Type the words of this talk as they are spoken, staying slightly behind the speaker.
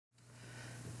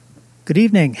Good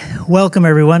evening. Welcome,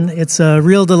 everyone. It's a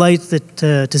real delight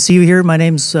to see you here. My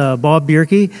name's Bob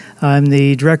Bierke. I'm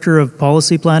the Director of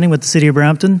Policy Planning with the City of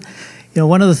Brampton. You know,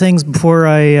 one of the things before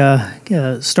I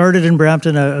started in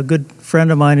Brampton, a good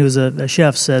friend of mine who's a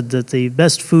chef said that the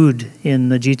best food in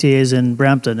the GTA is in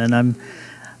Brampton, and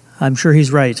I'm sure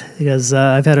he's right, because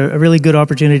I've had a really good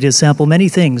opportunity to sample many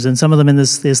things, and some of them in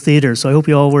this theater. So I hope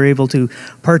you all were able to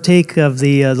partake of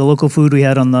the local food we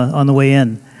had on the way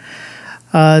in.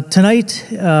 Tonight,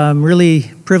 I'm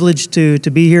really privileged to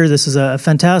be here. This is a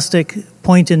fantastic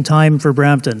point in time for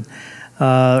Brampton.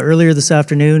 Earlier this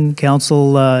afternoon,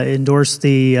 Council endorsed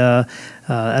at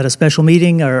a special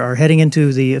meeting, are heading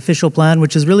into the official plan,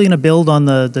 which is really going to build on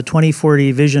the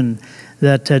 2040 vision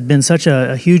that had been such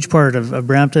a huge part of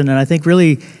Brampton, and I think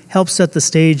really helps set the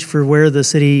stage for where the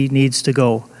city needs to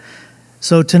go.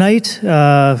 So tonight,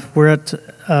 we're at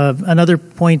another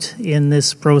point in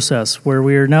this process where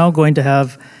we are now going to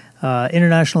have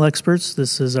international experts.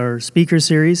 This is our speaker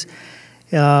series.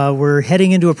 We're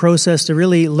heading into a process to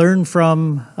really learn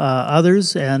from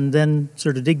others and then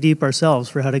sort of dig deep ourselves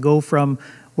for how to go from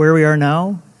where we are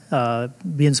now,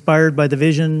 be inspired by the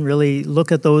vision, really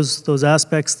look at those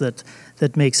aspects that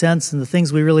make sense and the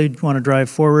things we really want to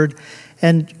drive forward,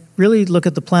 and really look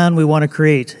at the plan we want to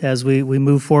create as we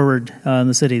move forward in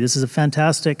the city. This is a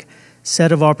fantastic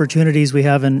set of opportunities we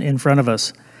have in front of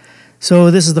us. So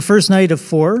this is the first night of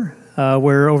four,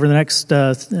 where over the next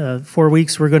 4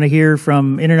 weeks we're going to hear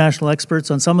from international experts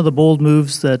on some of the bold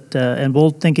moves and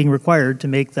bold thinking required to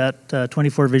make that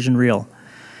 24 vision real.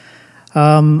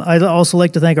 I'd also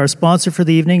like to thank our sponsor for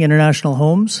the evening, International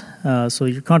Homes. So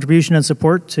your contribution and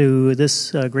support to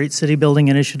this great city building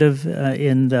initiative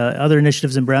and other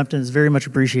initiatives in Brampton is very much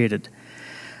appreciated.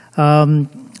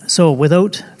 So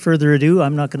without further ado,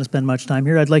 I'm not going to spend much time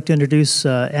here. I'd like to introduce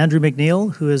Andrew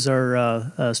McNeil, who is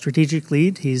our strategic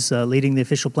lead. He's leading the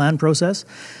official plan process.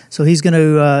 So he's going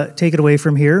to take it away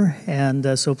from here.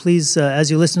 And so please,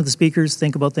 as you listen to the speakers,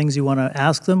 think about things you want to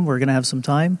ask them. We're going to have some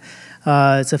time.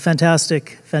 It's a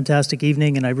fantastic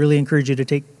evening, and I really encourage you to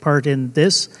take part in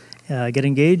this, get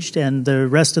engaged, and the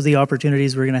rest of the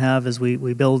opportunities we're going to have as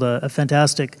we build a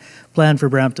fantastic plan for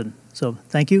Brampton. So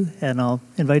thank you, and I'll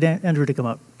invite Andrew to come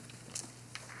up.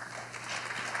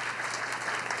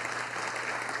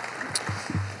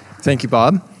 Thank you,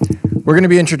 Bob. We're going to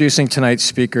be introducing tonight's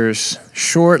speakers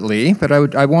shortly, but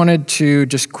I wanted to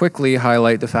just quickly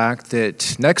highlight the fact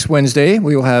that next Wednesday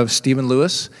we will have Stephen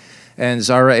Lewis and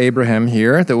Zara Abraham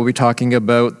here that will be talking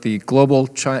about the global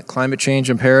climate change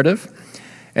imperative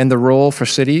and the role for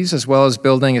cities, as well as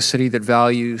building a city that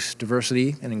values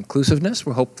diversity and inclusiveness.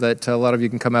 We hope that a lot of you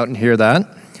can come out and hear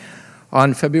that.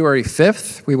 On February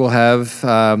 5th, we will have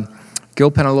Gil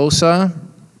Penalosa,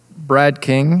 Brad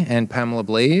King, and Pamela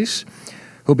Blaze,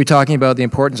 who will be talking about the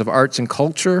importance of arts and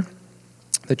culture,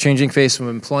 the changing face of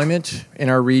employment in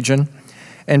our region,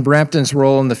 and Brampton's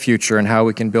role in the future and how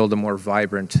we can build a more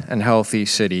vibrant and healthy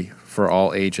city for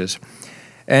all ages.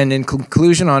 And in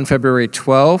conclusion, on February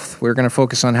 12th, we're going to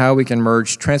focus on how we can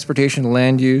merge transportation,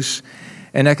 land use,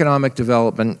 and economic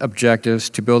development objectives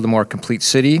to build a more complete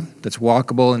city that's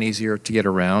walkable and easier to get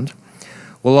around.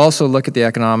 We'll also look at the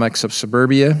economics of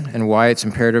suburbia and why it's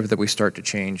imperative that we start to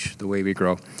change the way we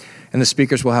grow. And the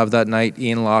speakers will have that night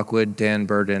Ian Lockwood, Dan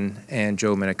Burden, and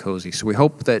Joe Minicozy. So we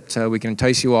hope that we can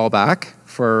entice you all back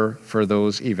for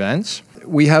those events.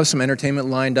 We have some entertainment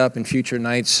lined up in future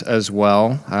nights as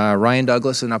well. Ryan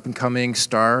Douglas, an up-and-coming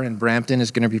star in Brampton,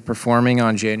 is going to be performing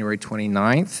on January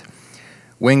 29th.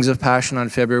 Wings of Passion on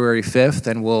February 5th,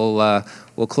 and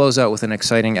we'll close out with an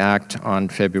exciting act on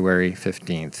February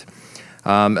 15th.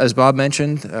 As Bob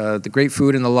mentioned, the great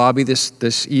food in the lobby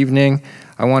this evening.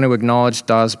 I want to acknowledge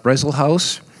Das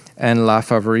Bresselhaus and La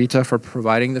Favorita for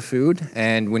providing the food.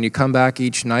 And when you come back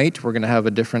each night, we're going to have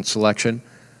a different selection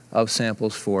of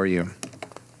samples for you.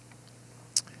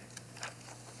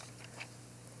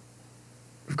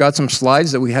 We've got some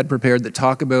slides that we had prepared that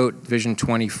talk about Vision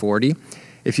 2040.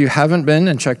 If you haven't been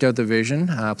and checked out the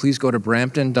vision, please go to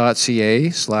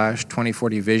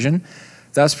brampton.ca/2040vision.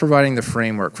 That's providing the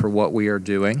framework for what we are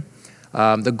doing.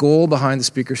 The goal behind the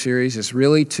speaker series is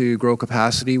really to grow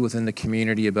capacity within the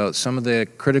community about some of the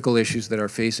critical issues that are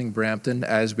facing Brampton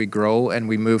as we grow and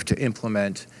we move to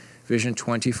implement Vision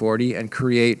 2040 and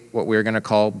create what we're going to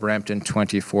call Brampton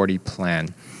 2040 Plan.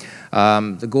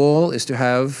 The goal is to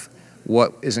have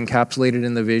what is encapsulated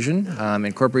in the vision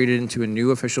incorporated into a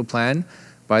new official plan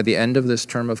by the end of this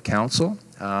term of council.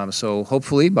 So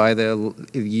hopefully by the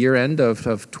year end of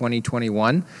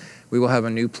 2021, we will have a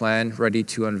new plan ready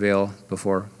to unveil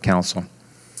before council.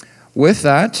 With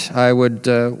that, I would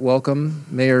welcome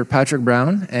Mayor Patrick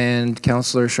Brown and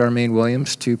Councillor Charmaine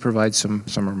Williams to provide some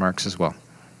remarks as well.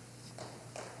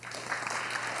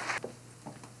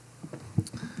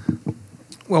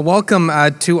 Well, welcome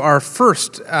to our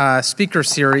first speaker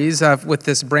series with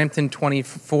this Brampton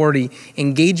 2040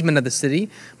 engagement of the city.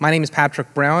 My name is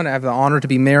Patrick Brown. I have the honor to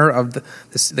be mayor of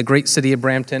the great city of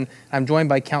Brampton. I'm joined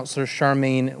by Councillor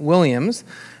Charmaine Williams.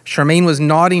 Charmaine was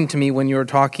nodding to me when you were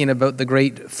talking about the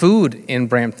great food in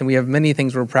Brampton. We have many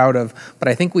things we're proud of, but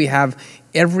I think we have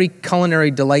every culinary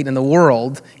delight in the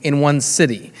world in one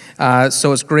city.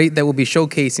 So it's great that we'll be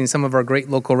showcasing some of our great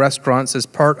local restaurants as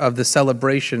part of the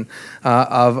celebration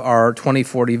of our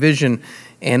 2040 vision.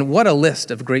 And what a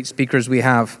list of great speakers we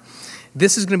have.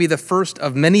 This is going to be the first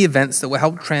of many events that will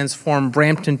help transform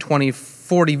Brampton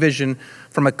 2040 vision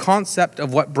from a concept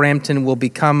of what Brampton will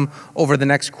become over the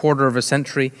next quarter of a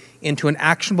century into an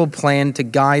actionable plan to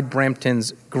guide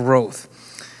Brampton's growth.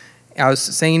 I was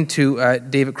saying to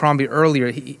David Crombie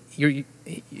earlier,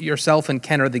 yourself and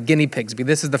Ken are the guinea pigs, because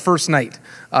this is the first night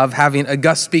of having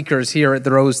august speakers here at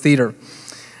the Rose Theatre.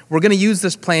 We're going to use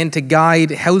this plan to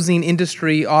guide housing,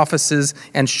 industry, offices,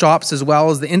 and shops, as well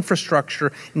as the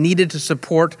infrastructure needed to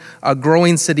support a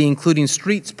growing city, including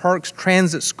streets, parks,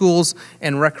 transit, schools,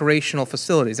 and recreational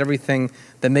facilities, everything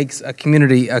that makes a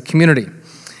community a community.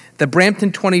 The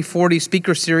Brampton 2040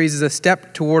 Speaker Series is a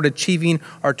step toward achieving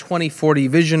our 2040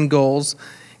 vision goals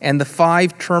and the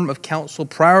 5-term of council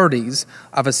priorities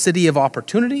of a city of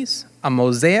opportunities, a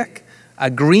mosaic, a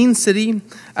green city,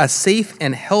 a safe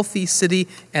and healthy city,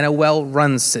 and a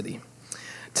well-run city.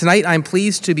 Tonight, I'm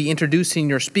pleased to be introducing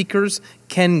your speakers,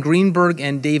 Ken Greenberg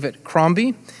and David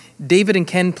Crombie. David and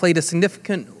Ken played a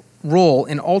significant role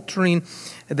in altering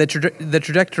the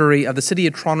trajectory of the city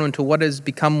of Toronto into what has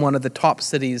become one of the top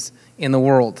cities in the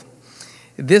world.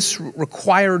 This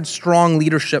required strong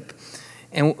leadership,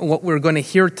 and what we're going to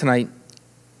hear tonight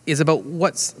is about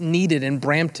what's needed in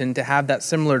Brampton to have that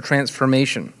similar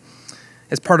transformation.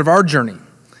 As part of our journey,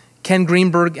 Ken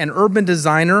Greenberg, an urban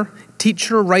designer,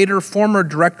 teacher, writer, former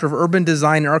director of urban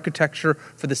design and architecture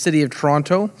for the City of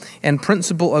Toronto, and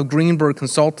principal of Greenberg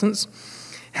Consultants,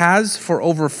 has for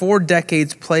over 4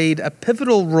 decades played a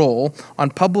pivotal role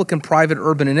on public and private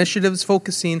urban initiatives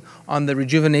focusing on the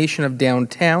rejuvenation of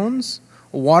downtowns,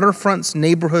 waterfronts,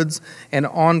 neighborhoods, and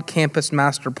on-campus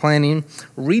master planning,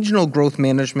 regional growth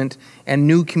management, and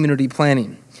new community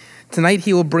planning. Tonight,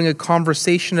 he will bring a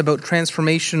conversation about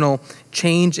transformational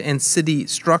change and city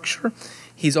structure.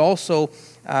 He's also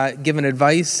given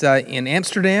advice in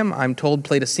Amsterdam, I'm told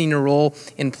played a senior role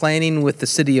in planning with the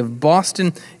city of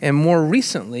Boston, and more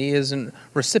recently is a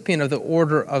recipient of the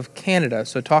Order of Canada.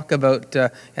 So talk about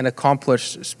an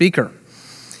accomplished speaker.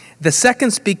 The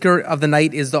second speaker of the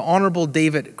night is the Honourable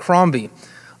David Crombie,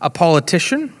 a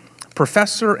politician,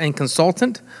 professor, and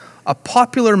consultant, a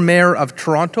popular mayor of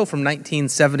Toronto from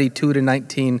 1972 to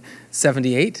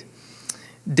 1978.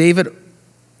 David,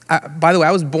 by the way,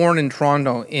 I was born in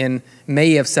Toronto in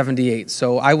May of 78,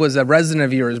 so I was a resident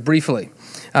of yours briefly.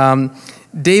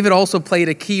 David also played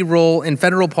a key role in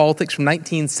federal politics from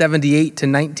 1978 to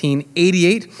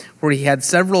 1988, where he had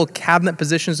several cabinet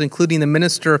positions, including the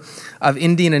Minister of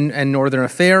Indian and Northern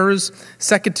Affairs,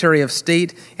 Secretary of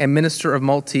State, and Minister of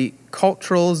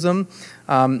Multiculturalism.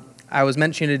 I was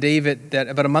mentioning to David that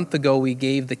about a month ago we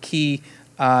gave the key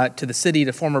to the city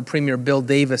to former Premier Bill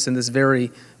Davis in this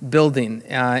very building,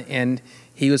 and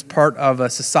he was part of a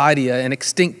society, an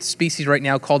extinct species right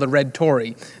now called a red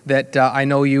Tory, that I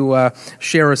know you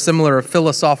share a similar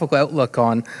philosophical outlook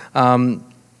on.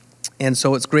 And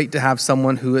so it's great to have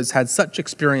someone who has had such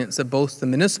experience at both the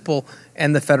municipal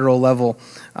and the federal level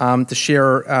to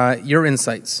share your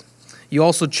insights. You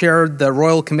also chaired the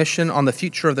Royal Commission on the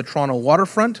Future of the Toronto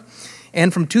Waterfront,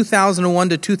 and from 2001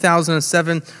 to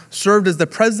 2007 served as the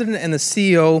president and the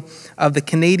CEO of the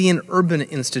Canadian Urban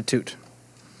Institute.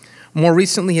 More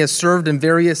recently, he has served in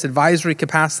various advisory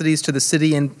capacities to the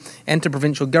city and to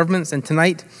provincial governments, and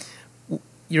tonight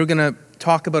you're going to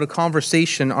talk about a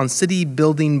conversation on city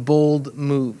building bold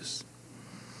moves.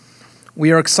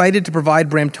 We are excited to provide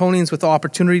Bramptonians with the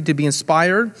opportunity to be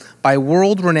inspired by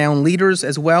world-renowned leaders,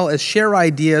 as well as share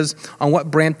ideas on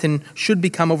what Brampton should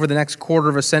become over the next quarter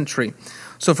of a century.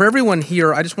 So for everyone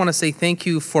here, I just want to say thank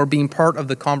you for being part of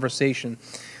the conversation.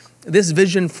 This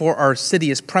vision for our city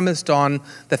is premised on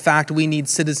the fact we need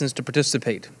citizens to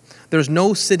participate. There's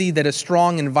no city that is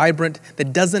strong and vibrant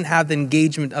that doesn't have the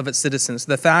engagement of its citizens.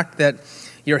 The fact that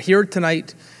you're here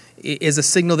tonight is a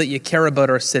signal that you care about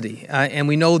our city. And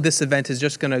we know this event is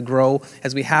just going to grow.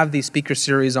 As we have these speaker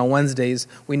series on Wednesdays,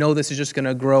 we know this is just going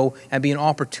to grow and be an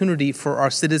opportunity for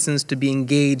our citizens to be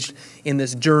engaged in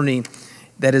this journey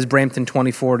that is Brampton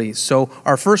 2040. So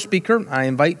our first speaker I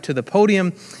invite to the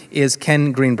podium is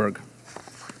Ken Greenberg.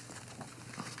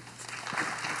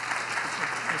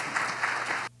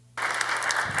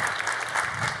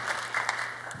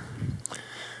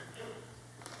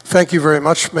 Thank you very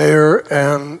much, Mayor,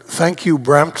 and thank you,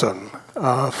 Brampton,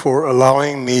 for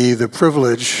allowing me the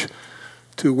privilege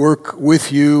to work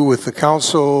with you, with the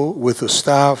council, with the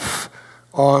staff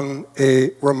on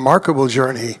a remarkable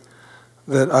journey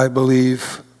that I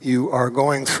believe you are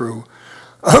going through.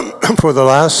 For the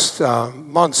last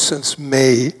months, since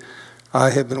May,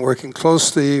 I have been working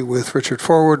closely with Richard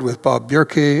Forward, with Bob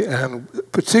Bjerke, and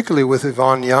particularly with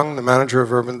Yvonne Young, the manager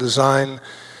of urban design,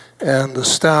 and the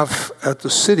staff at the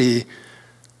city,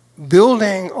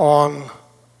 building on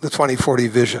the 2040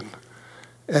 vision.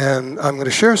 And I'm going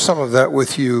to share some of that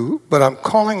with you, but I'm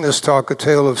calling this talk A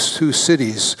Tale of Two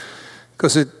Cities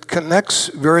because it connects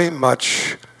very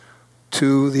much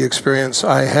to the experience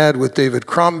I had with David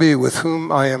Crombie, with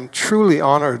whom I am truly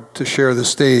honored to share the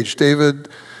stage. David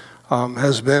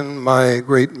has been my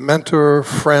great mentor,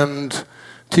 friend,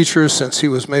 teacher since he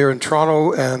was mayor in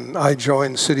Toronto, and I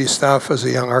joined city staff as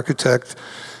a young architect.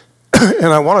 And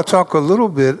I want to talk a little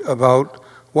bit about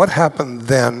what happened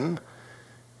then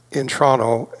in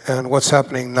Toronto and what's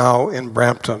happening now in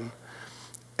Brampton.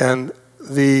 And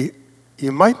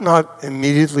you might not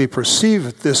immediately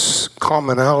perceive this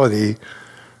commonality,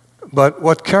 but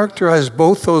what characterized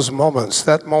both those moments,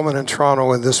 that moment in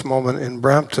Toronto and this moment in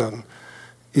Brampton,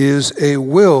 is a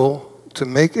will to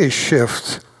make a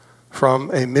shift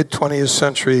from a mid-20th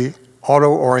century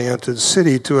auto-oriented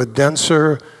city to a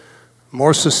denser,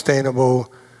 more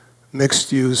sustainable,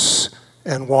 mixed-use,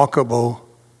 and walkable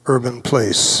urban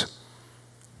place.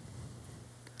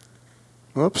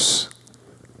 Whoops.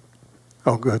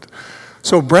 Oh, good.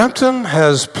 So Brampton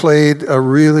has played a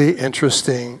really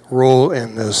interesting role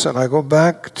in this, and I go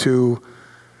back to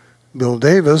Bill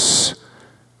Davis,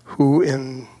 who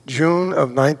in June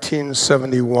of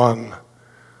 1971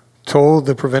 told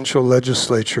the provincial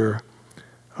legislature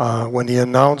when he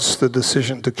announced the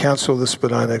decision to cancel the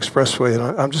Spadina Expressway,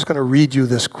 and I'm just going to read you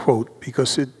this quote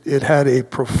because it had a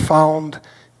profound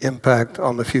impact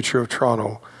on the future of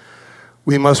Toronto.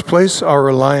 "We must place our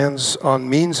reliance on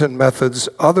means and methods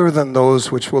other than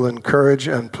those which will encourage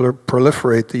and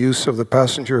proliferate the use of the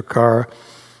passenger car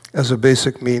as a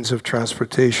basic means of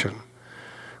transportation.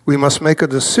 We must make a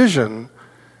decision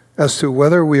as to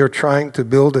whether we are trying to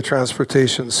build a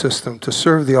transportation system to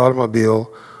serve the automobile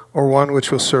or one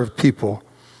which will serve people.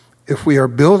 If we are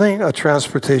building a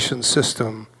transportation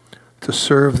system to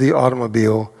serve the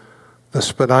automobile, the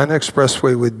Spadina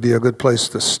Expressway would be a good place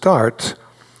to start,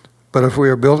 but if we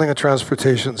are building a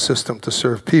transportation system to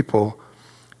serve people,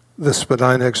 the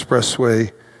Spadina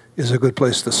Expressway is a good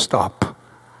place to stop."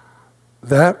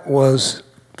 That was,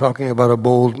 talking about a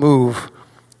bold move,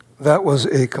 that was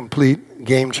a complete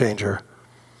game changer.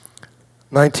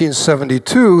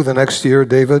 1972, the next year,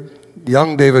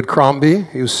 young David Crombie,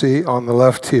 you see on the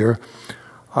left here,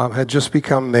 had just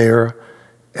become mayor,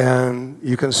 and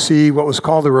you can see what was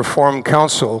called the Reform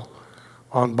Council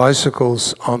on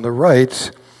bicycles on the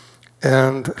right,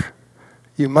 and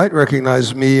you might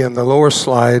recognize me in the lower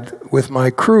slide with my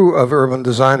crew of urban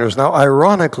designers. Now,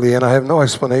 ironically, and I have no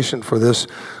explanation for this,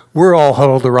 we're all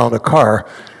huddled around a car,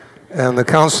 and the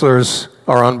councillors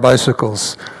are on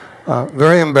bicycles.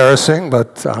 Very embarrassing,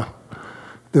 but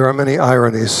there are many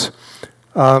ironies.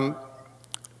 The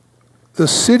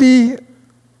city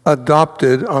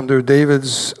adopted, under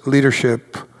David's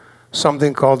leadership,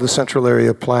 something called the Central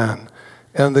Area Plan.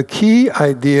 And the key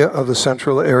idea of the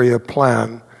Central Area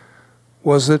Plan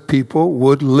was that people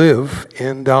would live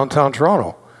in downtown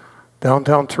Toronto.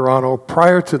 Downtown Toronto,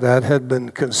 prior to that, had been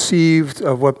conceived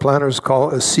of what planners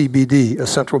call a CBD, a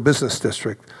central business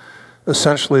district,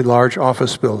 essentially large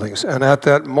office buildings. And at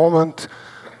that moment,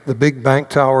 the big bank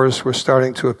towers were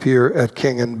starting to appear at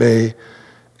King and Bay,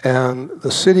 and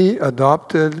the city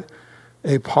adopted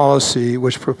a policy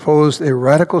which proposed a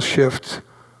radical shift.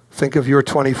 Think of your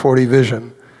 2040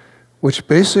 vision, which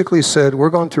basically said, we're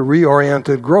going to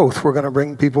reorient growth. We're going to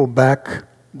bring people back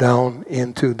down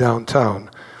into downtown.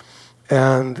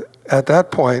 And at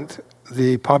that point,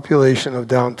 the population of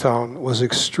downtown was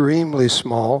extremely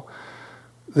small.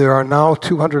 There are now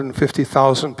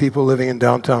 250,000 people living in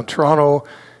downtown Toronto,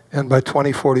 and by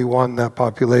 2041, that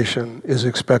population is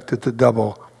expected to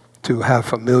double to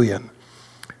 500,000.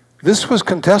 This was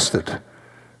contested.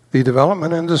 The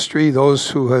development industry, those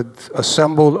who had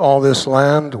assembled all this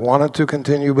land, wanted to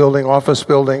continue building office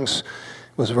buildings.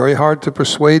 It was very hard to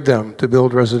persuade them to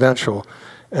build residential.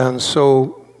 And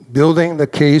so building the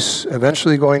case,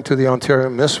 eventually going to the Ontario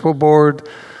Municipal Board,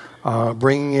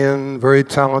 bringing in very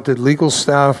talented legal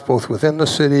staff, both within the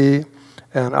city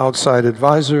and outside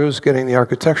advisors, getting the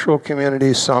architectural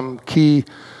community, some key,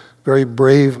 very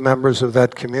brave members of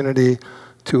that community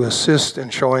to assist in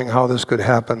showing how this could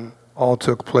happen, all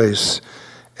took place.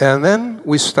 And then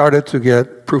we started to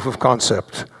get proof of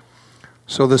concept.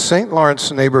 So the St.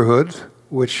 Lawrence neighborhood,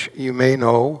 which you may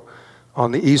know,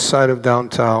 on the east side of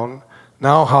downtown,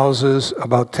 now houses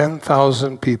about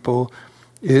 10,000 people.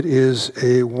 It is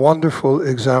a wonderful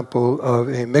example of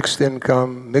a mixed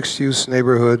income, mixed use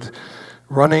neighborhood.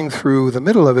 Running through the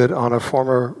middle of it on a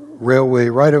former railway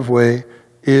right-of-way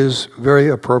is very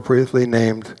appropriately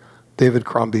named David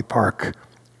Crombie Park,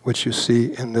 which you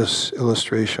see in this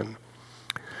illustration.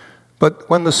 But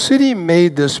when the city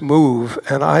made this move,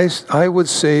 and I would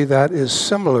say that is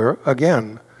similar,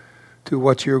 again, to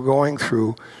what you're going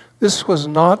through, this was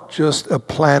not just a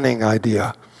planning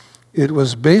idea. It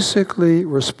was basically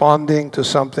responding to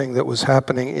something that was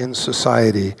happening in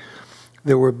society.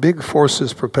 There were big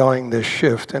forces propelling this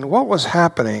shift. And what was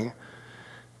happening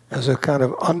as a kind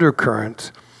of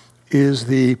undercurrent is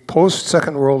the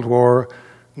post-Second World War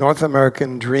North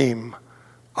American dream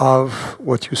of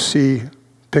what you see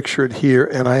pictured here.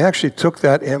 And I actually took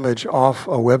that image off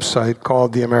a website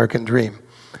called The American Dream.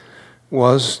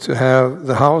 Was to have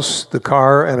the house, the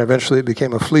car, and eventually it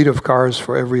became a fleet of cars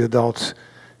for every adult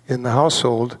in the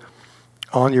household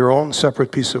on your own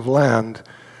separate piece of land,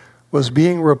 was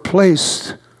being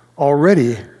replaced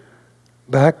already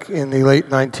back in the late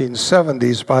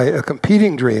 1970s by a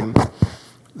competing dream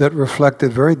that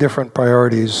reflected very different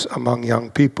priorities among young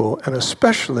people, and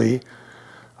especially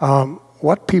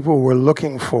what people were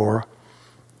looking for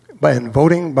and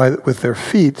voting with their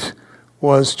feet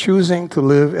was choosing to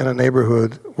live in a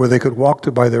neighborhood where they could walk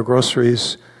to buy their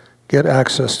groceries, get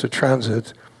access to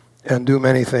transit, and do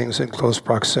many things in close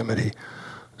proximity.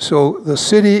 So the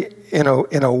city, in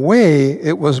a way,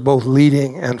 it was both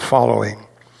leading and following.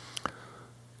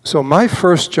 So my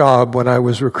first job when I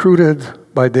was recruited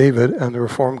by David and the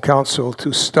Reform Council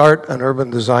to start an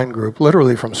urban design group,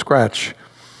 literally from scratch,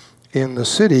 in the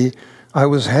city, I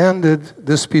was handed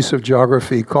this piece of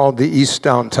geography called the East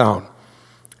Downtown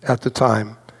at the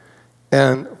time.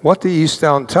 And what the East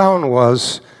Downtown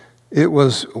was, it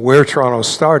was where Toronto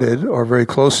started, or very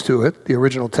close to it, the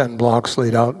original 10 blocks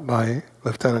laid out by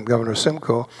Lieutenant Governor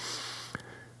Simcoe.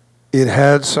 It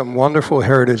had some wonderful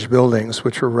heritage buildings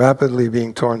which were rapidly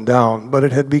being torn down, but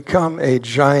it had become a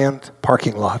giant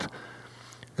parking lot,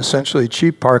 essentially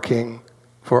cheap parking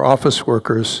for office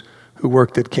workers who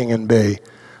worked at King and Bay.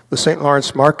 The St.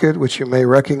 Lawrence Market, which you may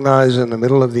recognize in the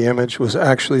middle of the image, was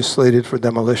actually slated for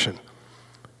demolition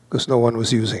because no one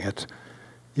was using it.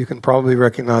 You can probably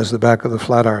recognize the back of the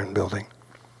Flatiron Building.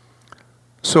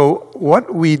 So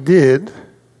what we did,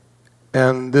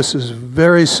 and this is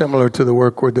very similar to the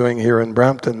work we're doing here in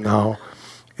Brampton now,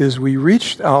 is we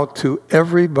reached out to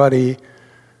everybody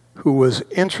who was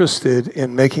interested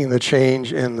in making the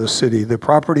change in the city. The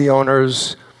property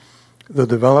owners, the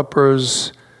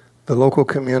developers, the local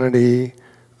community,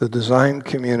 the design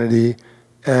community,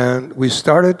 and we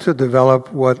started to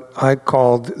develop what I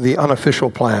called the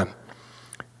unofficial plan.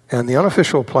 And the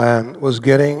unofficial plan was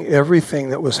getting everything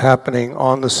that was happening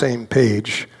on the same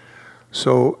page.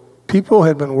 So people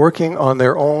had been working on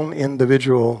their own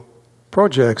individual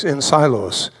projects in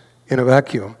silos, in a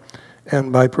vacuum.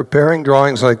 And by preparing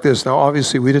drawings like this, now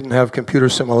obviously we didn't have computer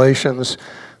simulations,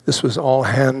 this was all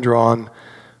hand-drawn,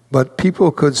 but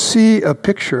people could see a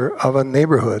picture of a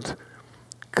neighborhood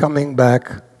coming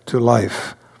back to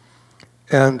life.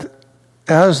 And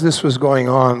as this was going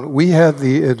on, we had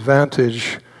the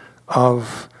advantage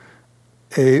of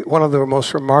one of the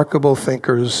most remarkable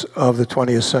thinkers of the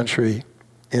 20th century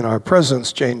in our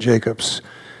presence, Jane Jacobs.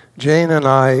 Jane and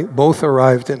I both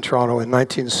arrived in Toronto in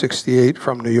 1968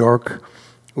 from New York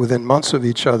within months of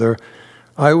each other.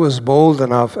 I was bold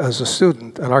enough as a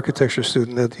student, an architecture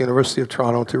student at the University of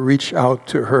Toronto, to reach out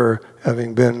to her,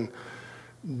 having been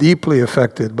deeply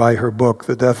affected by her book,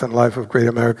 The Death and Life of Great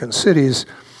American Cities.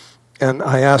 And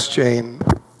I asked Jane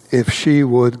if she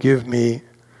would give me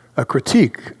a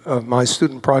critique of my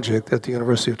student project at the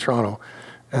University of Toronto.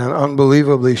 And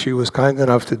unbelievably, she was kind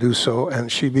enough to do so,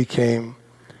 and she became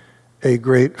a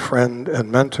great friend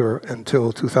and mentor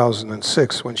until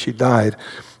 2006 when she died.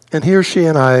 And here she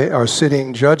and I are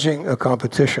sitting judging a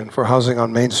competition for housing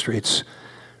on main streets,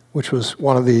 which was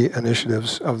one of the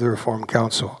initiatives of the Reform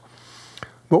Council.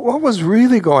 But what was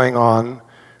really going on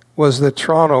was that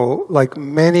Toronto, like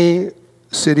many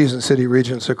cities and city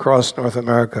regions across North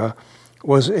America,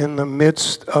 was in the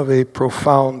midst of a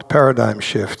profound paradigm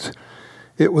shift.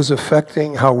 It was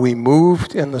affecting how we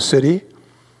moved in the city,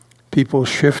 people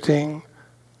shifting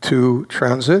to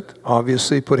transit,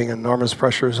 obviously putting enormous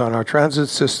pressures on our transit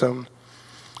system,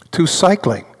 to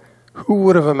cycling. Who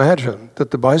would have imagined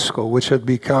that the bicycle, which had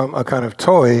become a kind of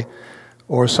toy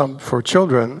or for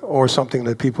children or something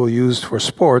that people used for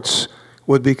sports,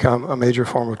 would become a major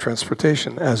form of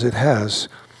transportation, as it has.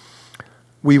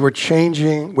 We were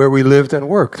changing where we lived and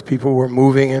worked. People were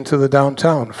moving into the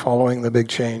downtown, following the big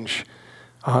change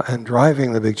and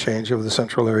driving the big change of the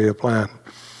Central Area Plan.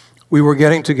 We were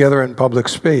getting together in public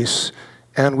space,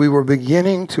 and we were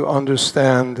beginning to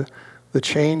understand the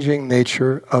changing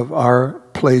nature of our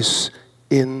place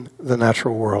in the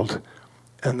natural world,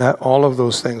 and that all of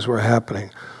those things were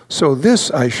happening. So this,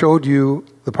 I showed you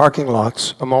the parking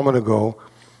lots a moment ago.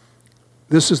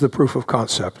 This is the proof of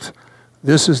concept.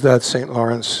 This is that St.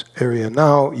 Lawrence area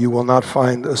now. You will not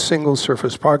find a single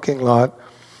surface parking lot.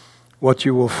 What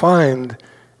you will find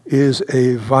is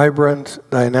a vibrant,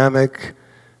 dynamic,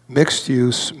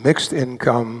 mixed-use,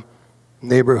 mixed-income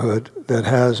neighborhood that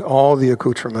has all the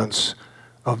accoutrements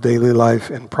of daily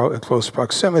life in close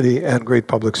proximity and great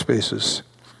public spaces.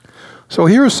 So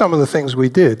here are some of the things we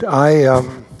did.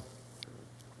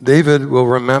 David will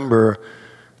remember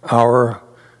our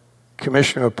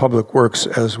Commissioner of Public Works,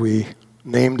 as we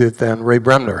named it then, Ray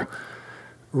Bremner.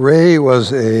 Ray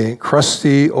was a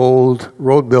crusty old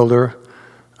road builder,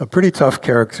 a pretty tough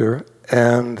character,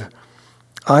 and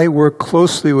I worked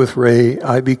closely with Ray.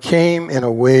 I became, in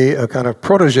a way, a kind of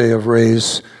protege of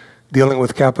Ray's, dealing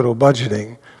with capital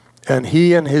budgeting. And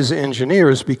he and his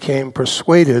engineers became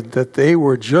persuaded that they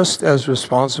were just as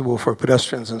responsible for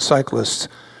pedestrians and cyclists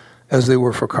as they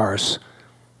were for cars.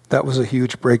 That was a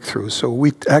huge breakthrough. So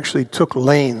we actually took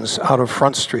lanes out of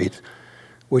Front Street,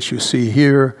 which you see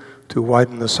here, to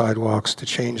widen the sidewalks, to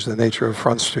change the nature of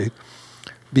Front Street.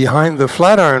 Behind the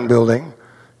Flatiron Building,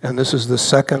 and this is the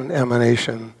second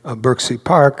emanation of Berksea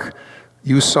Park,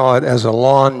 you saw it as a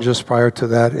lawn. Just prior to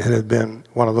that, it had been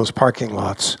one of those parking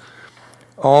lots.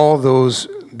 All those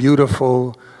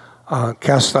beautiful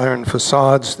cast iron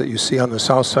facades that you see on the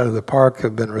south side of the park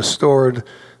have been restored.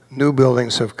 New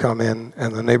buildings have come in,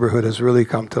 and the neighborhood has really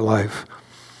come to life.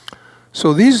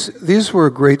 So these were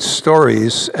great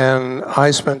stories, and I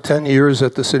spent 10 years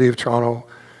at the City of Toronto.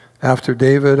 After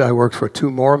David, I worked for 2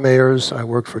 more mayors. I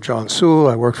worked for John Sewell,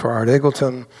 I worked for Art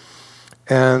Eggleton,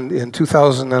 and in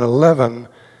 2011,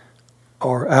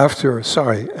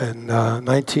 in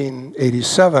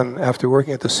 1987, after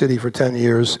working at the city for 10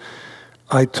 years,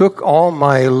 I took all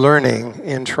my learning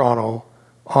in Toronto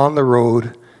on the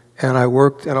road, and I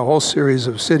worked in a whole series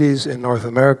of cities in North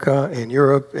America, in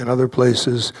Europe, in other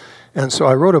places. And so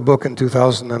I wrote a book in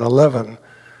 2011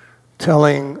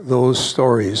 telling those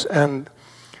stories. And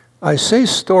I say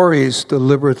stories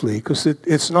deliberately because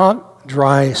it's not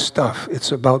dry stuff.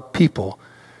 It's about people.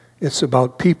 It's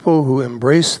about people who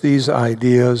embrace these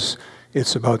ideas.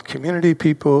 It's about community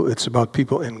people. It's about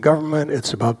people in government.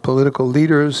 It's about political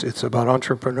leaders. It's about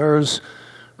entrepreneurs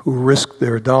who risk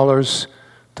their dollars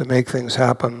to make things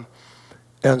happen.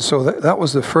 And so that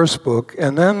was the first book.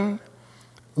 And then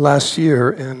last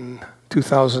year in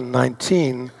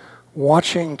 2019,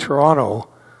 watching Toronto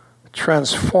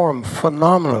transform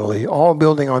phenomenally, all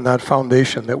building on that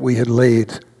foundation that we had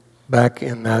laid back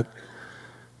in that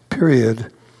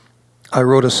period, I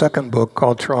wrote a second book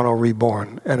called Toronto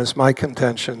Reborn. And it's my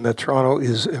contention that Toronto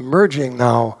is emerging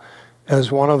now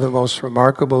as one of the most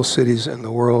remarkable cities in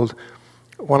the world,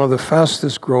 one of the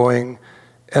fastest growing,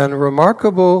 and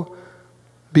remarkable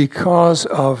because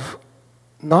of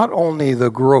not only the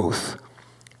growth,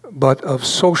 but of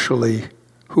socially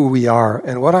who we are.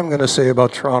 And what I'm going to say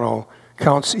about Toronto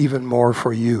counts even more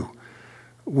for you.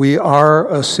 We are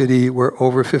a city where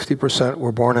over 50%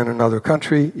 were born in another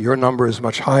country. Your number is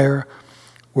much higher.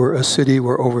 We're a city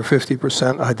where over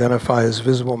 50% identify as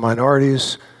visible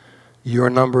minorities. Your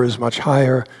number is much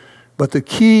higher. But the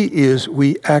key is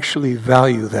we actually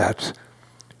value that.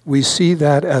 We see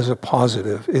that as a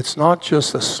positive. It's not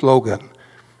just a slogan.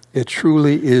 It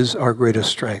truly is our greatest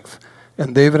strength.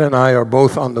 And David and I are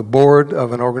both on the board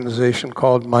of an organization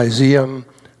called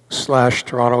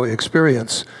Myseum/Toronto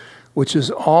Experience, which is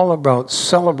all about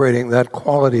celebrating that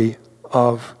quality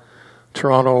of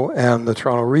Toronto and the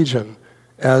Toronto region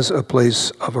as a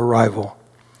place of arrival.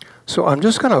 So I'm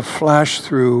just going to flash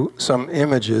through some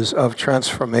images of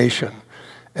transformation.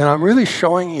 And I'm really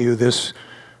showing you this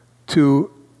to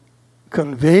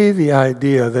convey the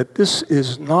idea that this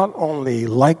is not only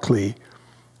likely,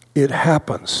 It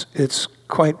happens. It's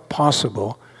quite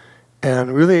possible,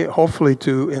 and really, hopefully,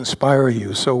 to inspire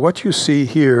you. So what you see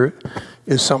here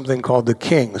is something called the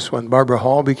Kings. When Barbara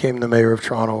Hall became the mayor of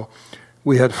Toronto,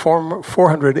 we had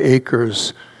 400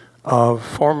 acres of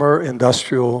former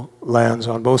industrial lands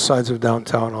on both sides of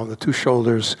downtown, on the two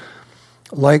shoulders,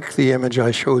 like the image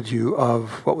I showed you of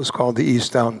what was called the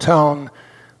East Downtown,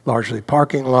 largely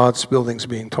parking lots, buildings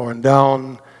being torn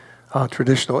down,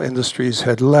 traditional industries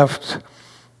had left.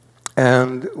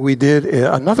 And we did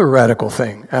another radical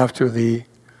thing after the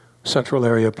Central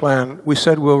Area Plan. We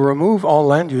said we'll remove all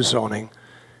land use zoning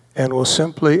and we'll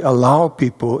simply allow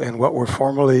people in what were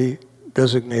formerly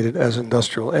designated as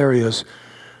industrial areas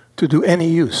to do any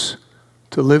use,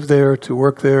 to live there, to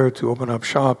work there, to open up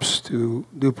shops, to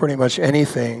do pretty much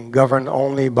anything governed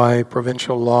only by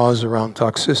provincial laws around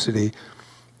toxicity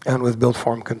and with built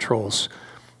form controls.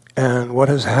 And what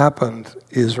has happened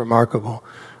is remarkable.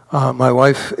 My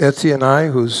wife, Etsy, and I,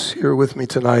 who's here with me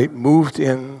tonight, moved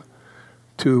in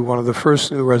to one of the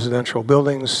first new residential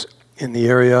buildings in the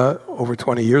area over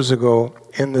 20 years ago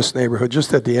in this neighborhood,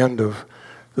 just at the end of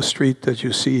the street that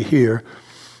you see here.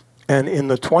 And in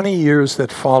the 20 years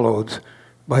that followed,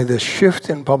 by this shift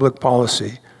in public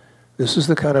policy, this is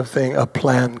the kind of thing a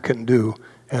plan can do.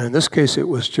 And in this case, it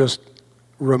was just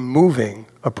removing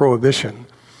a prohibition.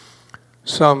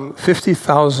 Some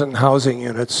 50,000 housing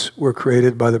units were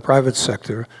created by the private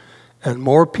sector, and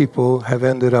more people have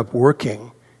ended up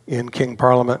working in King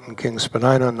Parliament and King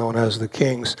Spadina, known as the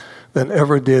Kings, than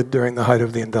ever did during the height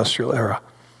of the industrial era.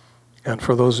 And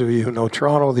for those of you who know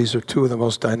Toronto, these are two of the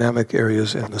most dynamic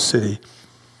areas in the city.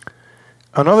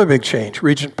 Another big change,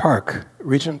 Regent Park.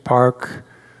 Regent Park,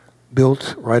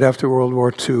 built right after World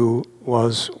War II,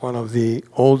 was one of the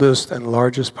oldest and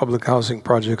largest public housing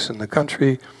projects in the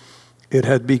country. It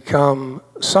had become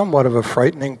somewhat of a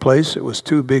frightening place. It was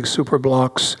two big super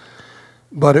blocks,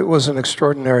 but it was an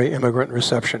extraordinary immigrant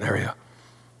reception area.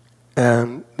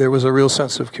 And there was a real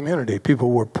sense of community.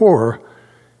 People were poor,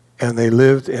 and they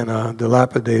lived in a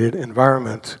dilapidated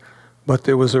environment, but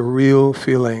there was a real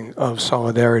feeling of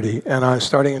solidarity. And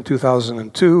starting in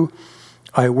 2002,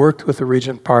 I worked with the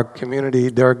Regent Park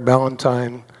community, Derek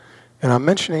Ballantyne, and I'm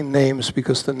mentioning names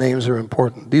because the names are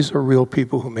important. These are real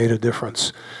people who made a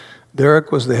difference.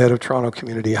 Derek was the head of Toronto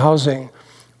Community Housing.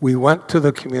 We went to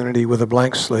the community with a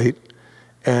blank slate,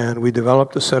 and we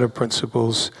developed a set of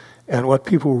principles, and what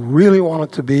people really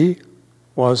wanted to be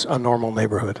was a normal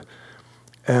neighborhood.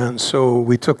 And so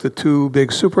we took the two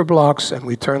big super blocks and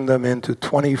we turned them into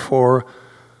 24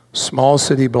 small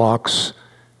city blocks,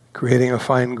 creating a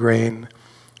fine grain.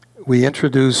 We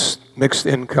introduced mixed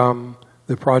income.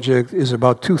 The project is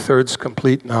about 2/3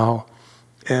 complete now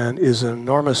and is an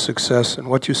enormous success. And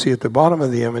what you see at the bottom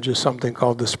of the image is something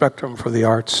called the Spectrum for the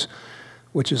Arts,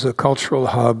 which is a cultural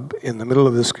hub in the middle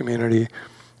of this community.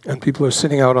 And people are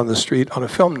sitting out on the street on a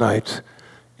film night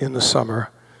in the summer,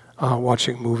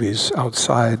 watching movies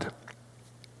outside.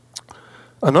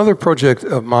 Another project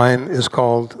of mine is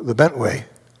called the Bentway,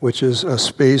 which is a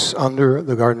space under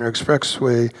the Gardiner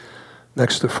Expressway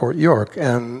next to Fort York.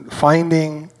 And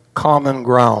finding common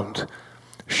ground,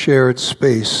 shared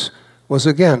space, was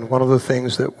again one of the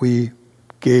things that we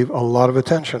gave a lot of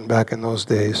attention back in those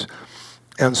days.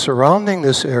 And surrounding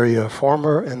this area,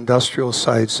 former industrial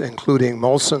sites, including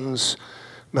Molson's,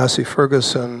 Massey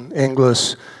Ferguson,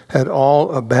 Inglis, had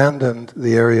all abandoned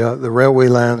the area, the railway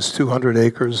lands, 200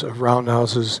 acres of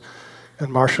roundhouses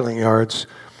and marshalling yards.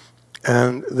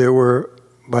 And there were,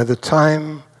 by the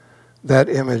time that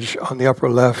image on the upper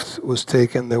left was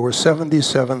taken, there were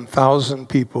 77,000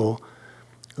 people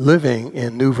living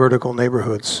in new vertical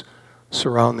neighborhoods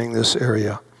surrounding this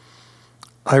area.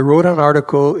 I wrote an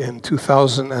article in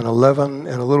 2011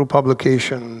 in a little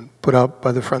publication put out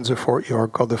by the Friends of Fort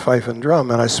York called The Fife and Drum,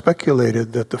 and I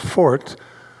speculated that the fort,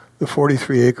 the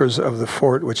 43 acres of the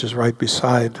fort, which is right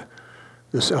beside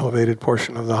this elevated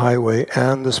portion of the highway,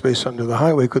 and the space under the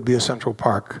highway could be a central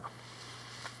park.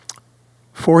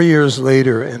 4 years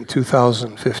later, in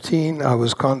 2015, I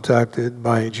was contacted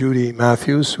by Judy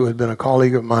Matthews, who had been a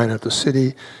colleague of mine at the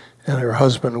city, and her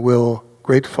husband, Will,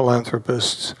 great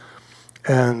philanthropists.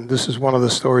 And this is one of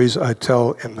the stories I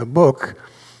tell in the book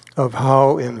of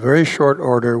how, in very short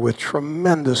order, with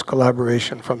tremendous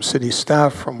collaboration from city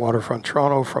staff, from Waterfront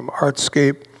Toronto, from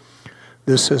Artscape,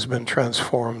 this has been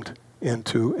transformed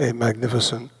into a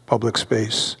magnificent public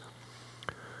space.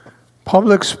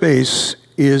 Public space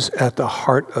is at the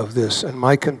heart of this, and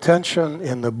my contention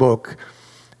in the book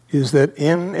is that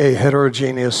in a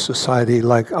heterogeneous society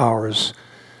like ours,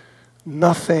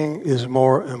 nothing is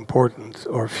more important,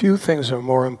 or few things are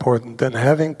more important than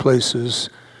having places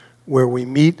where we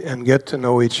meet and get to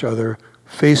know each other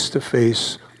face to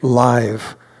face,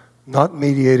 live, not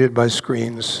mediated by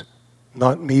screens,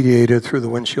 not mediated through the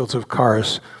windshields of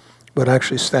cars, but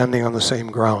actually standing on the same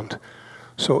ground.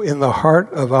 So in the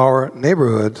heart of our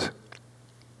neighborhood,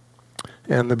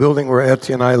 and the building where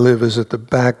Etty and I live is at the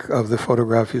back of the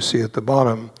photograph you see at the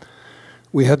bottom,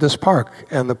 we had this park,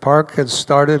 and the park had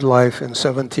started life in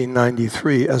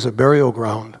 1793 as a burial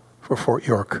ground for Fort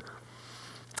York.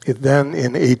 It then,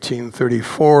 in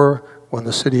 1834, when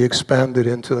the city expanded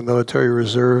into the military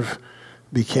reserve,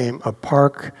 became a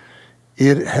park.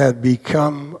 It had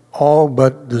become all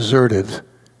but deserted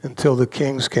until the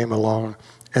Kings came along,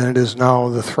 and it is now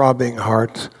the throbbing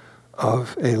heart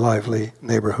of a lively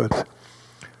neighborhood.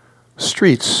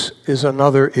 Streets is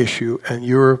another issue, and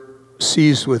you're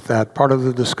seized with that. Part of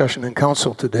the discussion in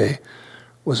council today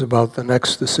was about the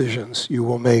next decisions you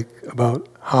will make about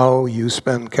how you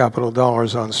spend capital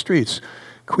dollars on streets.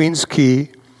 Queen's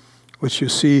Quay, which you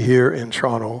see here in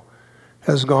Toronto,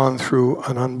 has gone through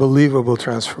an unbelievable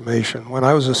transformation. When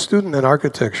I was a student in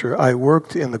architecture, I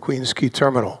worked in the Queen's Quay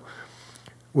Terminal,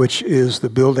 which is the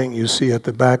building you see at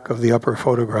the back of the upper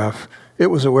photograph. It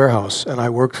was a warehouse, and I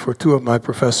worked for two of my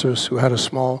professors who had a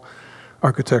small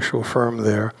architectural firm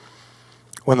there.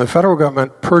 When the federal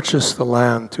government purchased the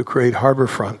land to create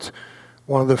Harborfront,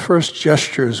 one of the first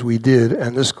gestures we did,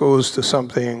 and this goes to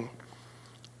something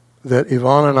that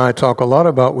Yvonne and I talk a lot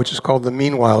about, which is called the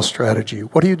meanwhile strategy.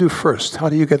 What do you do first? How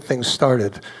do you get things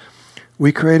started?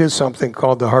 We created something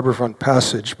called the Harborfront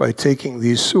Passage by taking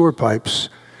these sewer pipes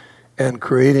and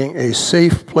creating a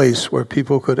safe place where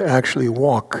people could actually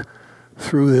walk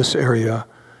through this area,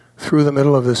 through the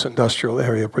middle of this industrial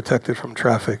area, protected from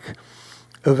traffic.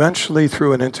 Eventually,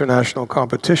 through an international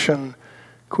competition,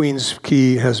 Queen's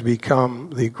Quay has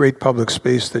become the great public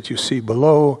space that you see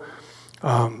below.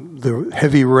 The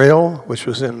heavy rail, which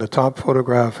was in the top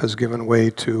photograph, has given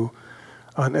way to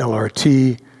an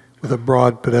LRT with a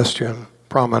broad pedestrian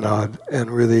promenade and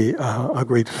really a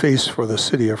great face for the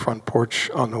city, a front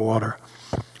porch on the water.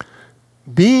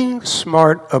 Being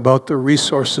smart about the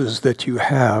resources that you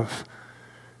have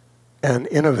and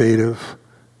innovative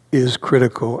is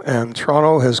critical, and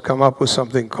Toronto has come up with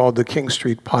something called the King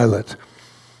Street Pilot.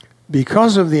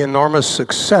 Because of the enormous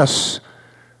success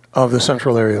of the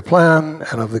Central Area Plan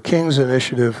and of the King's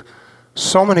Initiative,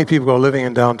 so many people are living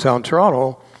in downtown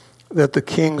Toronto that the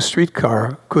King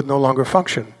streetcar could no longer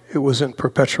function. It was in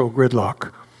perpetual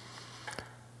gridlock.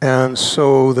 And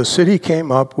so the city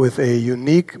came up with a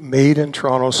unique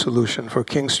made-in-Toronto solution for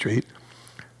King Street,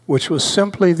 which was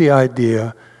simply the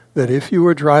idea that if you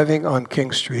were driving on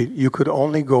King Street, you could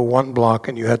only go one block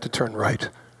and you had to turn right.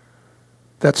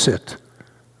 That's it.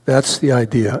 That's the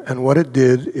idea. And what it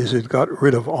did is it got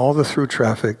rid of all the through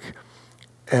traffic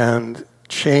and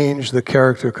changed the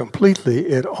character completely.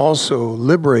 It also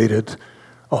liberated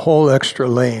a whole extra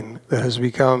lane that has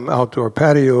become outdoor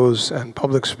patios and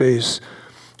public space.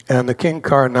 And the King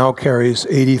car now carries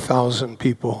 80,000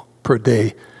 people per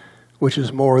day, which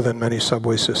is more than many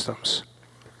subway systems.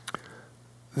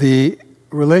 The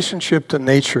relationship to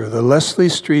nature, the Leslie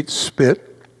Street Spit,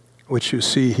 which you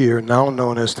see here, now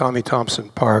known as Tommy Thompson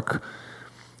Park,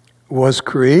 was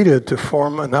created to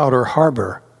form an outer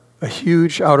harbor, a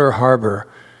huge outer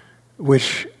harbor,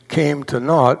 which came to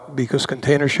naught because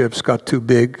container ships got too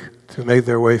big to make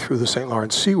their way through the St.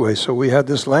 Lawrence Seaway. So we had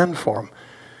this landform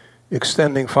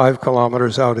extending 5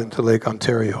 kilometers out into Lake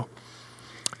Ontario.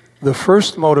 The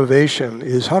first motivation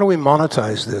is, how do we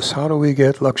monetize this? How do we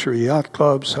get luxury yacht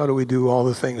clubs? How do we do all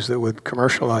the things that would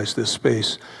commercialize this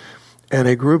space? And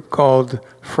a group called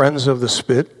Friends of the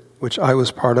Spit, which I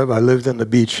was part of, I lived in the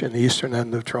beach in the eastern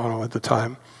end of Toronto at the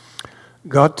time,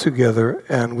 got together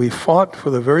and we fought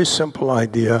for the very simple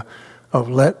idea of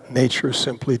let nature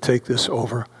simply take this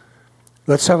over.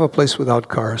 Let's have a place without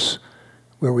cars,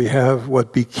 where we have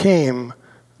what became,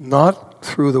 not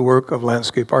through the work of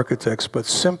landscape architects, but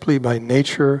simply by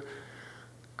nature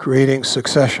creating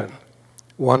succession.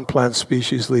 One plant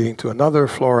species leading to another,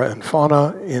 flora and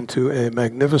fauna, into a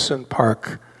magnificent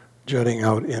park jutting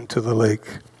out into the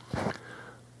lake.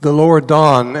 The Lower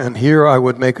Don, and here I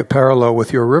would make a parallel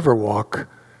with your Riverwalk,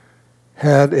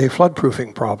 had a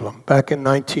floodproofing problem. Back in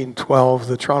 1912,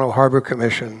 the Toronto Harbour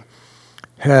Commission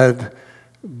had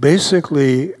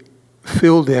basically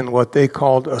filled in what they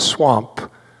called a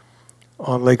swamp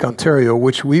on Lake Ontario,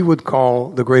 which we would call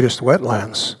the greatest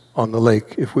wetlands on the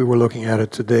lake if we were looking at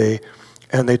it today.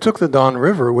 And they took the Don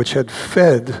River, which had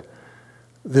fed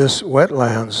this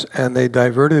wetlands, and they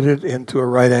diverted it into a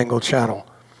right-angle channel.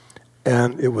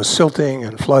 And it was silting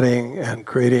and flooding and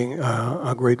creating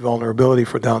a great vulnerability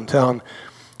for downtown.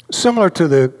 similar to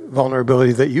the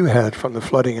vulnerability that you had from the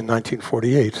flooding in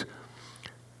 1948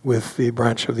 with the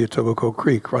branch of the Etobicoke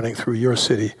Creek running through your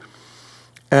city.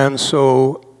 And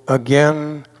so,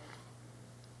 again,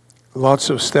 lots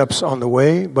of steps on the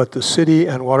way, but the city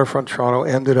and Waterfront Toronto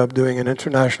ended up doing an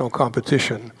international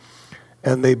competition,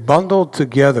 and they bundled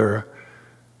together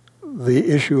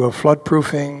the issue of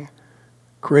floodproofing,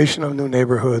 creation of new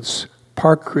neighborhoods,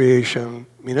 park creation,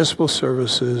 municipal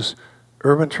services,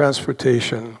 urban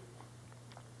transportation,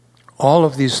 all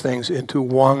of these things into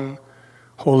one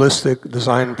holistic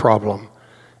design problem.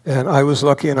 And I was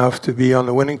lucky enough to be on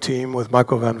the winning team with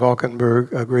Michael van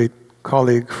Valkenburg, a great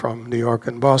colleague from New York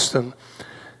and Boston.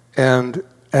 And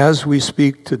as we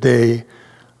speak today,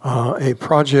 a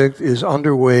project is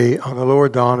underway on the Lower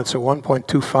Don. It's a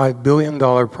 $1.25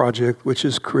 billion project, which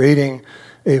is creating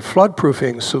a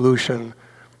floodproofing solution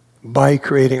by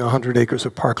creating 100 acres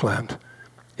of parkland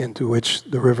into which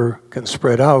the river can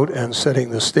spread out and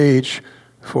setting the stage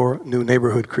for new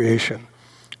neighborhood creation.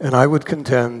 And I would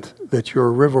contend that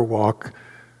your Riverwalk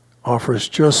offers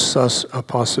just such a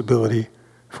possibility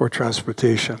for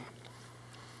transportation.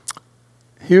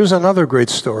 Here's another great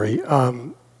story.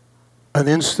 An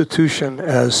institution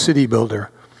as city builder.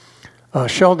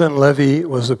 Sheldon Levy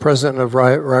was the president of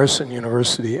Ryerson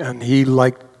University, and he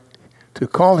liked to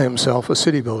call himself a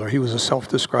city builder. He was a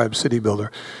self-described city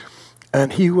builder.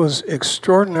 And he was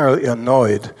extraordinarily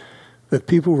annoyed that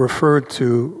people referred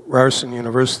to Ryerson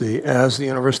University as the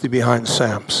university behind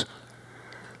Sam's.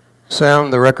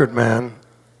 Sam, the record man,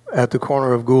 at the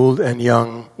corner of Gould and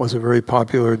Yonge, was a very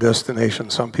popular destination.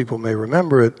 Some people may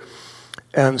remember it.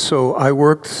 And so I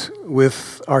worked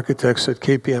with architects at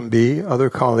KPMB, other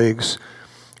colleagues,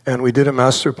 and we did a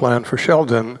master plan for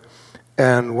Sheldon.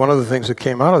 And one of the things that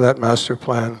came out of that master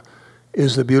plan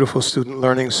is the beautiful student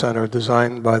learning center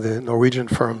designed by the Norwegian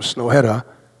firm Snøhetta,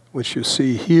 which you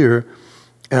see here.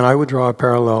 And I would draw a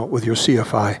parallel with your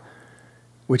CFI,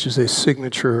 which is a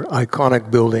signature,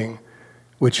 iconic building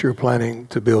which you're planning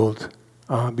to build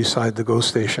beside the GO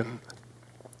station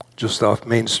just off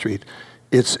Main Street.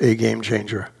 It's a game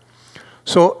changer.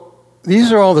 So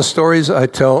these are all the stories I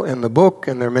tell in the book,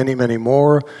 and there are many, many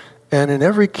more. And in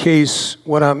every case,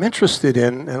 what I'm interested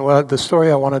in, and the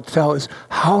story I want to tell is,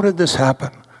 how did this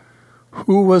happen?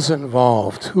 Who was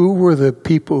involved? Who were the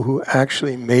people who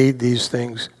actually made these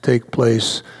things take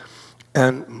place?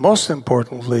 And most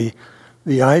importantly,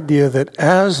 the idea that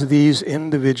as these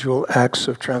individual acts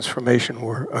of transformation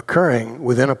were occurring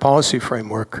within a policy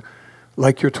framework,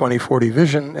 like your 2040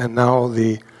 vision and now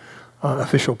the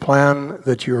official plan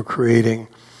that you're creating,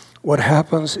 what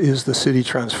happens is the city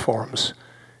transforms.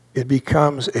 It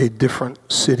becomes a different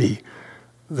city.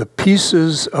 The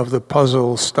pieces of the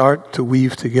puzzle start to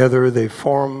weave together. They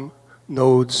form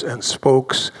nodes and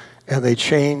spokes, and they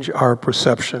change our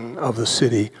perception of the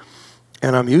city.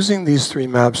 And I'm using these three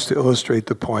maps to illustrate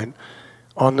the point.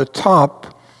 On the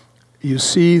top, you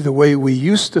see the way we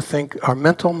used to think. Our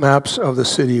mental maps of the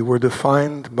city were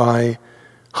defined by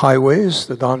highways,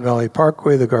 the Don Valley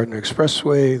Parkway, the Gardiner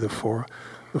Expressway, the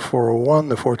 401,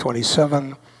 the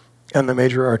 427, and the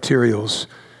major arterials.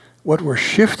 What we're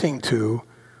shifting to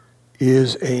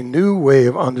is a new way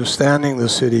of understanding the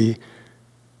city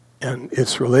and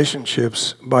its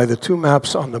relationships by the two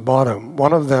maps on the bottom.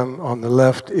 One of them on the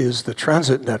left is the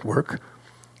transit network,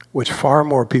 which far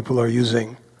more people are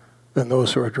using than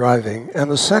those who are driving. And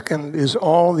the second is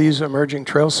all these emerging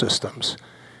trail systems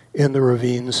in the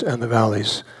ravines and the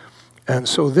valleys. And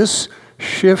so this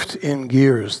shift in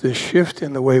gears, this shift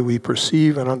in the way we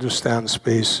perceive and understand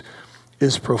space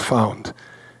is profound.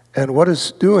 And what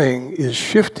it's doing is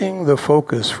shifting the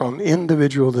focus from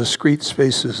individual discrete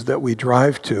spaces that we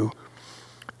drive to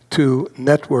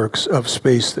networks of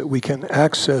space that we can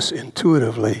access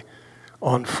intuitively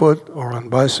on foot or on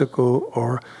bicycle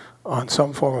or on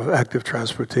some form of active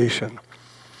transportation.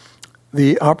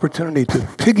 The opportunity to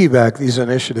piggyback these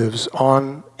initiatives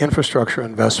on infrastructure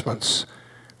investments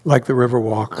like the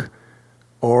Riverwalk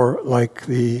or like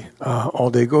the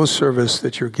all-day GO service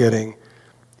that you're getting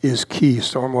is key.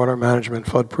 Stormwater management,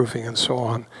 floodproofing, and so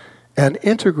on. And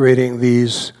integrating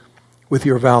these with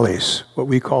your valleys, what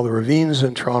we call the ravines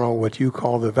in Toronto, what you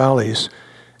call the valleys.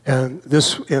 And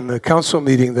this, in the council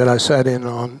meeting that I sat in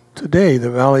on today, the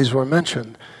valleys were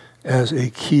mentioned as a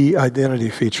key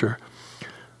identity feature.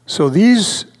 So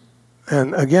these,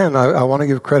 and again, I want to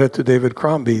give credit to David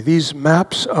Crombie, these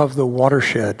maps of the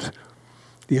watershed,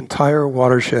 the entire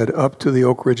watershed up to the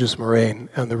Oak Ridges Moraine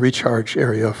and the recharge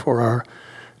area for our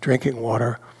drinking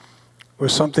water,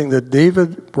 was something that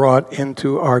David brought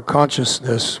into our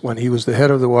consciousness when he was the head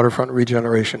of the Waterfront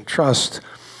Regeneration Trust.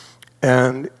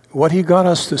 And what he got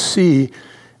us to see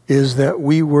is that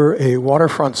we were a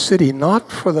waterfront city, not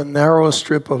for the narrow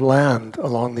strip of land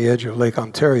along the edge of Lake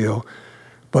Ontario,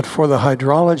 but for the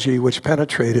hydrology which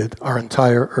penetrated our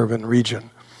entire urban region.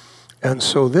 And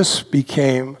so this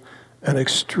became an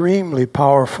extremely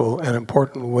powerful and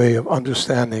important way of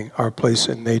understanding our place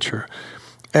in nature.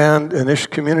 And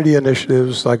community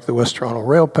initiatives like the West Toronto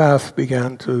Rail Path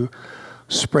began to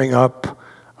spring up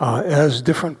as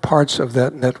different parts of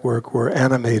that network were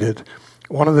animated.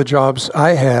 One of the jobs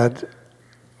I had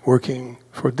working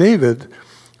for David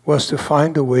was to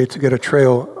find a way to get a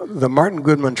trail, the Martin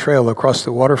Goodman Trail across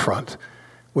the waterfront,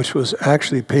 which was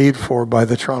actually paid for by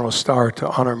the Toronto Star to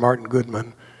honor Martin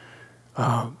Goodman,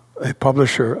 a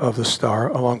publisher of the Star,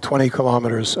 along 20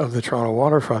 kilometers of the Toronto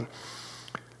waterfront.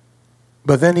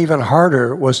 But then even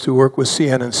harder was to work with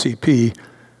CN and CP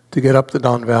to get up the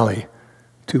Don Valley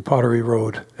to Pottery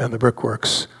Road and the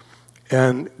Brickworks.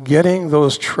 And getting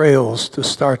those trails to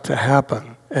start to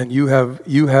happen, and you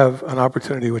have an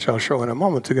opportunity, which I'll show in a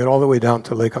moment, to get all the way down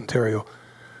to Lake Ontario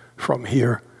from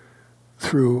here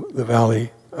through the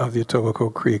valley of the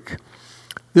Etobicoke Creek.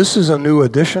 This is a new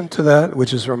addition to that,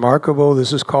 which is remarkable.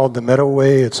 This is called the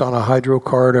Meadowway. It's on a hydro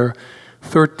corridor,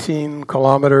 13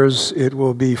 kilometers. It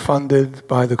will be funded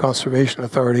by the Conservation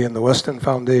Authority and the Weston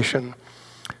Foundation.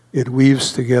 It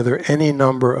weaves together any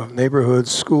number of neighborhoods,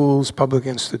 schools, public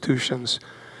institutions,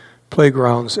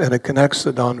 playgrounds, and it connects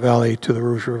the Don Valley to the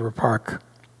Rouge River Park.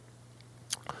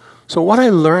 So what I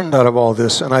learned out of all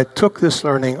this, and I took this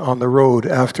learning on the road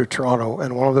after Toronto,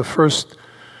 and one of the first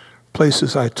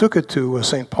places I took it to was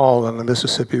St. Paul on the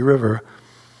Mississippi River,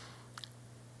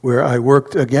 where I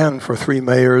worked again for 3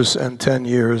 mayors and 10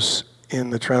 years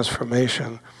in the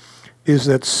transformation, is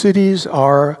that cities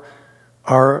are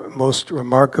our most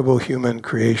remarkable human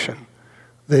creation.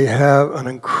 They have an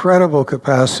incredible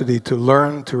capacity to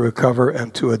learn, to recover,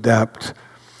 and to adapt.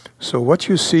 So what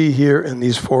you see here in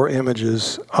these 4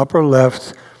 images, upper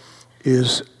left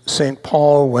is St.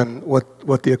 Paul when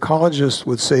what the ecologist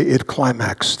would say it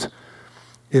climaxed.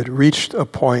 It reached a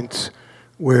point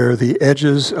where the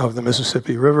edges of the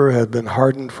Mississippi River had been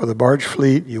hardened for the barge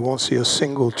fleet. You won't see a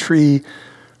single tree.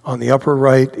 On the upper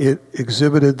right, it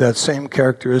exhibited that same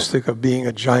characteristic of being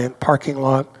a giant parking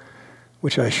lot,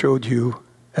 which I showed you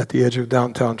at the edge of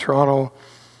downtown Toronto.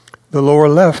 The lower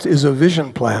left is a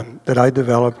vision plan that I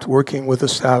developed working with the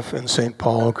staff in St.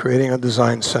 Paul, creating a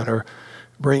design center,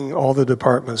 bringing all the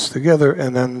departments together,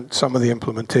 and then some of the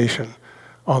implementation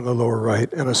on the lower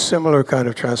right, and a similar kind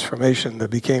of transformation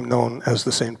that became known as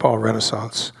the St. Paul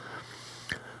Renaissance.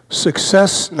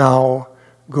 Success now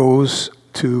goes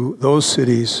to those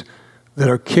cities that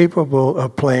are capable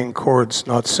of playing chords,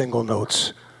 not single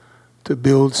notes, to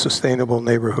build sustainable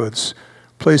neighborhoods,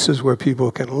 places where people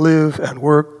can live and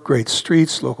work, great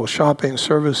streets, local shopping,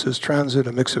 services, transit,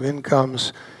 a mix of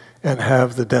incomes, and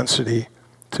have the density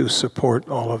to support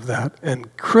all of that.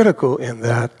 And critical in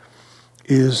that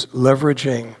is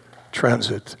leveraging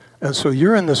transit. And so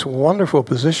you're in this wonderful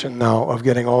position now of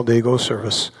getting all-day GO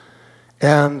service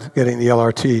and getting the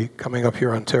LRT coming up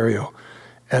here in Ontario,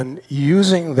 and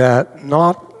using that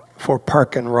not for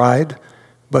park and ride,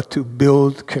 but to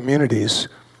build communities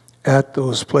at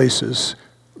those places,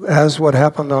 as what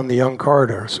happened on the Yonge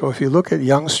Corridor. So if you look at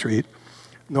Yonge Street,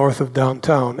 north of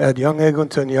downtown, at Yonge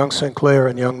Eglinton, Yonge St. Clair,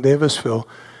 and Yonge Davisville,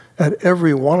 at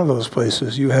every one of those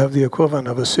places, you have the equivalent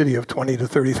of a city of 20 to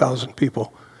 30,000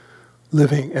 people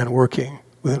living and working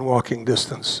within walking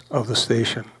distance of the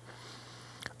station.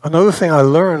 Another thing I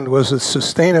learned was that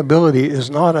sustainability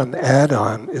is not an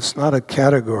add-on, it's not a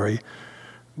category,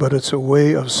 but it's a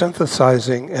way of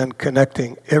synthesizing and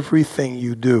connecting everything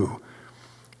you do.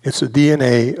 It's a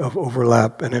DNA of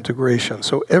overlap and integration.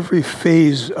 So every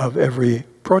phase of every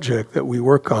project that we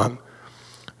work on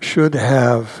should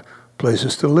have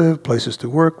places to live, places to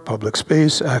work, public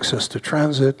space, access to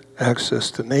transit, access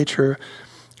to nature,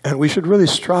 and we should really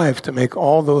strive to make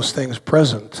all those things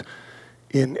present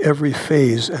in every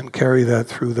phase and carry that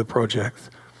through the project.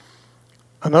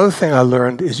 Another thing I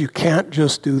learned is you can't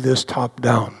just do this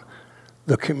top-down.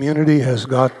 The community has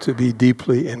got to be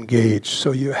deeply engaged,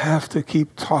 so you have to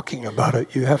keep talking about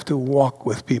it. You have to walk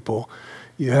with people.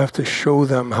 You have to show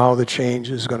them how the change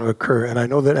is going to occur. And I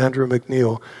know that Andrew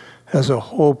McNeil has a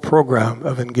whole program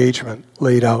of engagement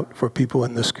laid out for people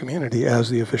in this community as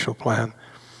the official plan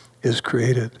is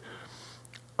created.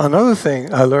 Another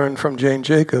thing I learned from Jane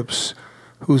Jacobs,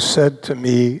 who said to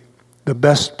me, the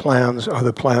best plans are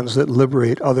the plans that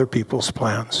liberate other people's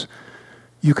plans.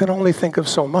 You can only think of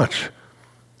so much.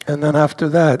 And then after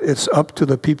that, it's up to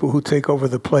the people who take over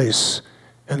the place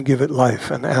and give it life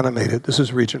and animate it. This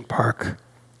is Regent Park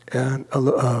and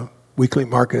a weekly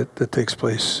market that takes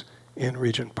place in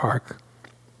Regent Park.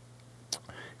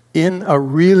 In a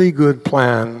really good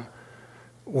plan,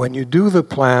 when you do the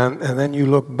plan and then you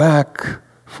look back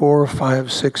 4,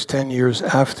 5, 6, 10 years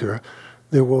after,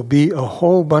 there will be a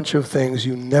whole bunch of things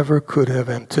you never could have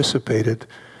anticipated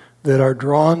that are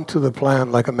drawn to the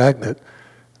plan like a magnet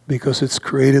because it's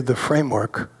created the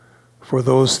framework for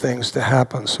those things to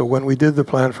happen. So when we did the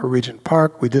plan for Regent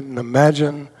Park, we didn't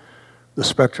imagine the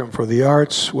spectrum for the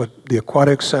arts, what the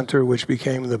aquatic center, which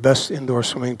became the best indoor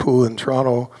swimming pool in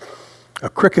Toronto, a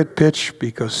cricket pitch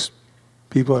because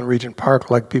people in Regent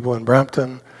Park, like people in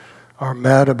Brampton, are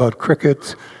mad about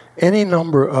cricket, any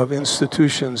number of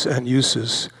institutions and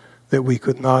uses that we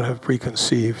could not have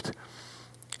preconceived.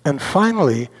 And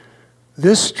finally,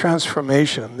 this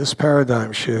transformation, this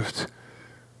paradigm shift,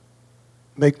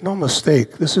 make no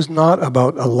mistake, this is not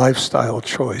about a lifestyle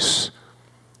choice.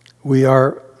 We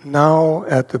are now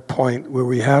at the point where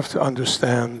we have to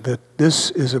understand that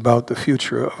this is about the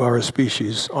future of our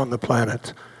species on the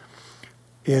planet.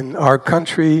 In our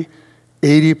country,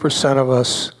 80% of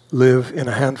us live in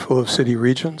a handful of city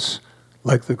regions,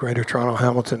 like the Greater Toronto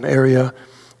Hamilton area.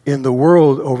 In the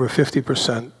world, over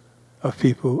 50% of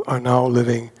people are now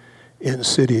living in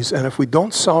cities. And if we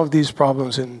don't solve these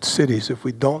problems in cities, if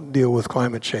we don't deal with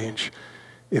climate change,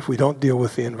 if we don't deal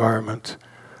with the environment,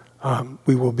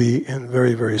 we will be in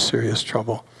very, very serious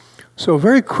trouble. So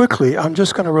very quickly, I'm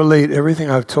just going to relate everything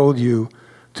I've told you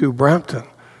to Brampton.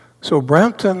 So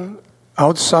Brampton,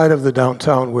 outside of the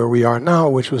downtown where we are now,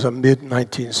 which was a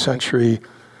mid-19th century,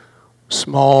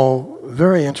 small,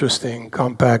 very interesting,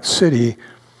 compact city,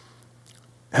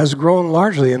 has grown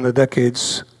largely in the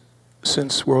decades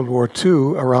since World War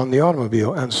II around the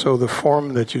automobile. And so the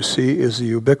form that you see is the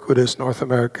ubiquitous North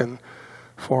American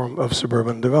form of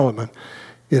suburban development.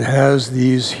 It has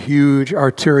these huge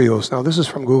arterials. Now, this is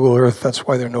from Google Earth. That's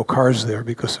why there are no cars there,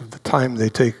 because of the time they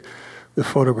take the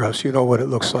photographs. You know what it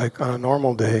looks like on a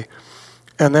normal day.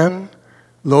 And then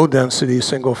low-density,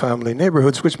 single-family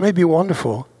neighborhoods, which may be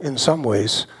wonderful in some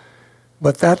ways,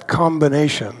 but that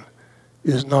combination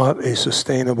is not a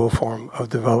sustainable form of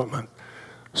development.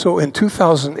 So in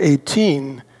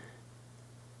 2018,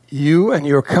 you and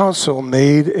your council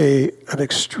made an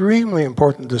extremely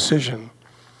important decision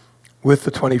with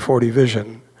the 2040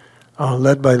 vision,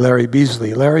 led by Larry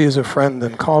Beasley. Larry is a friend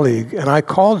and colleague, and I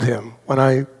called him when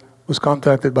I was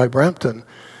contacted by Brampton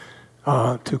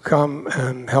to come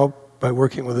and help by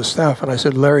working with the staff. And I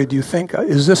said, Larry, do you think,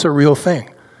 is this a real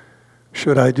thing?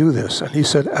 Should I do this? And he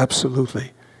said,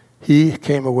 absolutely. He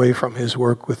came away from his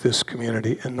work with this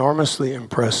community enormously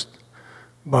impressed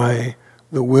by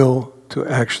the will to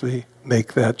actually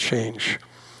make that change.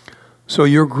 So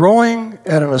you're growing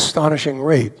at an astonishing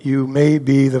rate. You may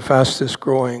be the fastest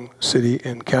growing city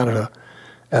in Canada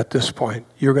at this point.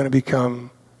 You're going to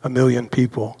become 1 million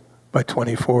people by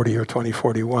 2040 or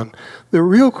 2041. The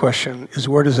real question is,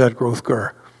 where does that growth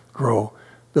grow?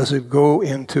 Does it go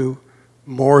into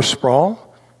more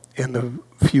sprawl in the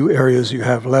few areas you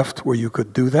have left where you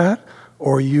could do that?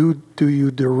 Or do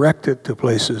you direct it to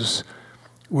places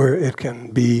where it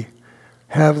can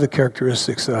have the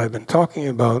characteristics that I've been talking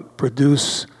about,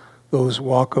 produce those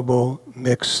walkable,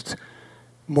 mixed,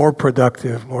 more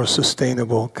productive, more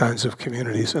sustainable kinds of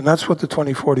communities? And that's what the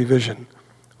 2040 vision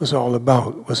was all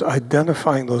about, was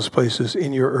identifying those places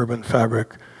in your urban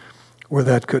fabric where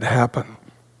that could happen.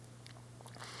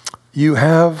 You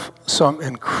have some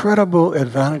incredible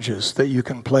advantages that you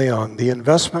can play on. The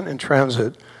investment in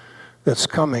transit that's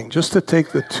coming, just to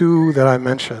take the two that I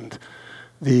mentioned,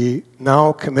 the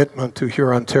now commitment to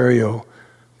Hurontario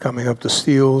coming up to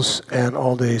Steeles and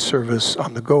all-day service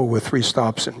on the go with 3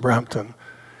 stops in Brampton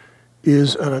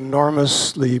is an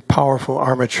enormously powerful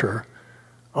armature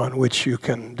on which you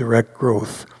can direct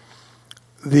growth.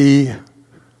 The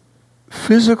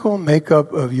physical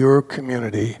makeup of your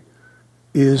community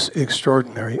is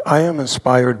extraordinary. I am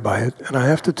inspired by it, and I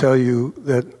have to tell you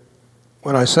that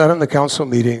when I sat in the council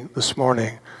meeting this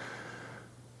morning,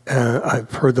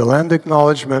 I've heard the land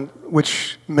acknowledgement,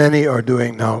 which many are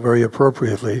doing now very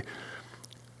appropriately,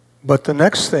 but the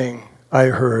next thing I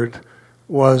heard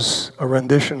was a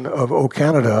rendition of O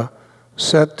Canada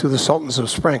set to the Sultans of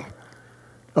String,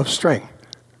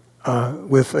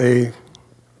 with a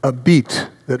beat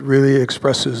that really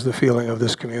expresses the feeling of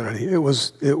this community. It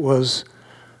was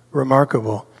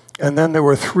remarkable. And then there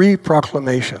were 3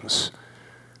 proclamations.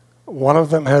 One of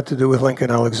them had to do with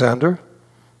Lincoln Alexander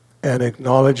and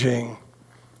acknowledging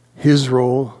his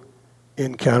role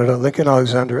in Canada. Lincoln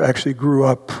Alexander actually grew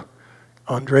up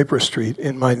on Draper Street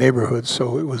in my neighborhood,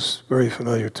 so it was very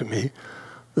familiar to me.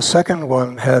 The second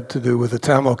one had to do with the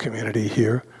Tamil community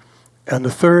here, and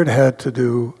the third had to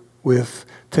do with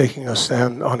taking a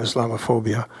stand on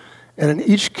Islamophobia. And in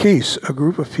each case, a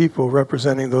group of people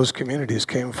representing those communities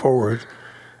came forward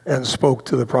and spoke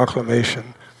to the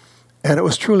proclamation. And it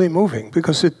was truly moving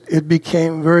because it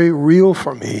became very real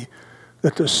for me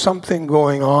that there's something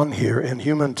going on here in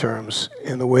human terms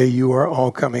in the way you are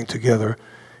all coming together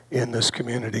in this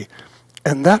community.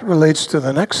 And that relates to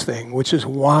the next thing, which is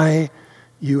why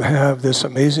you have this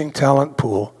amazing talent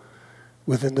pool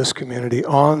within this community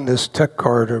on this tech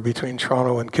corridor between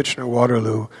Toronto and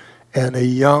Kitchener-Waterloo, and a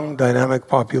young, dynamic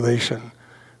population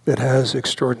that has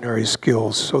extraordinary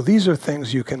skills. So these are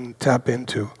things you can tap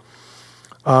into.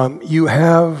 You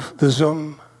have the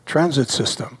Zoom transit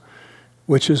system,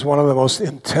 which is one of the most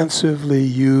intensively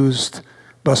used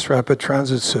bus rapid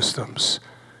transit systems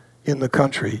in the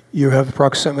country. You have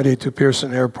proximity to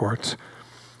Pearson Airport.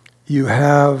 You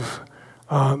have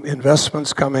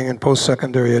investments coming in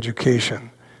post-secondary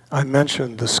education. I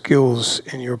mentioned the skills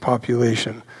in your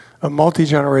population. A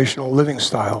multi-generational living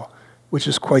style, which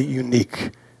is quite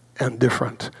unique and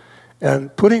different.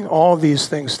 And putting all these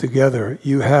things together,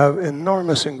 you have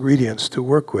enormous ingredients to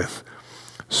work with.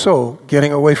 So,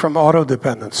 getting away from auto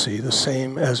dependency, the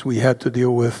same as we had to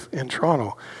deal with in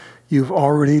Toronto. You've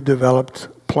already developed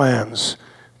plans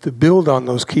to build on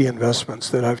those key investments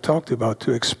that I've talked about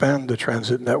to expand the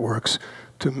transit networks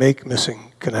to make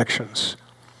missing connections.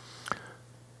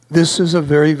 This is a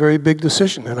very, very big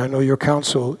decision, and I know your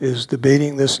council is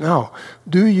debating this now.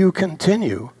 Do you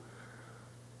continue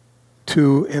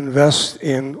to invest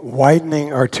in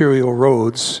widening arterial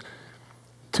roads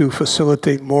to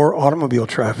facilitate more automobile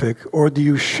traffic, or do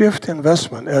you shift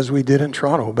investment as we did in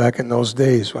Toronto back in those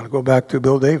days? When I go back to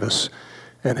Bill Davis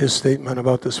and his statement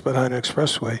about the Spadina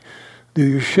Expressway, do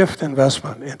you shift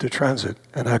investment into transit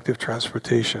and active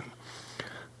transportation?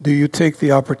 Do you take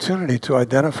the opportunity to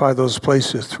identify those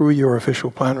places through your official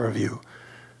plan review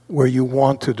where you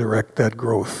want to direct that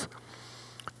growth?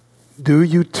 Do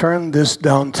you turn this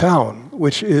downtown,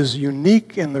 which is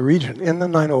unique in the region, in the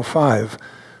 905?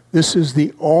 This is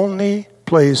the only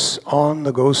place on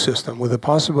the GO system, with a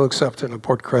possible exception of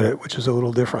Port Credit, which is a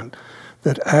little different,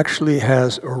 that actually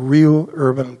has a real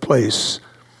urban place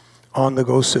on the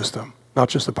GO system, not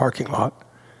just a parking lot.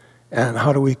 And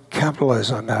how do we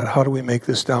capitalize on that? How do we make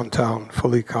this downtown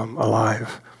fully come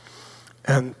alive?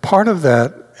 And part of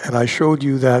that, and I showed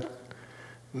you that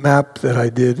map that I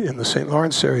did in the St.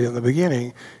 Lawrence area in the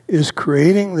beginning, is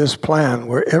creating this plan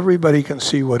where everybody can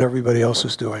see what everybody else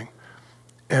is doing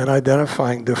and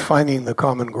identifying, defining the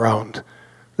common ground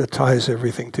that ties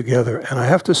everything together. And I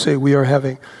have to say, we are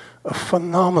having a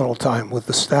phenomenal time with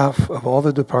the staff of all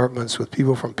the departments, with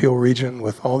people from Peel Region,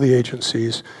 with all the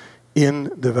agencies,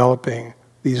 in developing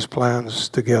these plans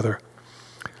together.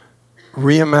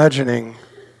 Reimagining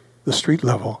the street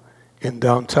level in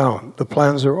downtown. The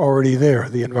plans are already there.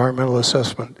 The environmental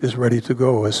assessment is ready to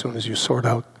go as soon as you sort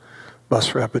out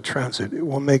bus rapid transit. It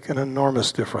will make an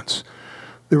enormous difference.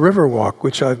 The Riverwalk,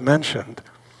 which I've mentioned,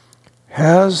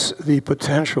 has the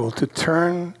potential to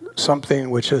turn something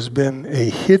which has been a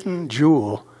hidden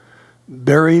jewel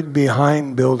buried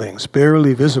behind buildings,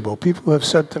 barely visible. People have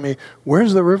said to me,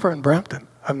 where's the river in Brampton?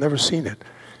 I've never seen it.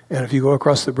 And if you go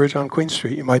across the bridge on Queen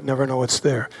Street, you might never know it's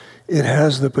there. It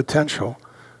has the potential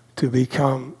to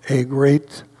become a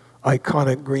great,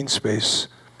 iconic green space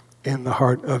in the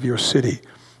heart of your city.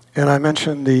 And I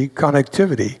mentioned the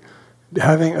connectivity.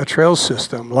 Having a trail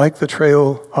system like the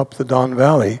trail up the Don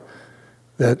Valley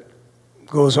that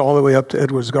goes all the way up to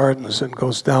Edwards Gardens and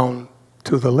goes down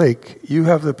to the lake, you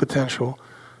have the potential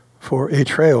for a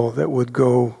trail that would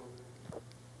go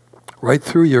right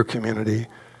through your community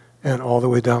and all the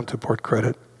way down to Port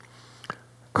Credit.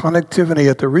 Connectivity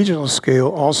at the regional scale,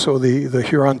 also the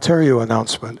Hurontario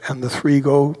announcement and the 3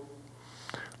 GO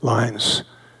lines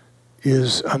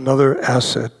is another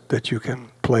asset that you can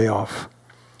play off.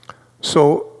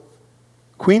 So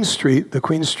Queen Street, the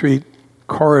Queen Street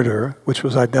corridor, which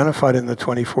was identified in the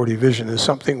 2040 vision, is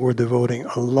something we're devoting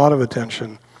a lot of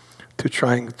attention to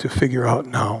trying to figure out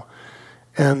now.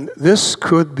 And this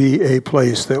could be a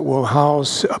place that will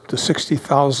house up to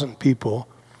 60,000 people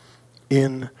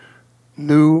in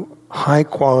new,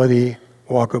 high-quality,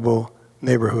 walkable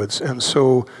neighborhoods. And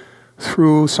so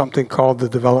through something called the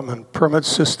Development Permit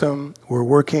System, we're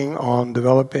working on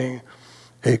developing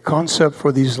a concept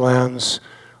for these lands,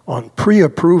 on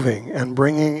pre-approving and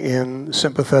bringing in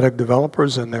sympathetic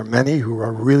developers, and there are many who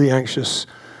are really anxious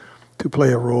to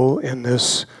play a role in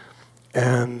this,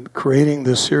 and creating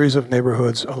this series of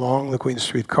neighborhoods along the Queen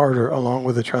Street corridor, along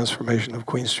with the transformation of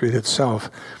Queen Street itself,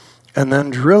 and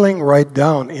then drilling right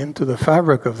down into the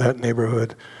fabric of that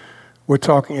neighborhood we're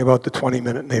talking about the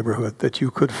 20-minute neighborhood, that you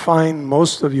could find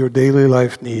most of your daily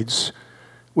life needs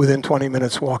within 20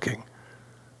 minutes walking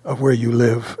of where you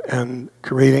live, and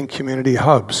creating community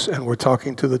hubs. And we're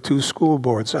talking to the 2 school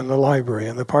boards and the library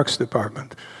and the Parks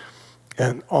Department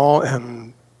and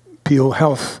Peel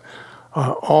Health,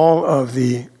 all of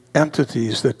the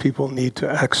entities that people need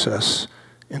to access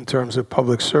in terms of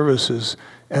public services,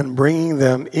 and bringing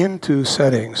them into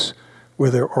settings where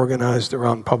they're organized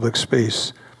around public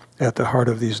space at the heart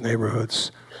of these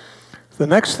neighborhoods. The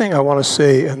next thing I want to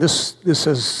say, and this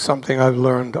is something I've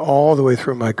learned all the way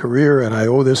through my career, and I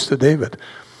owe this to David.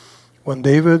 When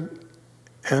David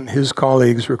and his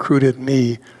colleagues recruited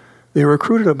me, they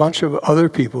recruited a bunch of other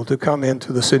people to come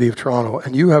into the City of Toronto,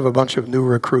 and you have a bunch of new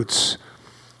recruits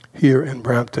here in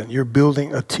Brampton. You're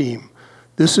building a team.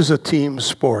 This is a team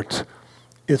sport.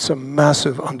 It's a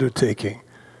massive undertaking.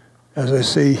 As I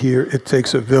say here, it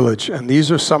takes a village, and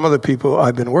these are some of the people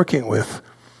I've been working with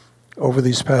over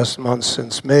these past months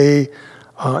since May,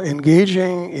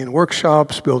 engaging in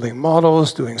workshops, building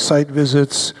models, doing site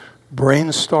visits,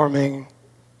 brainstorming,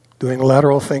 doing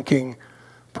lateral thinking,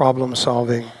 problem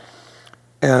solving,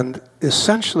 and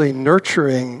essentially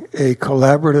nurturing a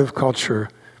collaborative culture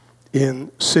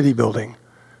in city building,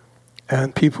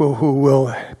 and people who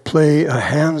will play a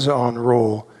hands-on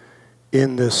role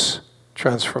in this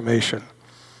transformation.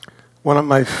 One of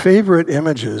my favorite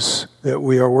images that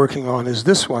we are working on is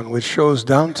this one, which shows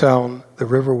downtown, the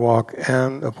Riverwalk,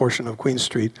 and a portion of Queen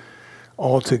Street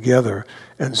all together.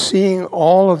 And seeing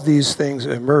all of these things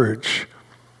emerge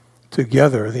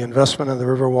together, the investment in the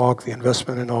Riverwalk, the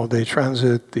investment in all-day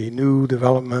transit, the new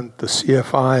development, the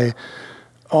CFI,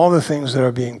 all the things that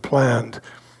are being planned,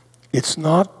 it's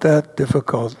not that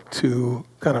difficult to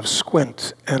kind of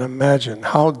squint and imagine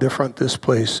how different this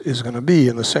place is going to be,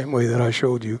 in the same way that I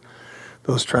showed you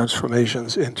those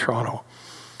transformations in Toronto.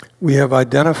 We have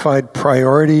identified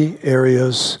priority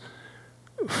areas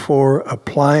for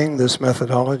applying this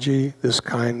methodology, this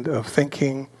kind of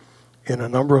thinking, in a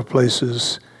number of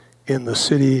places in the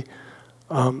city.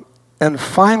 And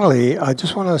finally, I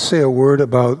just want to say a word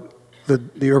about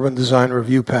the Urban Design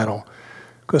Review Panel,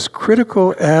 because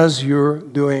critical as you're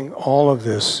doing all of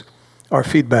this are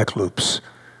feedback loops.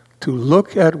 To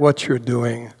look at what you're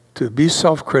doing, to be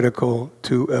self-critical,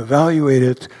 to evaluate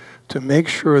it, to make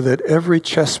sure that every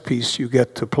chess piece you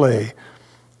get to play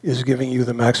is giving you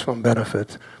the maximum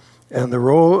benefit. And the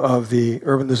role of the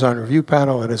Urban Design Review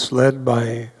Panel, and it's led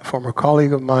by a former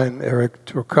colleague of mine, Eric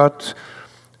Turcotte,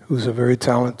 who's a very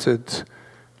talented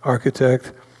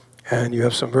architect, and you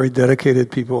have some very dedicated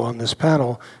people on this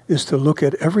panel, is to look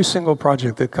at every single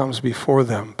project that comes before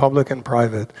them, public and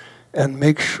private, and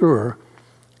make sure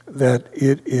that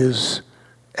it is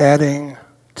adding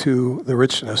to the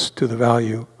richness, to the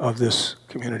value of this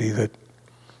community that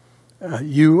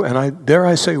you, and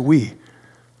I say we,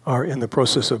 are in the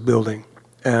process of building.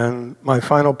 And my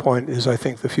final point is, I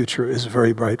think the future is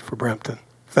very bright for Brampton.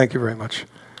 Thank you very much.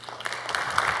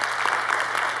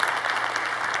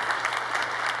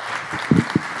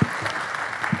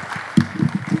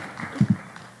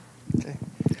 Okay.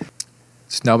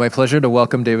 It's now my pleasure to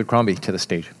welcome David Crombie to the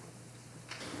stage.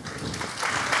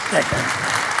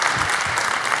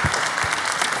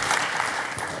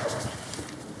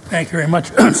 Thank you very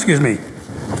much. Excuse me.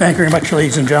 Thank you very much,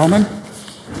 ladies and gentlemen.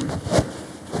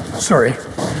 Sorry,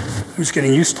 I'm just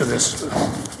getting used to this.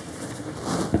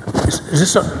 Is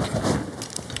this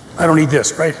I don't need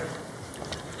this, right?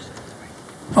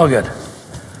 Oh, good.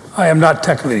 I am not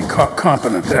technically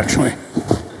competent, actually.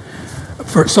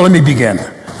 So let me begin.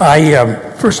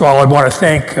 First of all, I want to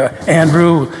thank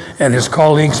Andrew and his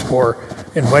colleagues for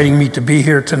inviting me to be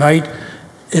here tonight.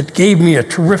 It gave me a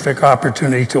terrific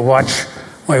opportunity to watch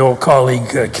my old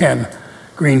colleague Ken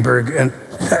Greenberg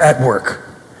at work.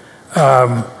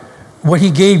 What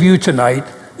he gave you tonight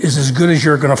is as good as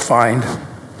you're going to find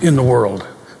in the world.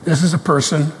 This is a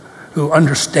person who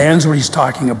understands what he's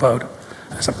talking about,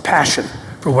 has a passion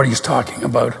for what he's talking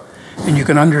about, and you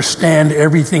can understand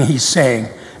everything he's saying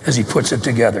as he puts it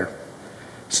together.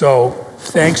 So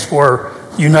thanks for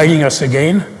uniting us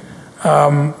again.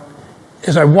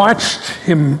 As I watched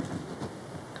him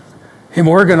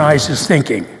organize his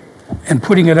thinking and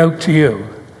putting it out to you,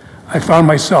 I found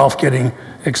myself getting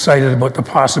excited about the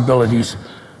possibilities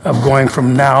of going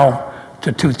from now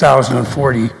to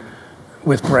 2040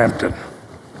 with Brampton.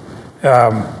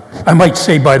 I might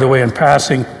say, by the way, in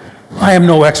passing, I am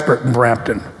no expert in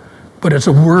Brampton, but it's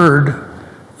a word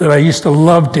that I used to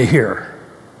love to hear.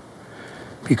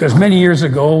 Because many years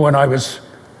ago, when I was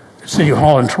at City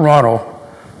Hall in Toronto,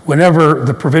 whenever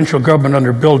the provincial government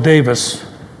under Bill Davis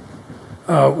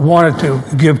wanted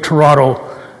to give Toronto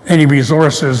any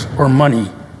resources or money,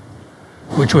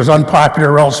 which was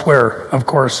unpopular elsewhere, of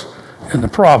course, in the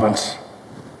province.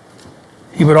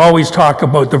 He would always talk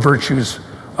about the virtues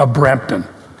of Brampton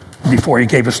before he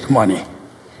gave us the money.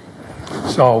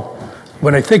 So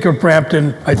when I think of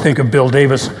Brampton, I think of Bill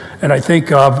Davis, and I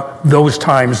think of those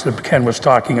times that Ken was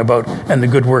talking about and the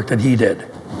good work that he did.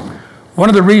 One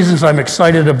of the reasons I'm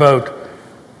excited about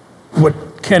what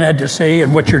Ken had to say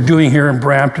and what you're doing here in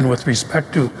Brampton with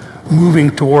respect to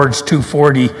moving towards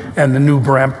 240 and the new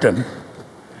Brampton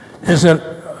is that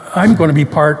I'm going to be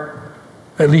part,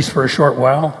 at least for a short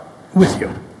while, with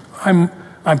you. I'm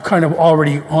kind of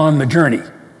already on the journey.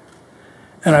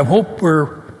 And I hope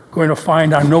we're going to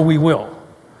find, I know we will,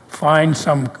 find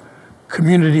some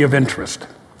community of interest.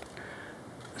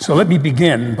 So let me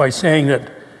begin by saying that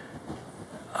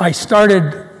I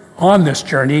started on this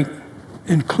journey,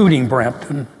 including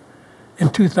Brampton, in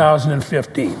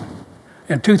 2015.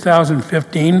 In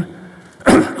 2015,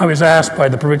 I was asked by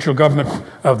the provincial government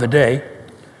of the day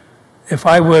if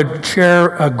I would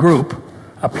chair a group,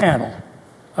 a panel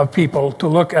of people to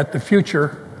look at the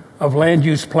future of land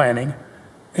use planning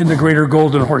in the Greater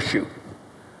Golden Horseshoe.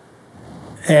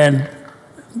 And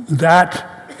that's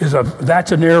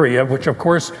an area which, of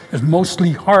course, is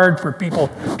mostly hard for people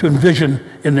to envision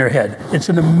in their head. It's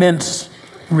an immense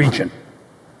region.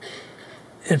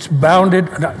 It's bounded,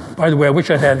 by the way, I wish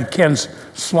I had Ken's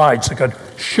slides so I could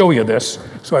show you this.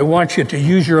 So I want you to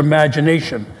use your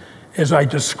imagination as I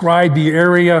describe the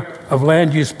area of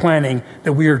land use planning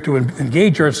that we are to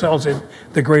engage ourselves in,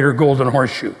 the Greater Golden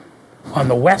Horseshoe. On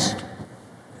the west,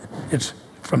 it's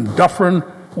from Dufferin,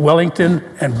 Wellington,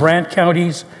 and Brant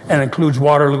counties, and includes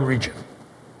Waterloo region.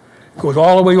 It goes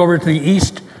all the way over to the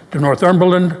east to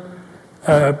Northumberland,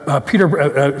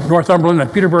 Northumberland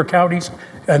and Peterborough counties,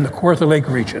 and the Kawartha Lake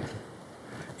region.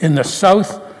 In the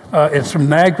south, it's from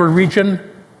Niagara region,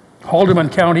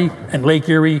 Haldimand County, and Lake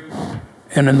Erie,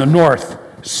 and in the north,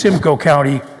 Simcoe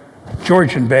County,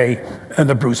 Georgian Bay, and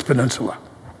the Bruce Peninsula.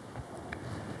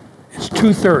 It's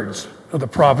 2/3 of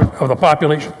the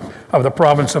population of the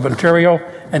province of Ontario,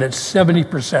 and it's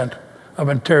 70% of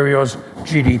Ontario's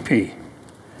GDP.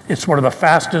 It's one of the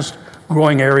fastest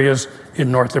growing areas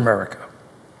in North America.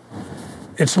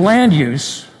 Its land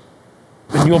use,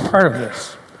 and you're part of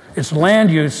this, its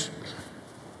land use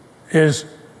is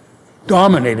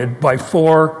dominated by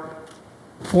four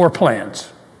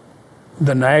plans.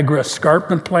 The Niagara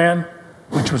Escarpment Plan,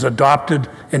 which was adopted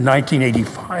in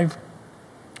 1985.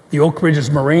 The Oak Ridges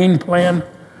Moraine Plan,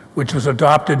 which was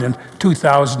adopted in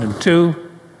 2002.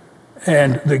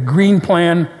 And the Green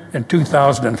Plan in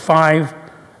 2005.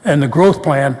 And the Growth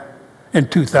Plan in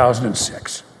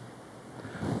 2006.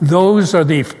 Those are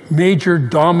the major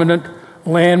dominant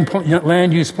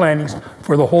land use plannings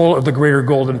for the whole of the Greater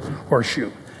Golden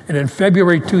Horseshoe. And in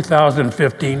February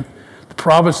 2015, the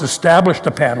province established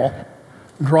a panel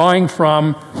drawing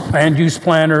from land use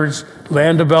planners,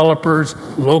 land developers,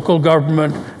 local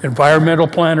government, environmental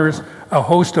planners, a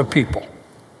host of people.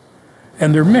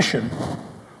 And their mission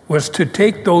was to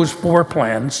take those four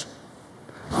plans,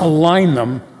 align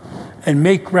them, and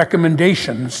make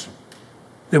recommendations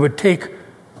that would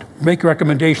make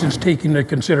recommendations taking into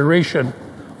consideration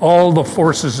all the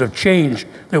forces of change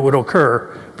that would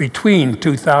occur between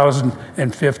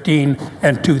 2015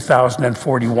 and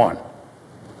 2041.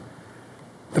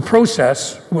 The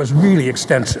process was really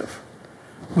extensive.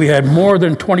 We had more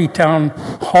than 20 town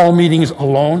hall meetings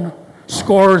alone,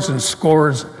 scores and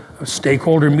scores of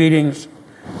stakeholder meetings,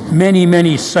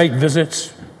 many site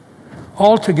visits.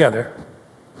 Altogether,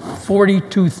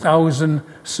 42,000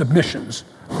 submissions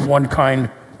of one kind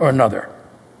or another.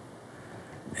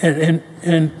 And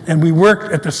we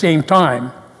worked at the same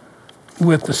time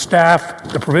with the staff,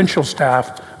 the provincial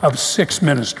staff of 6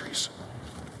 ministries.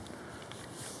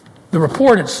 The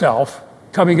report itself,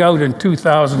 coming out in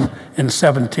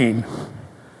 2017,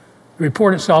 the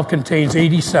report itself contains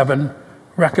 87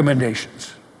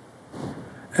 recommendations.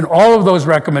 And all of those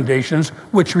recommendations,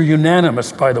 which were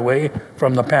unanimous, by the way,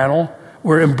 from the panel,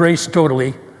 were embraced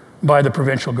totally by the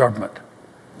provincial government.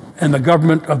 And the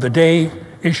government of the day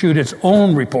issued its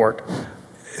own report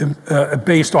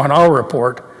based on our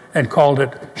report and called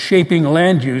it Shaping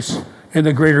Land Use in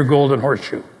the Greater Golden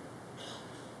Horseshoe.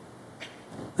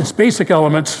 Its basic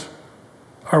elements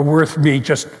are worth me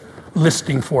just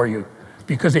listing for you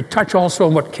because they touch also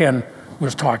on what Ken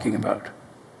was talking about.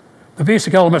 The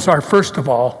basic elements are, first of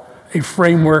all, a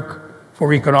framework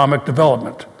for economic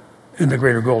development in the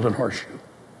Greater Golden Horseshoe.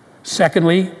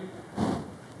 Secondly,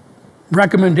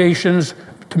 recommendations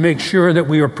to make sure that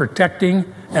we are protecting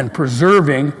and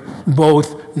preserving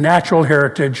both natural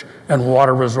heritage and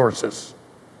water resources.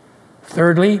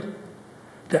 Thirdly,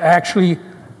 to actually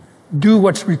do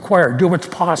what's required, do what's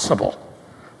possible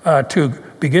to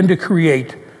begin to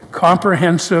create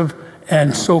comprehensive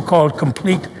and so-called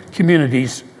complete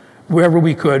communities wherever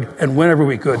we could and whenever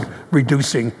we could,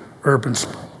 reducing urban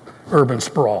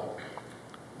sprawl.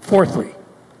 Fourthly,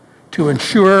 to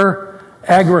ensure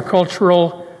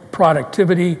agricultural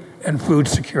productivity and food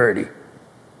security.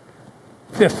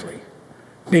 Fifthly,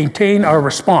 maintain our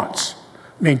response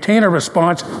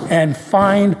and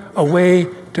find a way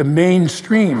to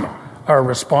mainstream our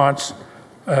response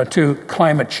to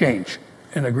climate change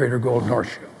in the Greater Golden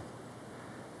Horseshoe.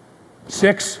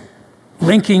 6,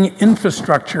 linking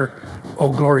infrastructure,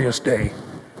 oh glorious day,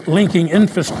 linking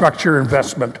infrastructure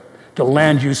investment to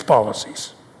land use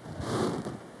policies.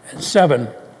 And 7,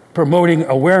 promoting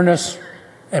awareness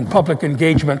and public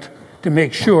engagement to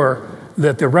make sure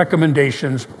that the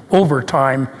recommendations over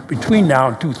time between now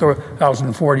and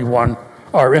 2041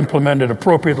 are implemented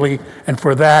appropriately, and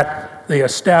for that they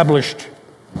established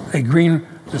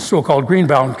the so-called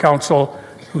Greenbound Council,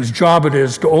 whose job it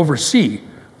is to oversee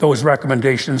those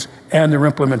recommendations and their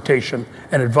implementation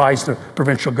and advise the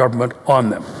provincial government on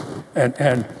them.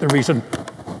 And the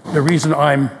reason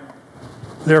I'm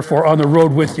therefore on the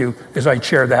road with you is I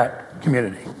chair that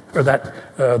community, or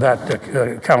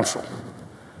that council.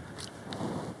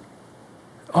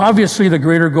 Obviously, the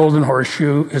Greater Golden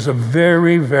Horseshoe is a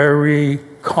very, very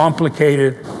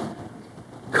complicated,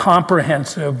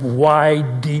 comprehensive,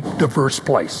 wide, deep, diverse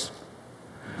place.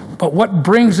 But what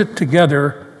brings it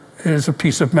together is a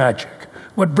piece of magic.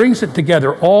 What brings it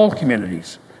together, all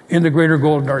communities in the Greater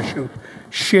Golden Horseshoe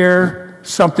share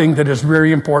something that is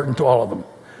very important to all of them.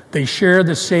 They share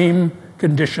the same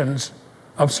conditions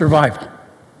of survival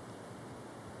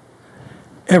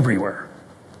everywhere.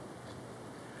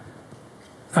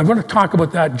 I'm going to talk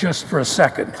about that just for a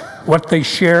second, what they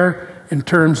share in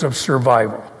terms of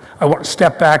survival. I want to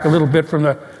step back a little bit from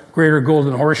the Greater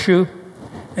Golden Horseshoe,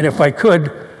 and if I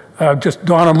could, just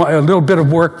dawn on a little bit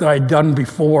of work that I'd done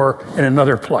before in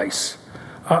another place.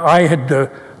 I had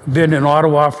been in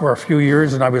Ottawa for a few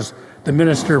years, and I was the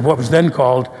minister of what was then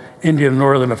called Indian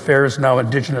Northern Affairs, now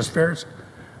Indigenous Affairs.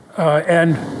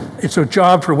 And it's a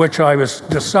job for which I was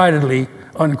decidedly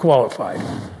unqualified.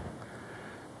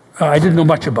 I didn't know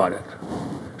much about it.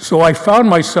 So I found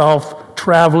myself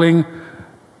traveling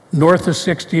north of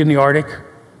 60 in the Arctic.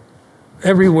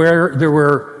 Everywhere there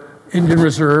were Indian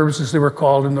reserves, as they were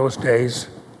called in those days.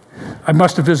 I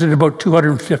must have visited about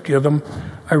 250 of them.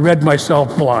 I read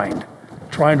myself blind,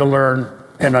 trying to learn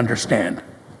and understand.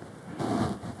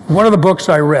 One of the books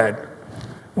I read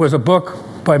was a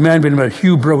book by a man named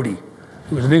Hugh Brodie,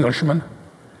 who was an Englishman,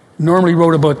 normally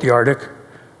wrote about the Arctic,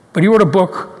 but he wrote a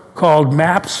book called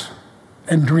Maps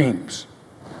and Dreams.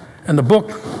 And the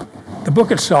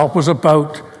book itself was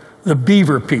about the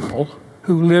beaver people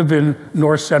who live in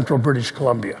north central British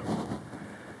Columbia.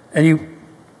 And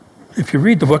if you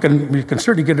read the book, and you can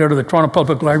certainly get it out of the Toronto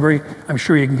Public Library, I'm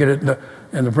sure you can get it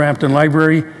in the Brampton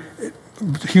Library,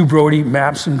 Hugh Brodie,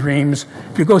 Maps and Dreams.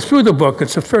 If you go through the book,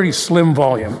 it's a fairly slim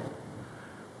volume.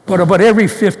 But about every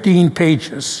 15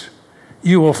 pages,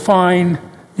 you will find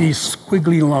these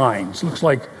squiggly lines. Looks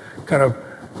like kind of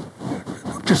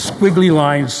just squiggly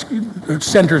lines. The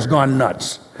center's gone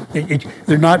nuts.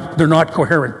 They're not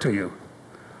coherent to you.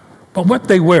 But what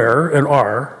they were and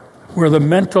are were the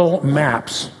mental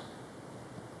maps,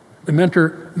 the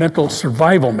mental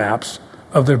survival maps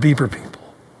of the beaver people,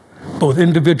 both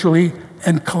individually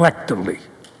and collectively.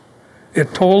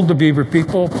 It told the beaver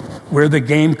people where the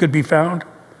game could be found.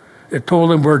 It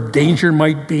told them where danger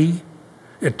might be.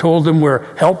 It told them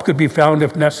where help could be found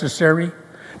if necessary.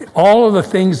 All of the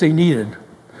things they needed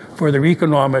for their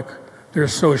economic, their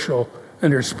social,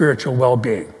 and their spiritual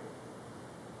well-being.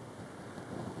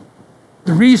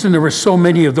 The reason there were so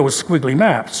many of those squiggly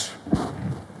maps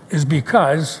is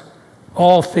because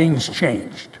all things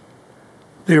changed.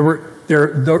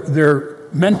 Their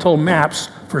mental maps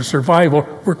for survival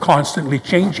were constantly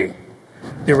changing.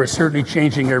 They were certainly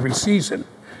changing every season,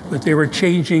 but they were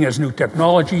changing as new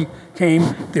technology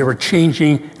came. They were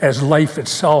changing as life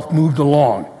itself moved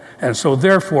along. And so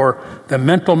therefore, the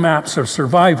mental maps of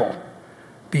survival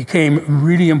became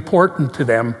really important to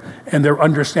them and their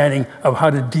understanding of how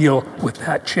to deal with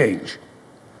that change.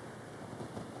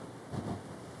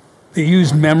 They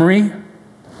used memory,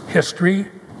 history,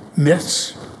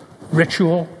 myths,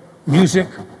 ritual, music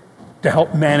to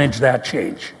help manage that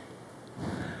change.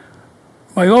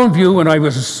 My own view when I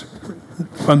was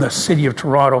from the city of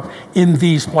Toronto in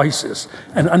these places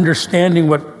and understanding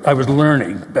what I was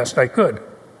learning best I could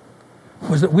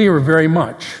was that we were very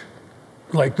much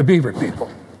like the beaver people.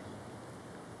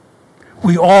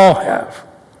 We all have,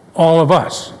 all of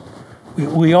us,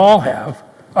 we all have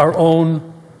our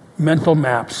own mental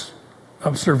maps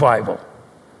of survival,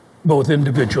 both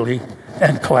individually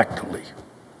and collectively.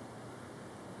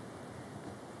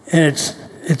 And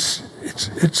it's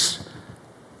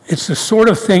the sort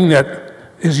of thing that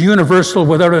is universal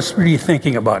without us really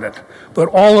thinking about it. But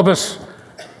all of us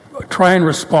try and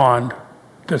respond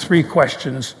to three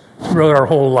questions throughout our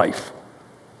whole life.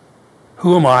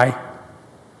 Who am I?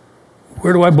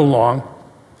 Where do I belong?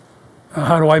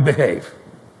 How do I behave?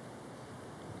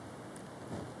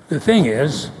 The thing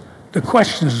is, the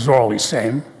questions are all the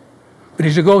same, but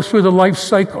as you go through the life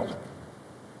cycle,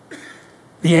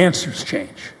 the answers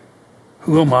change.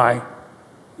 Who am I?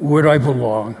 Where do I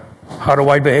belong? How do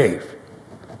I behave?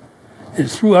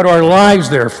 And throughout our lives,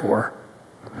 therefore,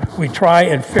 we try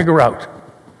and figure out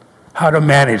how to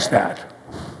manage that.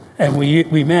 And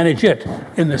we manage it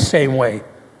in the same way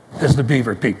as the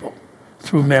Beaver people,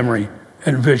 through memory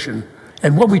and vision.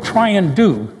 And what we try and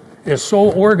do is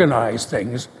so organize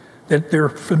things that they're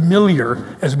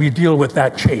familiar as we deal with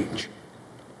that change.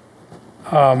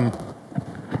 I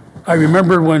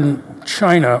remember when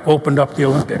China opened up the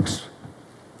Olympics,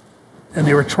 and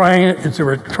they were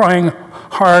trying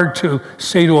hard to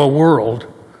say to a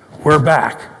world, we're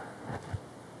back.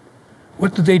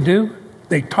 What did they do?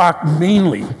 They talked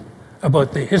mainly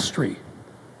about the history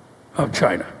of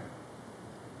China.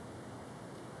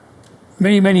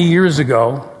 Many, many years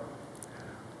ago,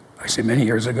 I say many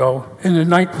years ago,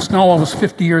 it's now almost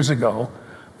 50 years ago,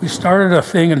 we started a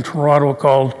thing in Toronto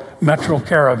called Metro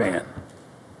Caravan.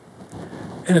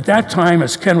 And at that time,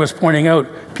 as Ken was pointing out,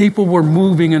 people were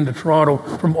moving into Toronto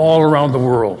from all around the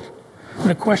world. And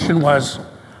the question was,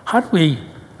 how do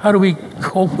we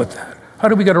cope with that? How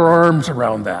do we get our arms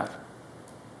around that?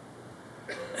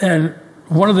 And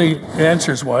one of the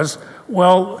answers was,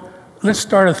 well, let's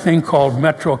start a thing called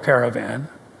Metro Caravan.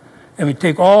 And we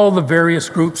take all the various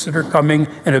groups that are coming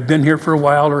and have been here for a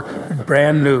while or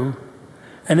brand new,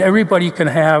 and everybody can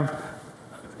have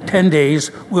 10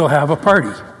 days, we'll have a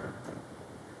party.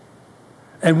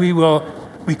 And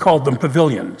we called them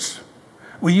pavilions.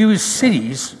 We use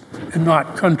cities and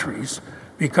not countries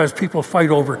because people fight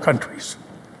over countries.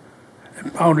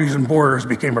 And boundaries and borders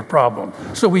became a problem.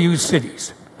 So we use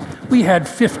cities. We had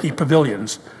 50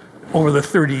 pavilions over the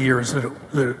 30 years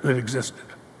that existed.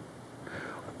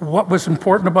 What was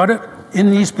important about it?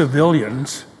 In these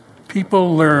pavilions,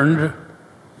 people learned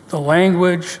the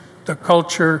language, the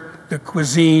culture, the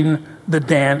cuisine, the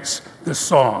dance, the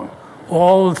song.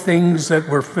 All the things that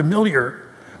were familiar,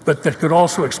 but that could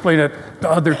also explain it to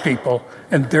other people,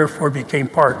 and therefore became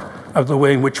part of the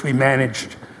way in which we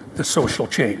managed the social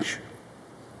change.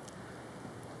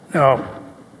 Now,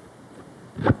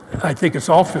 I think it's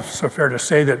also fair to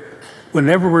say that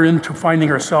whenever we're into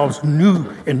finding ourselves in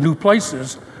new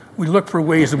places, we look for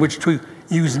ways in which to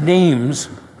use names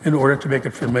in order to make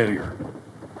it familiar.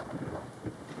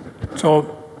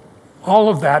 So all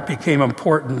of that became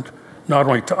important, not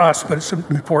only to us, but it's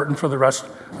important for the rest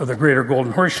of the greater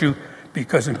Golden Horseshoe,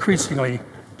 because increasingly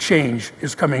change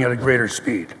is coming at a greater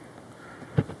speed.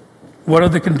 What are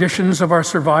the conditions of our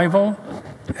survival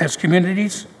as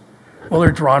communities? Well,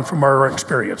 they're drawn from our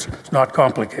experience. It's not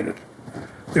complicated.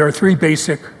 There are three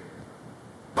basic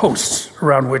posts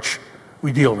around which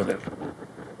we deal with it: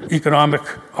 economic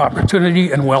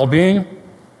opportunity and well-being,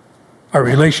 our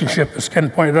relationship, as Ken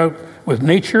pointed out, with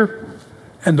nature,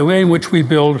 and the way in which we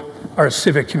build our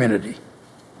civic community.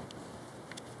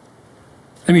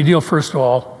 Let me deal first of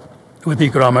all with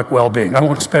economic well-being. I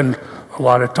won't spend a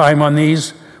lot of time on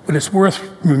these, but it's worth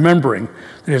remembering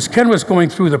that as Ken was going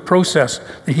through the process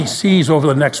that he sees over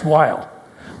the next while,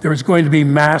 there is going to be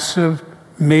massive,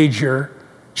 major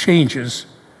changes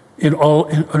in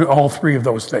all three of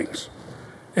those things.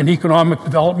 And economic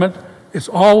development, it's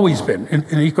always been,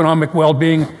 in economic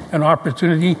well-being and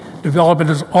opportunity, development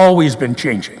has always been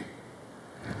changing.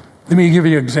 Let me give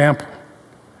you an example.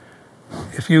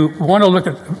 If you want to look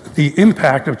at the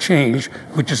impact of change,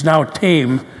 which is now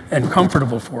tame and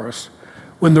comfortable for us,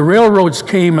 when the railroads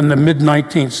came in the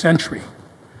mid-19th century,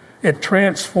 it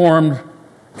transformed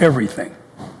everything.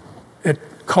 It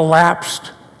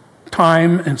collapsed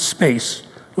time and space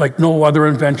like no other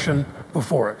invention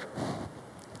before it.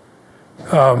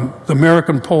 The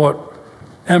American poet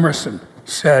Emerson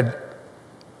said,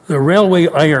 "The railway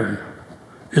iron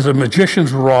is a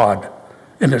magician's rod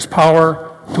in its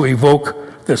power to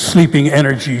evoke the sleeping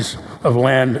energies of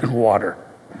land and water."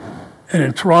 And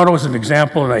in Toronto, as an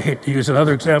example, and I hate to use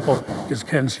another example because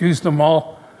Ken's used them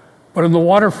all, but on the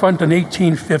waterfront in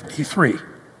 1853,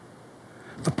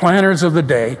 the planners of the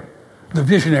day, the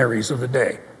visionaries of the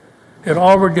day, had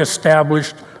already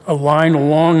established a line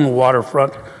along the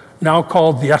waterfront, now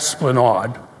called the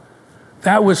Esplanade.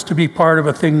 That was to be part of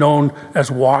a thing known as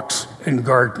walks and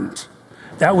gardens.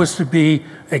 That was to be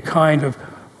a kind of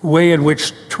way in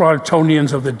which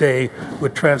Torontonians of the day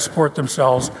would transport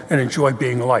themselves and enjoy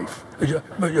being alive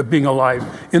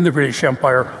in the British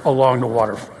Empire along the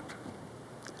waterfront.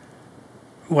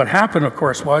 What happened, of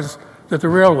course, was that the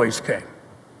railways came.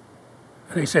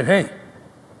 And they said, hey,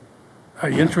 are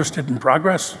you interested in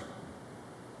progress?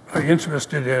 Are you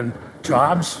interested in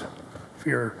jobs for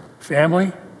your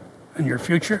family and your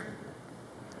future?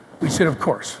 We said, of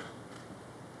course.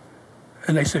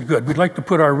 And they said, good, we'd like to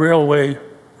put our railway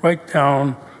right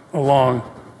down along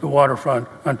the waterfront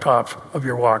on top of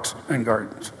your walks and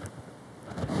gardens.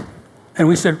 And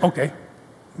we said, okay,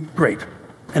 great.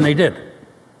 And they did.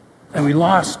 And we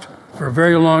lost for a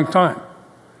very long time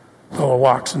the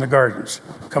walks and the gardens,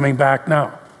 coming back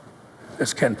now,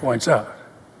 as Ken points out.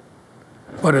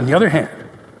 But on the other hand,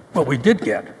 what we did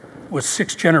get was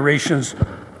 6 generations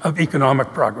of economic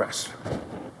progress.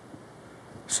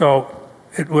 So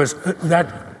it was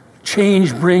that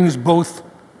change brings both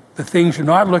the things you're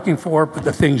not looking for, but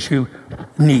the things you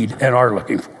need and are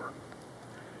looking for.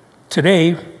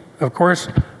 Today, of course,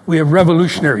 we have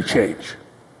revolutionary change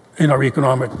in our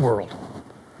economic world.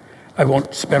 I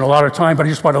won't spend a lot of time, but I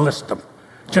just want to list them,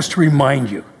 just to remind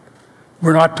you.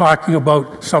 We're not talking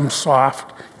about some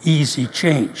soft, easy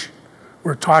change.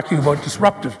 We're talking about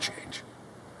disruptive change.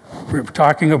 We're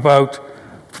talking about,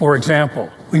 for example,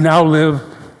 we now live,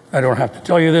 I don't have to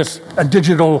tell you this, a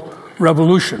digital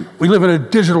revolution. We live in a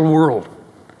digital world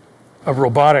of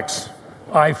robotics,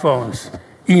 iPhones,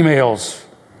 emails,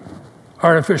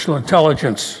 artificial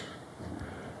intelligence,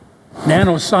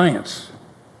 nanoscience.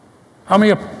 How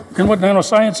many know what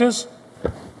nanoscience is?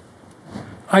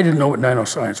 I didn't know what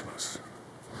nanoscience was.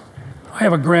 I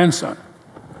have a grandson.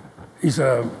 He's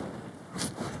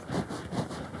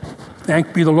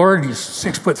thank be the Lord, he's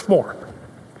 6'4".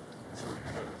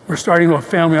 We're starting a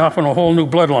family off on a whole new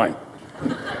bloodline.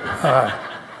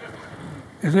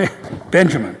 His name,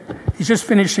 Benjamin. He's just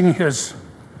finishing his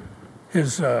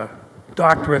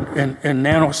doctorate in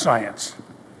nanoscience,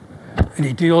 and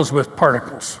he deals with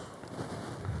particles.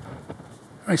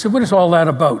 I said, what is all that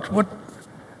about? What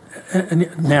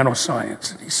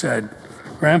nanoscience? And he said,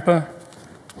 Grandpa,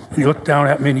 and he looked down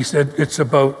at me and he said, it's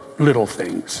about little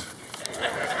things.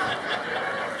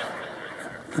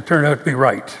 It turned out to be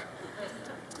right.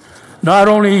 Not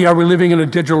only are we living in a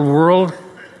digital world,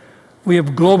 we have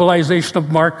globalization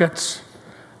of markets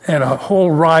and a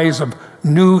whole rise of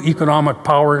new economic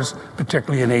powers,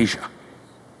 particularly in Asia.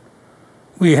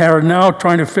 We are now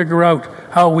trying to figure out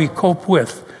how we cope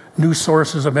with new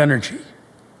sources of energy.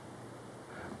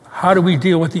 How do we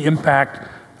deal with the impact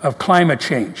of climate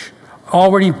change?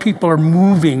 Already people are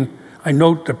moving, I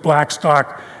note that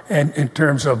Blackstock, and in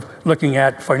terms of looking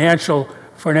at financial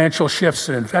shifts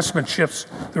and investment shifts,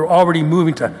 they're already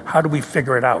moving to how do we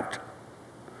figure it out?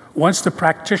 Once the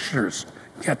practitioners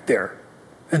get there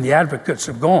and the advocates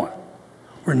have gone,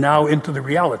 we're now into the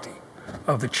reality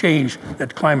of the change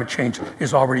that climate change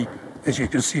is already, as you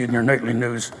can see in your nightly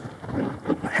news,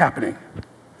 happening.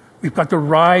 We've got the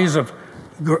rise of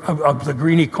the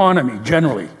green economy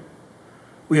generally.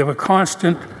 We have a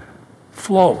constant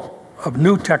flow of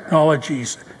new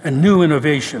technologies and new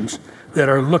innovations that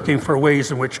are looking for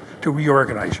ways in which to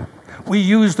reorganize. We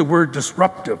use the word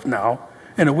disruptive now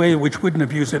in a way which wouldn't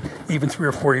have used it even 3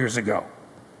 or 4 years ago.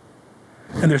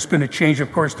 And there's been a change,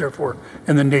 of course, therefore,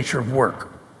 in the nature of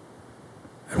work.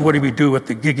 And what do we do with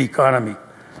the gig economy,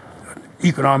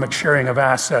 economic sharing of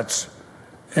assets,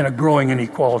 and a growing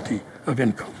inequality of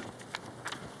income?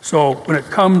 So when it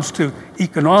comes to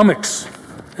economics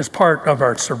as part of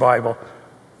our survival,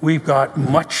 we've got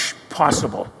much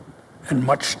possible and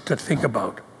much to think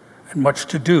about and much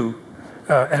to do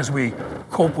as we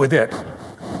cope with it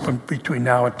from between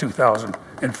now and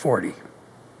 2040.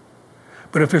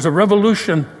 But if there's a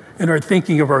revolution in our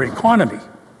thinking of our economy,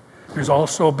 there's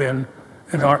also been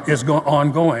and is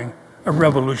ongoing a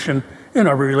revolution in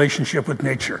our relationship with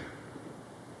nature.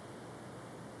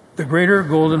 The Greater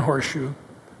Golden Horseshoe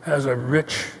has a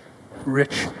rich,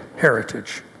 rich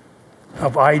heritage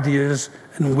of ideas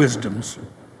and wisdoms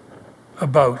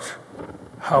about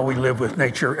how we live with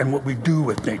nature and what we do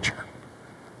with nature.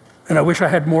 And I wish I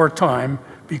had more time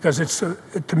because it's,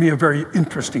 to me, a very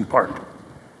interesting part.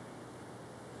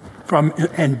 From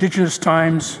indigenous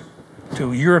times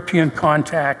to European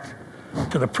contact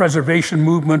to the preservation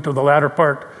movement of the latter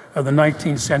part of the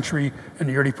 19th century and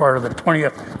the early part of the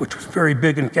 20th, which was very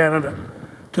big in Canada,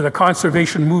 to the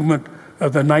conservation movement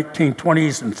of the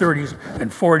 1920s and 30s and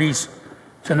 40s,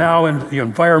 to now in the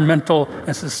environmental and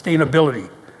sustainability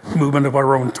movement of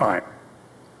our own time.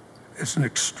 It's an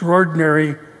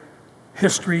extraordinary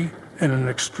history and an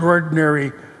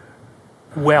extraordinary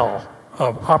well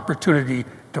of opportunity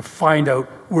to find out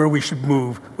where we should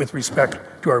move with respect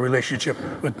to our relationship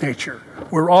with nature.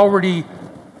 We're already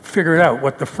figured out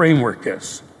what the framework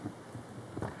is.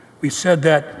 We said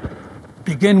that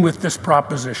begin with this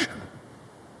proposition.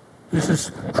 This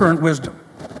is current wisdom.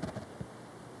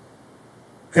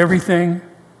 Everything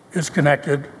is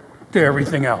connected to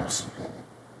everything else.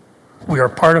 We are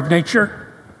part of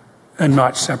nature and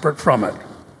not separate from it.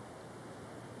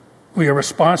 We are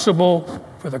responsible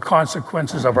for the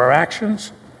consequences of our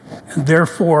actions, and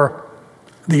therefore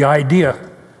the idea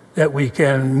that we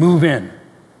can move in,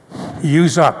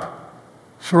 use up,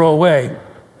 throw away,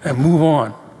 and move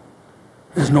on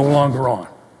is no longer on,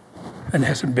 and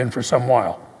hasn't been for some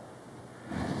while.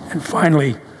 And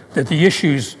finally, that the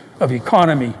issues of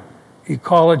economy,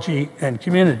 ecology, and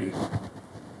community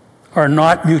are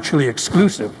not mutually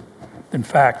exclusive. In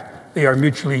fact, they are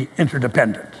mutually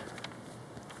interdependent.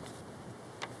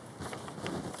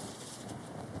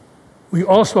 We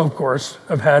also, of course,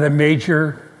 have had a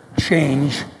major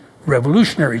change,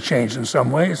 revolutionary change in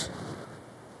some ways,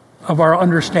 of our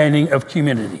understanding of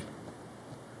community.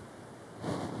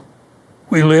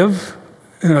 We live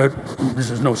in this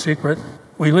is no secret,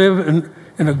 we live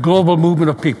in a global movement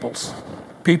of peoples.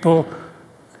 People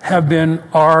have been,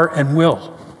 are, and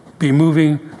will be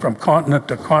moving from continent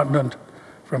to continent,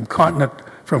 from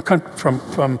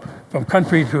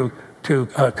country to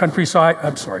countryside.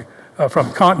 I'm sorry,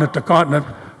 from continent to continent,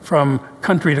 from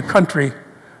country to country,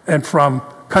 and from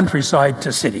countryside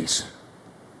to cities.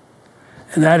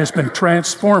 And that has been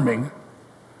transforming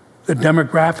the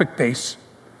demographic base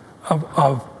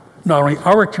of not only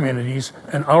our communities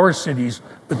and our cities,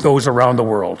 but those around the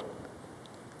world.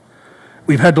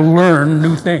 We've had to learn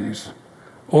new things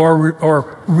or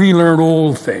relearn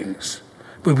old things.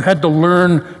 We've had to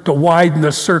learn to widen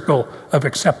the circle of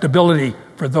acceptability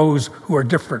for those who are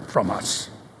different from us,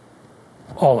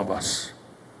 all of us.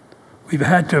 We've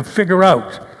had to figure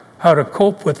out how to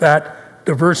cope with that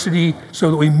diversity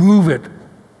so that we move it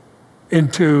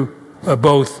into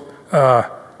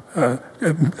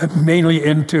mainly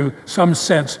into some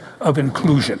sense of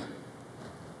inclusion.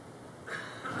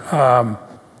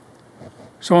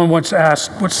 Someone once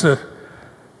asked, what's the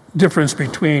difference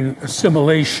between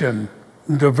assimilation,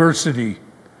 diversity,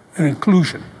 and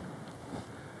inclusion?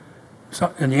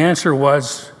 And the answer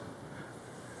was,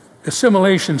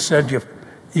 assimilation said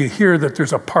you hear that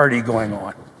there's a party going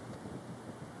on.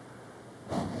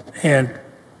 And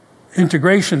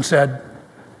integration said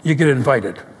you get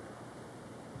invited.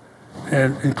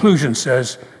 And inclusion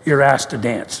says you're asked to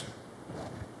dance.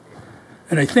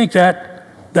 And I think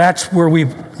that's where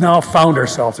we've now found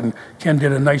ourselves, and Ken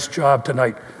did a nice job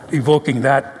tonight evoking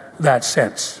that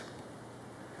sense.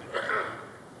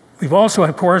 We've also,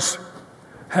 of course,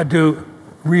 had to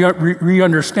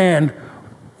re-understand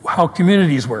how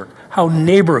communities work, how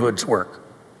neighborhoods work.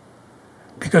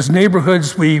 Because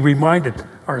neighborhoods, we reminded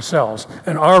ourselves,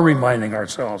 and are reminding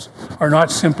ourselves, are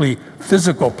not simply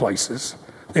physical places.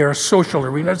 They are social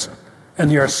arenas, and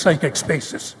they are psychic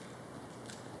spaces.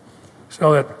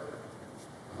 So that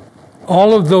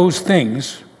all of those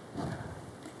things,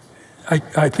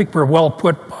 I think were well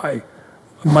put by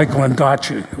Michael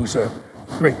Ondaatje, who's a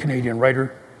great Canadian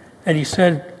writer. And he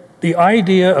said, the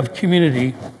idea of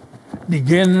community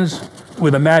begins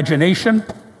with imagination,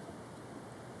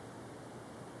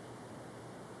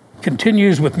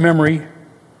 continues with memory,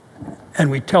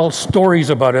 and we tell stories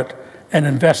about it and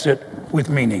invest it with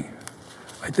meaning.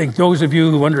 I think those of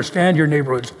you who understand your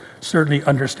neighborhoods certainly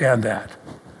understand that.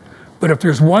 But if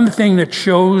there's one thing that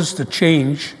shows the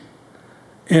change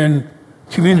in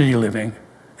community living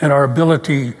and our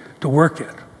ability to work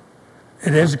it,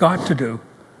 it has got to do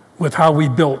with how we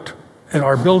built and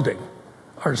are building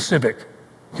our civic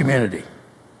community.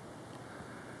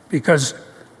 Because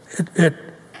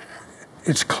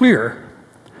it's clear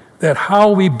that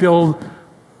how we build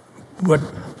what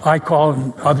I call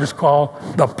and others call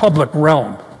the public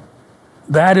realm,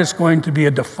 that is going to be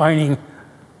a defining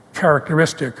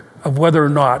characteristic of whether or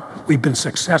not we've been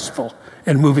successful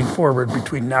in moving forward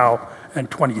between now and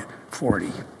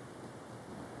 2040.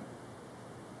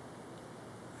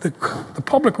 The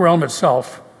public realm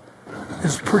itself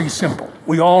is pretty simple.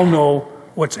 We all know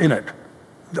what's in it.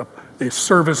 The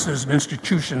services and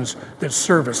institutions that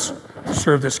serve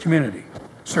this community,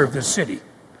 serve this city.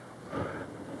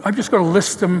 I'm just going to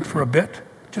list them for a bit,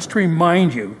 just to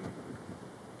remind you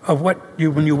of what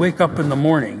when you wake up in the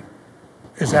morning,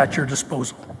 is at your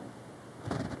disposal.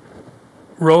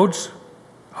 Roads,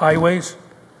 highways,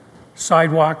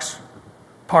 sidewalks,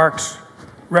 parks,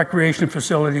 recreation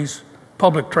facilities,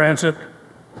 public transit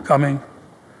coming,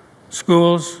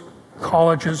 schools,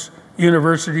 colleges,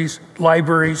 universities,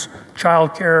 libraries,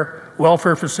 childcare,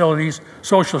 welfare facilities,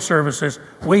 social services,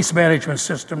 waste management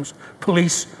systems,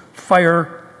 police,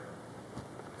 fire,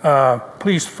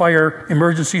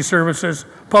 emergency services,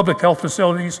 public health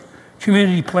facilities,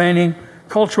 community planning,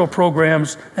 cultural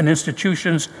programs and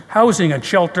institutions, housing and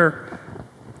shelter.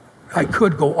 I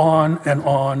could go on and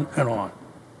on and on.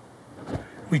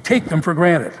 We take them for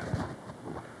granted.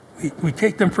 We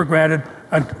take them for granted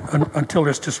until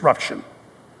there's disruption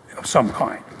of some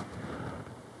kind.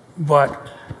 But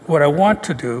what I want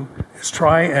to do is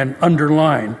try and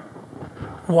underline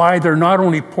why they're not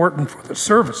only important for the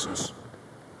services,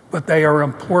 but they are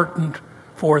important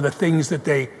for the things that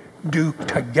they do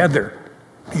together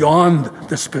beyond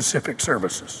the specific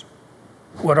services.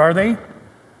 What are they?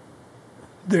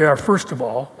 They are, first of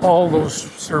all those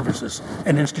services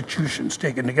and institutions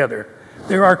taken together.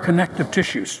 There are connective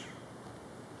tissues.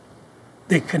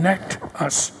 They connect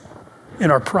us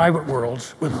in our private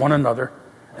worlds with one another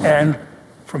and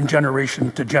from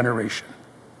generation to generation.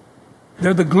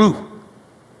 They're the glue.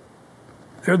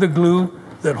 They're the glue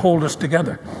that hold us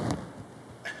together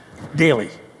daily,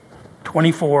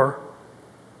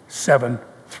 24/7,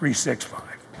 365.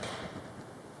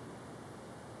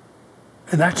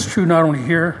 And that's true not only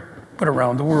here, but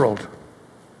around the world.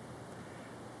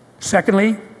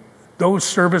 Secondly, those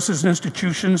services and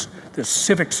institutions, the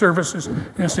civic services and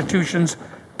institutions,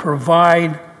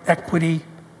 provide equity,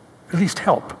 at least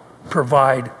help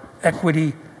provide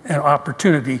equity and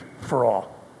opportunity for all.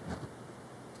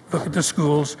 Look at the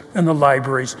schools and the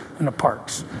libraries and the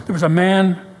parks. There was a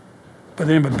man by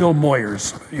the name of Bill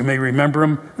Moyers. You may remember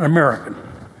him, an American.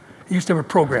 He used to have a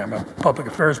program, a public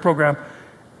affairs program,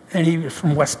 and he was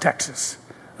from West Texas.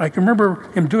 I can remember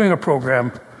him doing a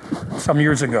program some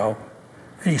years ago,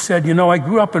 and he said, you know, I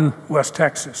grew up in West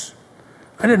Texas.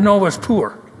 I didn't know I was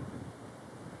poor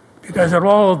because at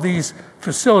all of these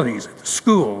facilities, at the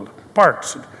school,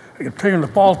 parks, I could play on the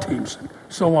ball teams, and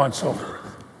so on and so forth.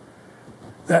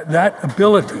 That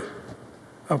ability,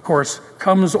 of course,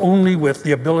 comes only with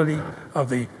the ability of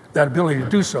that ability to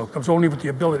do so comes only with the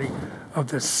ability of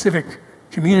the civic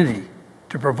community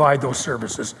to provide those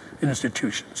services and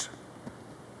institutions.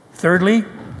 Thirdly,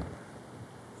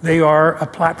 they are a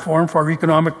platform for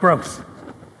economic growth.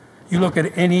 You look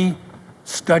at any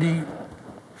study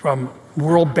from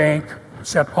World Bank,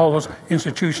 set all those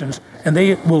institutions, and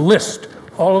they will list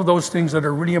all of those things that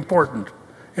are really important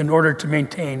in order to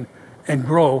maintain and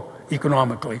grow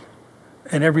economically.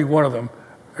 And every one of them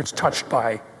is touched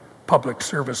by public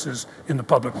services in the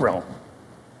public realm.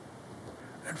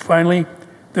 And finally,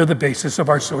 they're the basis of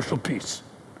our social peace.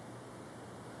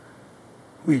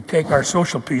 We take our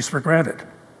social peace for granted.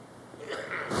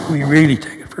 We really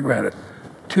take it for granted.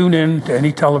 Tune in to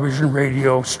any television,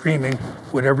 radio, streaming,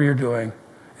 whatever you're doing,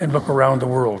 and look around the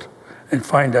world and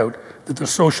find out that the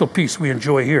social peace we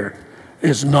enjoy here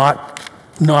is not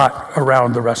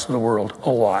around the rest of the world a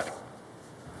lot.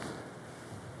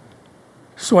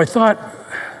 So I thought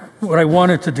what I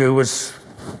wanted to do was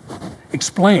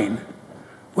explain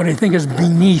what I think is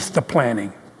beneath the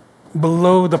planning,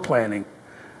 below the planning,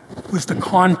 was the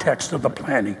context of the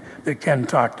planning that Ken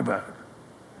talked about.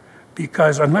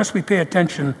 Because unless we pay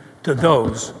attention to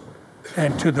those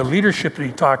and to the leadership that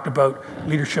he talked about,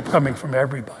 leadership coming from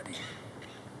everybody,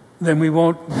 then we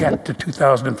won't get to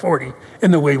 2040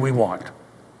 in the way we want.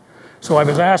 So I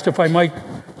was asked if I might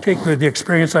take the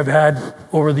experience I've had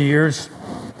over the years.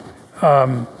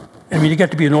 I mean, you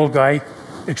get to be an old guy,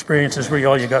 experience is really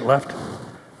all you got left.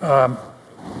 That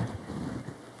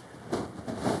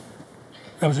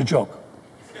was a joke.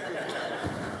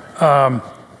 At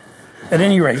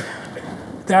any rate,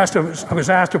 I was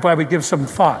asked if I would give some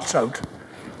thoughts out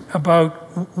about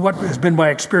what has been my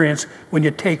experience when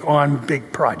you take on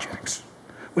big projects,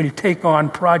 when you take on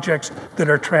projects that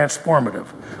are transformative,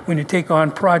 when you take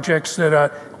on projects that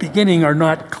at beginning are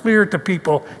not clear to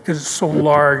people because it's so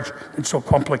large and so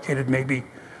complicated maybe,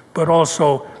 but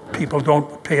also people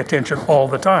don't pay attention all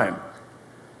the time.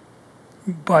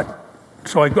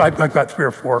 So I've got 3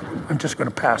 or 4 I'm just going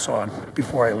to pass on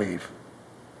before I leave.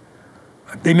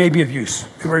 They may be of use.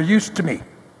 They were of use to me.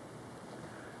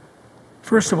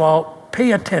 First of all,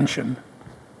 pay attention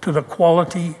to the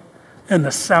quality and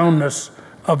the soundness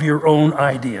of your own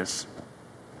ideas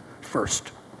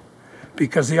first.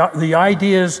 Because the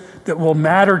ideas that will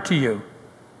matter to you,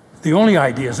 the only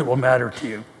ideas that will matter to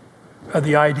you, are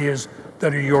the ideas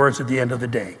that are yours at the end of the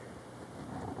day.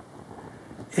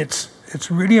 It's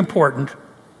really important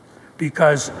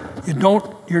because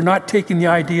you're not taking the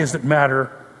ideas that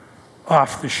matter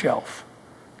off the shelf.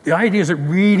 The ideas that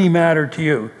really matter to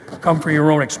you come from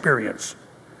your own experience.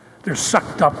 They're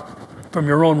sucked up from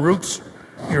your own roots,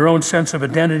 your own sense of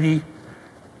identity,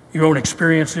 your own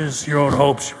experiences, your own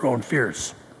hopes, your own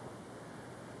fears.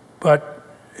 But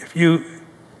if you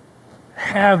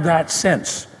have that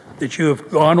sense that you have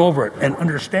gone over it and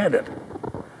understand it,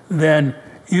 then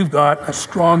you've got a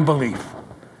strong belief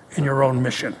in your own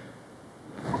mission.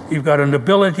 You've got an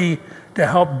ability to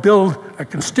help build a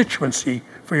constituency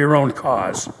for your own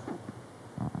cause.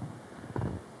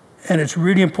 And it's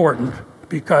really important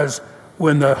because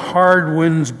when the hard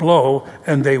winds blow,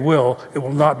 and they will, it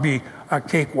will not be a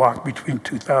cakewalk between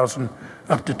 2000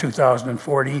 up to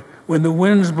 2040. When the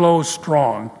winds blow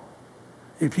strong,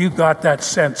 if you've got that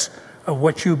sense of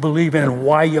what you believe in and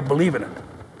why you believe in it,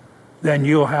 then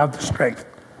you'll have the strength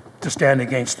to stand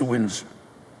against the winds.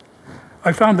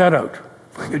 I found that out.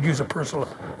 If I could use a personal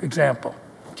example.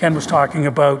 Ken was talking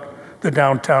about the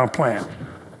downtown plan,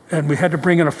 and we had to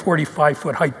bring in a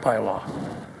 45-foot height bylaw,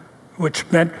 which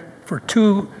meant for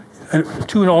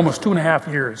almost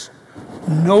 2.5 years,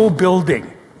 no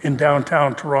building in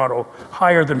downtown Toronto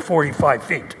higher than 45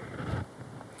 feet.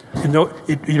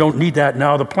 You don't need that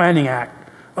now. The Planning Act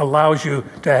allows you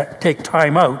to take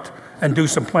time out and do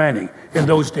some planning. In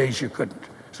those days, you couldn't.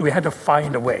 So we had to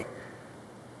find a way.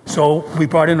 So we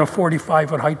brought in a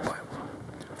 45-foot height bylaw.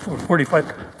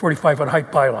 45-foot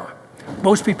height bylaw.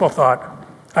 Most people thought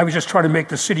I was just trying to make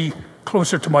the city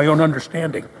closer to my own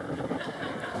understanding.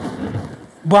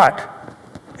 But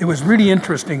it was really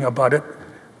interesting about it.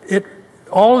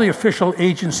 All the official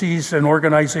agencies and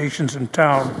organizations in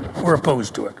town were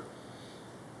opposed to it.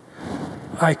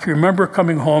 I can remember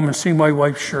coming home and seeing my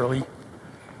wife, Shirley.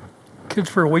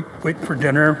 Kids were waiting for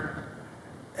dinner.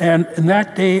 And in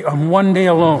that day, on one day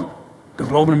alone, the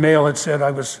Globe and Mail had said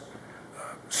I was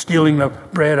stealing the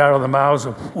bread out of the mouths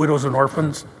of widows and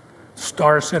orphans.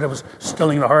 Star said I was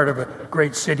stealing the heart of a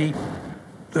great city.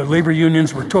 The labor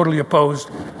unions were totally opposed,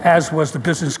 as was the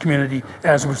business community,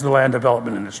 as was the land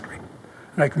development industry.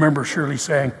 And I can remember Shirley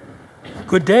saying,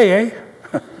 "Good day,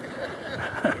 eh?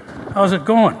 How's it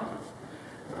going?"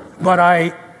 But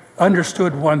I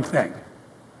understood one thing.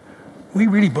 We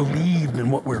really believed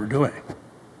in what we were doing.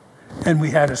 And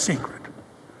we had a secret.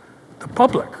 The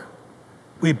public,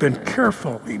 we've been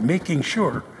carefully making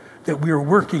sure that we were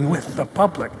working with the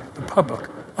public. The public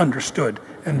understood,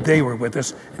 and they were with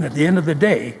us. And at the end of the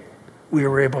day, we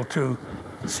were able to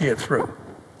see it through.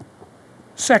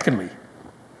 Secondly,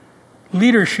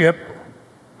 leadership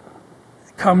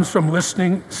comes from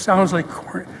listening. Sounds like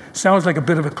a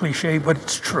bit of a cliche, but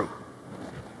it's true.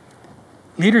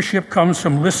 Leadership comes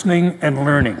from listening and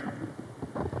learning.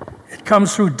 It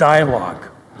comes through dialogue.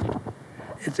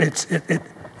 It's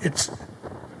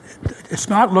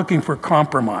not looking for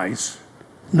compromise.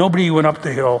 Nobody went up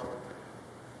the hill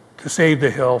to save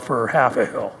the hill for half a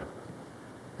hill.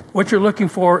 What you're looking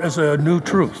for is a new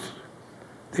truth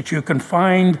that you can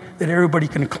find that everybody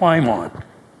can climb on.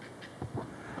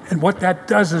 And what that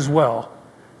does as well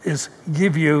is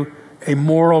give you a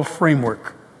moral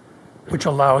framework which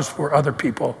allows for other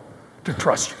people to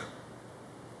trust you.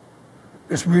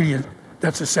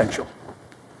 That's essential.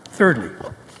 Thirdly,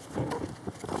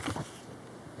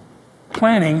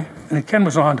 planning, and Ken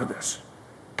was on to this,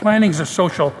 planning is a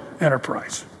social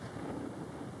enterprise.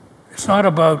 It's not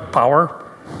about power.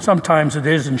 Sometimes it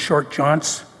is in short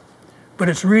jaunts, but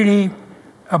it's really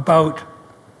about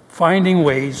finding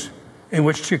ways in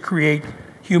which to create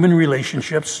human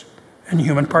relationships and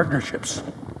human partnerships.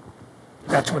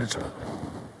 That's what it's about.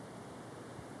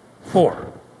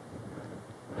 4,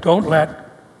 don't let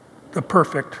the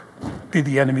perfect be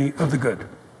the enemy of the good.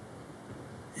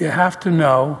 You have to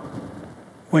know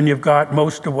when you've got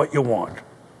most of what you want.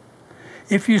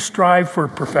 If you strive for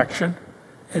perfection,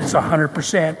 and it's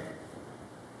 100%,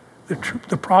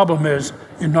 the problem is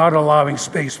you're not allowing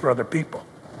space for other people.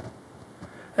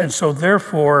 And so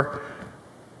therefore,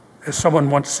 as someone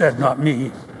once said, not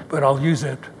me, but I'll use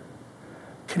it,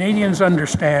 Canadians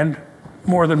understand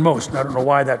more than most, and I don't know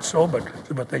why that's so, but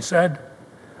it's what they said,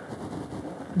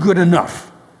 good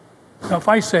enough. Now if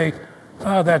I say,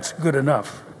 "Oh, that's good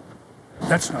enough,"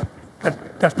 that's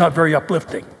not very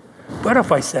uplifting. But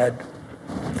if I said,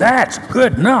 "That's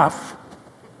good enough,"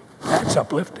 that's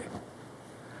uplifting.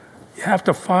 You have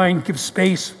to give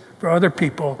space for other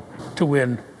people to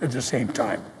win at the same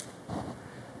time.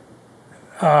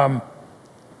 And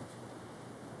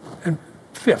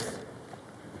 5th,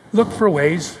 look for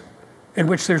ways in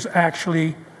which there's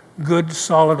actually good,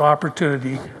 solid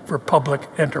opportunity for public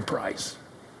enterprise.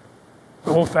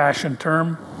 The old-fashioned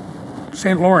term,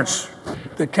 St. Lawrence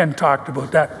that Ken talked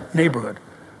about, that neighborhood,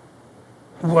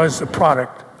 was a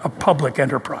product of public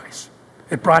enterprise.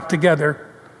 It brought together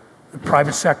the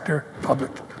private sector,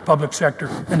 public sector,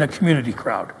 and the community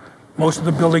crowd. Most of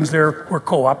the buildings there were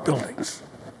co-op buildings.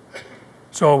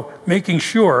 So making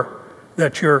sure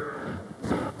that you're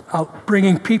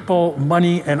bringing people,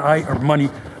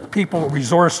 people,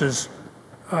 resources,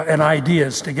 and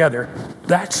ideas together,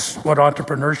 that's what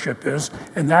entrepreneurship is,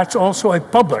 and that's also a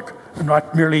public,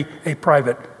 not merely a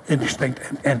private instinct,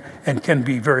 and can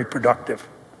be very productive.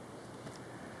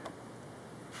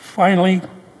 Finally,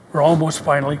 or almost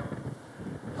finally,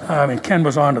 and Ken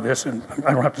was onto this, and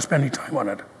I don't have to spend any time on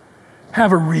it,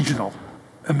 have a regional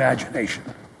imagination.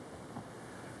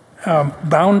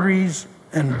 Boundaries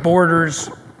and borders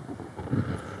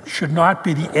should not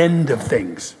be the end of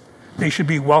things. They should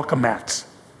be welcome mats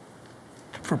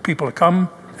for people to come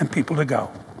and people to go.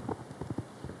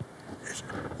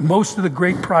 Most of the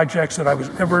great projects that I was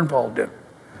ever involved in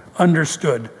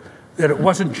understood that it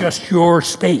wasn't just your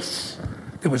space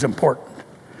that was important.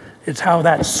 It's how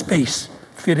that space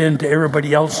fit into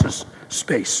everybody else's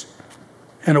space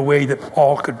in a way that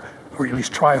all could, or at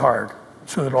least try hard,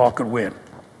 so that all could win.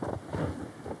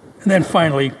 And then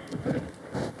finally,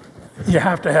 you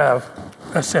have to have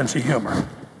a sense of humor,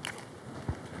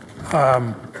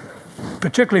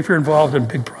 particularly if you're involved in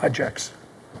big projects.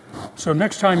 So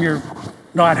next time you're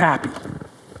not happy,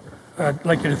 I'd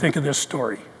like you to think of this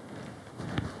story.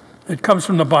 It comes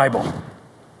from the Bible.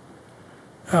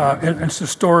 And it's the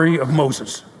story of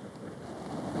Moses.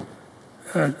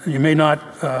 You may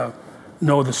not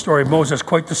know the story of Moses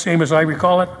quite the same as I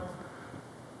recall it,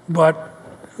 but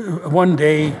one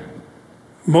day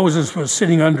Moses was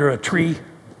sitting under a tree,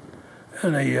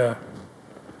 and a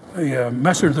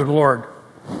messenger of the Lord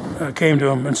came to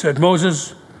him and said,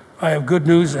 "Moses, I have good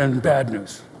news and bad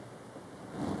news.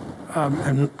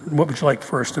 And what would you like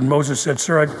first?" And Moses said,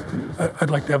 "Sir, I'd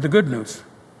like to have the good news."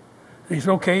 And he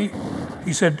said, "Okay."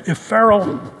 He said, "If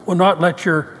Pharaoh will not let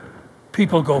your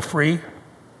people go free,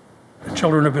 the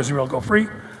children of Israel go free,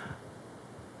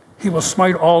 he will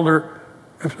smite all their,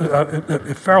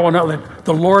 if Pharaoh will not let,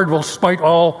 the Lord will smite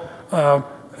all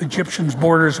Egyptians'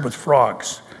 borders with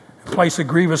frogs, place a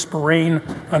grievous rain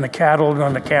on the cattle and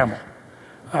on the camel.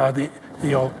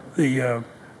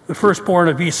 The firstborn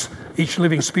of each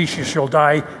living species shall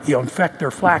die. He'll infect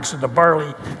their flax and the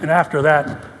barley, and after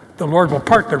that, the Lord will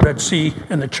part the Red Sea,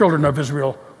 and the children of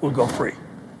Israel will go free."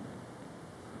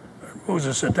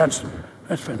 Moses said, that's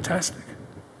fantastic.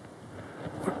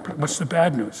 What's the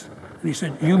bad news? And he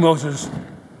said, "You, Moses,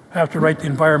 have to write the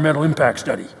environmental impact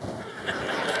study."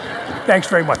 Thanks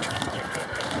very much.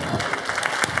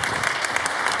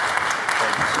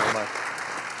 Thank you so much.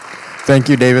 Thank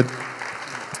you, David.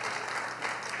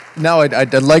 Now,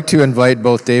 I'd like to invite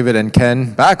both David and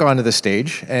Ken back onto the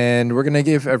stage, and we're going to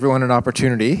give everyone an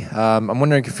opportunity. I'm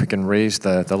wondering if we can raise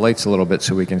the lights a little bit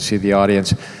so we can see the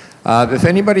audience. If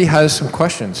anybody has some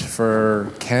questions for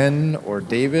Ken or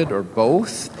David or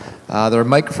both, there are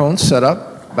microphones set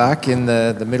up back in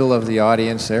the middle of the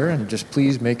audience there, and just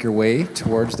please make your way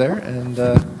towards there, and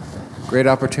great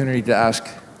opportunity to ask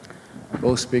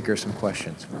both speakers some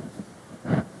questions.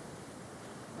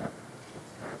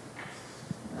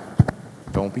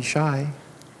 Don't be shy.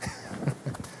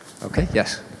 Okay,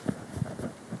 yes.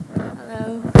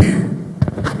 Hello.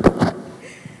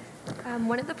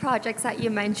 One of the projects that you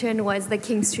mentioned was the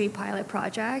King Street pilot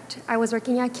project. I was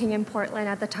working at King in Portland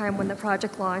at the time when the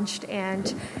project launched,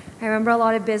 and I remember a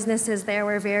lot of businesses there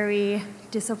were very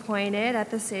disappointed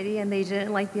at the city, and they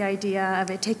didn't like the idea of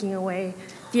it taking away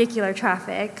vehicular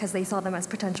traffic because they saw them as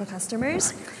potential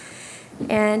customers.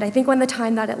 And I think when the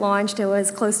time that it launched, it was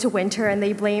close to winter, and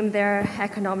they blamed their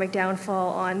economic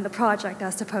downfall on the project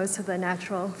as opposed to the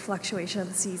natural fluctuation of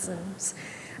the seasons.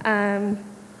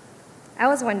 I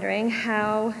was wondering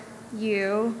how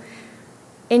you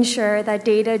ensure that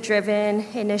data-driven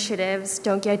initiatives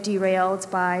don't get derailed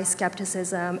by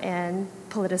skepticism and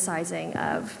politicizing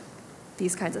of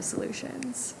these kinds of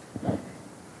solutions.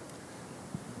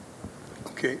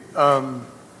 Okay,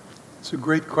 it's a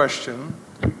great question.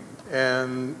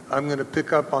 And I'm going to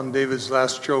pick up on David's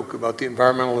last joke about the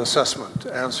environmental assessment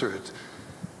to answer it.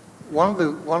 One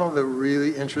of the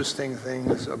really interesting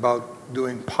things about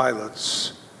doing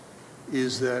pilots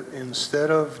is that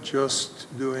instead of just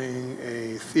doing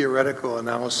a theoretical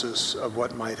analysis of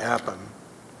what might happen,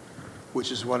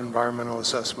 which is what environmental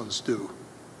assessments do,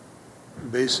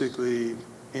 basically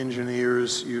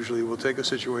engineers usually will take a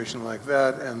situation like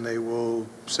that and they will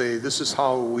say, this is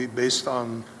how we, based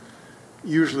on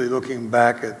usually looking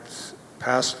back at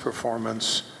past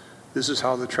performance, this is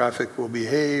how the traffic will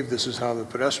behave, this is how the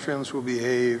pedestrians will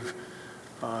behave.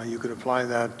 You could apply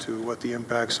that to what the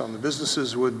impacts on the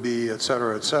businesses would be, et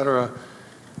cetera, et cetera.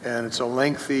 And it's a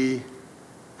lengthy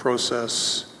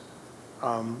process.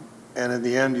 And in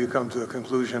the end, you come to a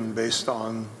conclusion based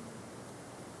on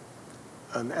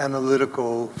an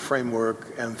analytical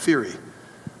framework and theory.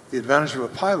 The advantage of a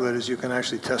pilot is you can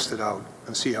actually test it out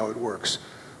and see how it works.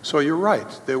 So you're right,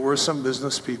 there were some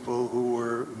business people who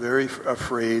were very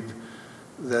afraid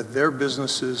that their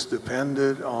businesses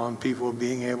depended on people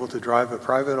being able to drive a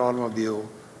private automobile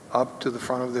up to the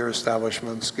front of their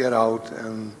establishments, get out,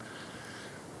 and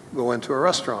go into a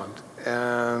restaurant.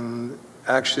 And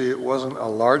actually, it wasn't a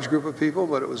large group of people,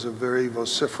 but it was a very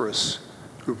vociferous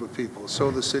group of people. So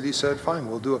the city said, fine,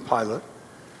 we'll do a pilot,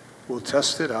 we'll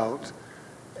test it out,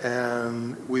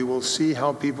 and we will see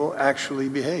how people actually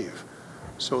behave.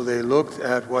 So they looked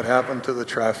at what happened to the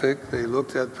traffic, they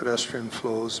looked at pedestrian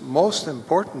flows. Most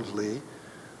importantly,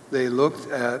 they looked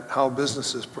at how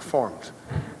businesses performed.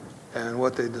 And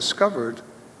what they discovered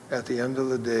at the end of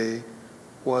the day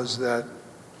was that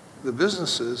the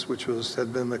businesses, which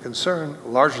had been the concern,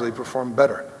 largely performed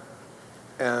better.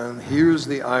 And here's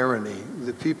the irony.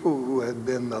 The people who had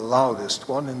been the loudest,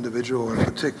 one individual in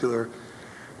particular,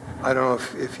 I don't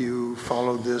know if you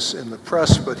followed this in the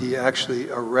press, but he actually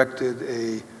erected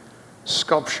a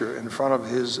sculpture in front of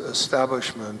his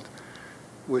establishment,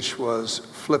 which was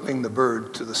flipping the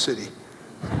bird to the city.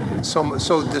 So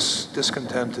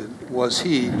discontented was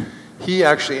he. He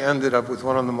actually ended up with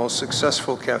one of the most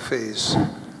successful cafes,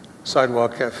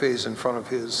 sidewalk cafes in front of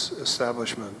his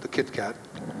establishment, the Kit Kat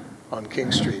on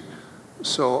King Street.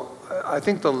 So I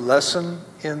think the lesson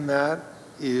in that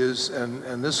is,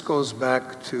 and this goes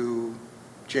back to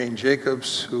Jane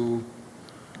Jacobs, who,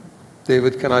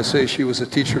 David, can I say she was a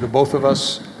teacher to both of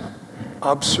us?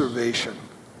 Observation.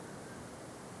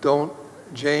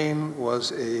 Jane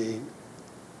was a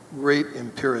great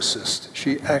empiricist.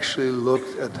 She actually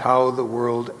looked at how the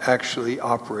world actually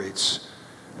operates,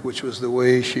 which was the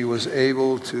way she was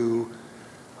able to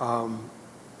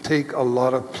take a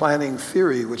lot of planning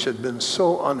theory, which had been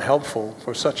so unhelpful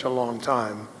for such a long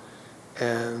time,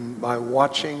 and by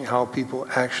watching how people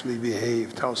actually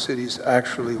behaved, how cities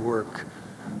actually work,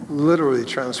 literally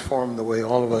transformed the way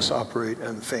all of us operate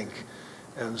and think.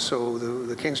 And so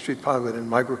the King Street pilot in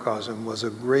microcosm was a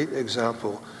great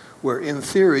example where in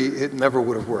theory it never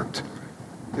would have worked.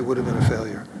 It would have been a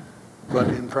failure. But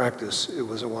in practice, it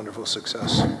was a wonderful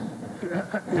success.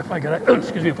 If I could,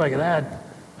 excuse me, if I could add,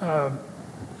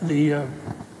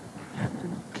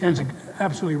 Ken's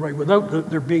absolutely right. Without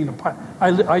there being a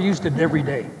pilot, I used it every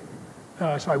day.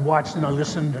 So I watched and I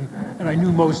listened, and I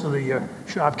knew most of the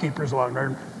shopkeepers along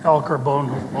there. Al Carbone,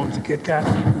 who owns the Kit Kat,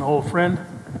 an old friend,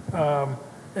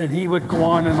 and he would go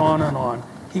on and on and on.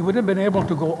 He would have been able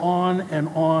to go on and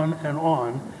on and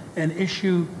on and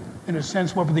issue, in a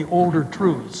sense, what were the older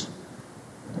truths.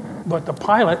 But the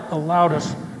pilot allowed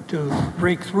us to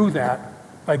break through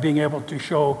that by being able to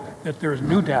show that there's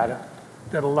new data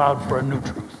that allowed for a new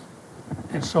truth.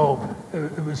 And so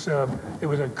it was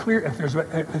a clear, if there's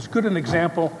as good an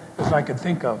example as I could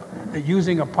think of, that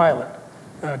using a pilot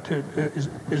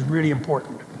is really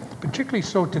important. Particularly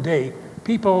so today,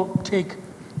 people take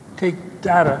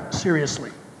data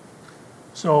seriously.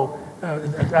 So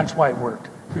that's why it worked.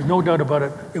 There's no doubt about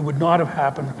it. It would not have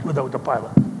happened without the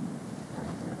pilot.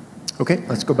 Okay,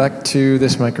 let's go back to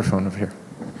this microphone over here.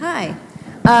 Hi.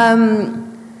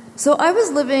 So I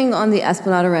was living on the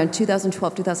Esplanade around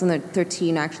 2012,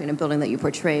 2013, actually, in a building that you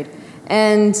portrayed.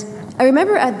 And I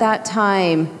remember at that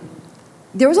time,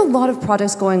 there was a lot of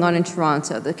projects going on in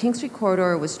Toronto. The King Street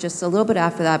corridor was just a little bit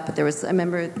after that, but I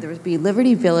remember there would be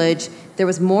Liberty Village. There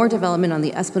was more development on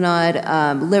the Esplanade.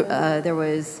 There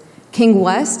was King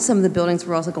West. Some of the buildings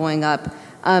were also going up.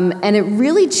 And it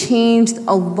really changed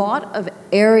a lot of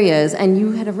areas, and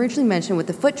you had originally mentioned with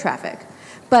the foot traffic.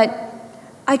 But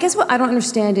I guess what I don't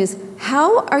understand is,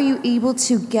 how are you able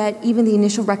to get even the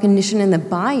initial recognition and the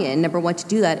buy-in, number one, to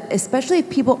do that, especially if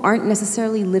people aren't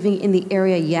necessarily living in the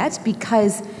area yet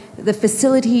because the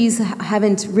facilities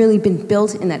haven't really been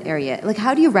built in that area? Like,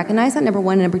 how do you recognize that, number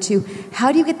one? And number two,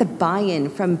 how do you get the buy-in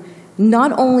from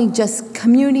not only just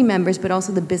community members, but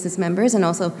also the business members and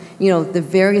also, the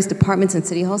various departments and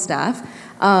City Hall staff,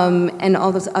 and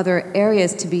all those other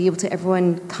areas to be able to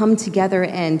everyone come together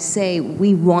and say,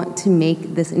 we want to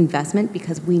make this investment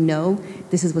because we know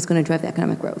this is what's going to drive the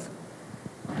economic growth?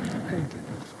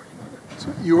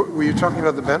 So were you talking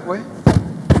about the Bentway?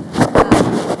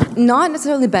 Not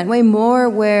necessarily Bentway, more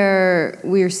where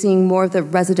we're seeing more of the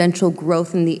residential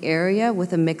growth in the area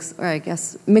with a mix, or I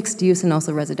guess mixed use and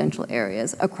also residential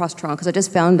areas across Toronto, because I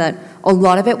just found that a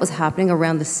lot of it was happening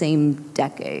around the same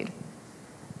decade.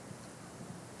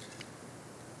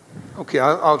 Okay,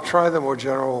 I'll try the more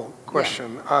general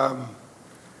question. Yeah.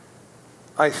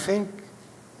 I think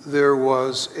there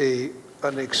was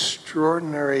an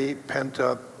extraordinary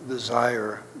pent-up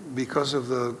desire because of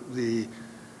the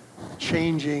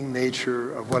changing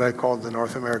nature of what I call the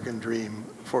North American dream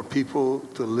for people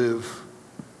to live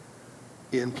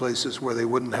in places where they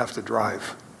wouldn't have to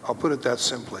drive. I'll put it that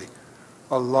simply.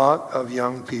 A lot of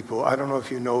young people, I don't know if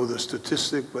you know the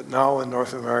statistic, but now in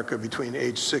North America between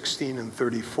age 16 and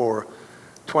 34,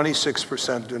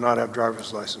 26% do not have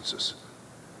driver's licenses.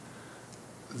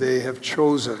 They have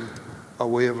chosen a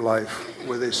way of life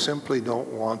where they simply don't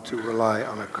want to rely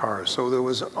on a car. So there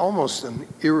was almost an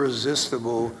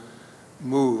irresistible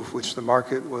move, which the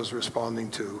market was responding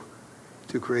to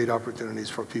create opportunities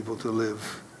for people to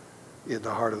live in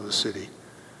the heart of the city.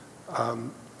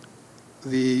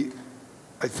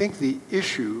 I think the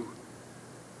issue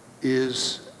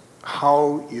is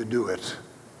how you do it.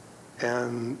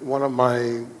 And one of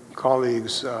my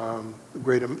colleagues,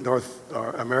 great North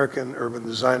American urban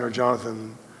designer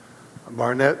Jonathan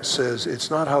Barnett, says it's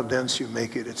not how dense you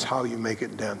make it, it's how you make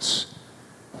it dense.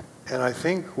 And I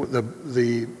think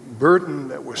the burden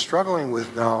that we're struggling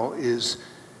with now is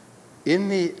in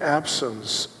the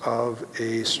absence of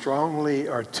a strongly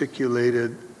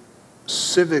articulated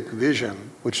civic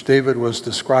vision, which David was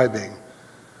describing,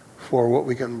 for what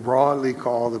we can broadly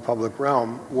call the public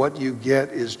realm, what you get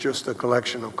is just a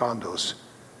collection of condos.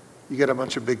 You get a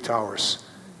bunch of big towers,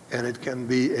 and it can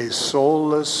be a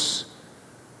soulless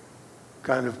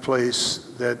kind of place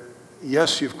that,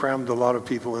 yes, you've crammed a lot of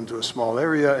people into a small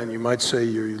area, and you might say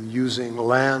you're using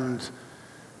land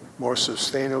more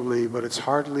sustainably, but it's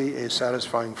hardly a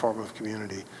satisfying form of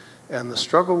community. And the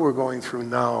struggle we're going through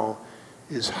now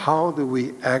is how do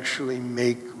we actually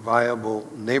make viable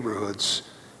neighborhoods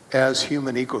as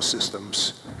human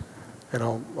ecosystems? And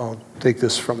I'll take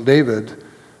this from David,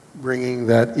 bringing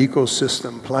that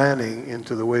ecosystem planning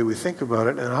into the way we think about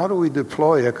it, and how do we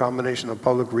deploy a combination of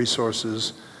public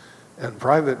resources and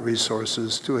private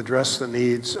resources to address the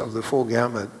needs of the full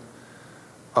gamut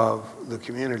of the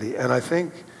community. And I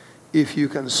think if you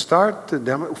can start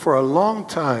to for a long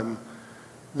time,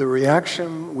 the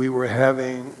reaction we were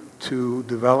having to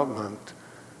development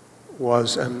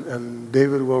was, and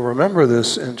David will remember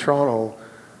this in Toronto,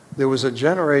 there was a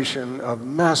generation of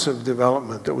massive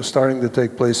development that was starting to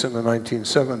take place in the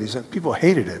 1970s, and people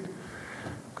hated it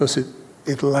because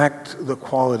it lacked the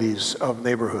qualities of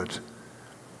neighborhood.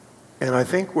 And I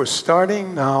think we're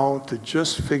starting now to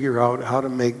just figure out how to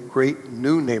make great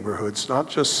new neighborhoods, not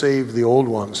just save the old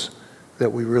ones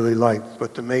that we really liked,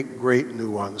 but to make great new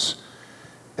ones.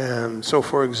 And so,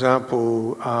 for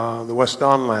example, the West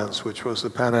Don Lands, which was the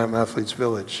Pan Am Athletes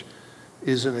Village,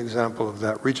 is an example of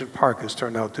that. Regent Park has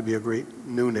turned out to be a great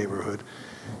new neighborhood.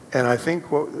 And I think,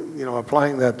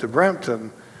 applying that to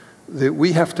Brampton, that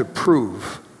we have to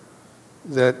prove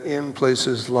that in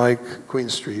places like Queen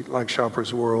Street, like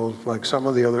Shoppers World, like some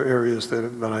of the other areas that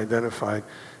have been identified,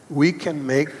 we can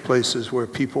make places where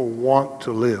people want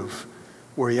to live,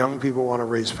 where young people want to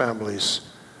raise families,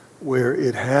 where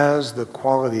it has the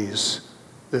qualities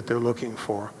that they're looking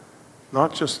for.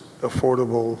 Not just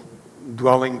affordable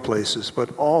dwelling places,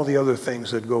 but all the other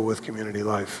things that go with community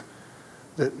life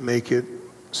that make it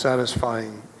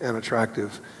satisfying and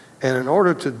attractive. And in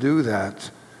order to do that,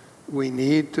 we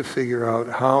need to figure out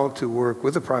how to work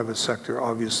with the private sector,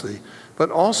 obviously,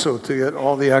 but also to get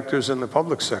all the actors in the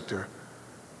public sector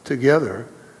together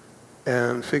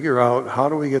and figure out how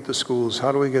do we get the schools,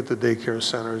 how do we get the daycare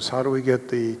centers, how do we get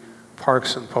the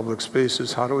parks and public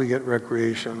spaces, how do we get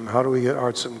recreation, how do we get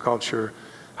arts and culture,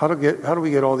 how do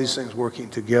we get all these things working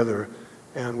together?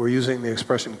 And we're using the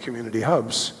expression community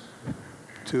hubs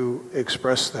to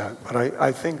express that. But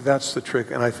I think that's the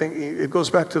trick. And I think it goes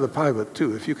back to the pilot,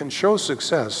 too. If you can show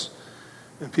success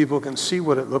and people can see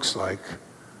what it looks like,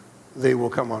 they will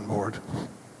come on board.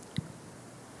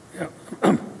 Yeah,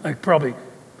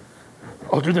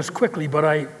 I'll do this quickly, but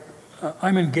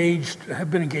I'm engaged, have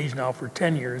been engaged now for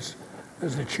 10 years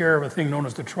as the chair of a thing known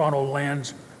as the Toronto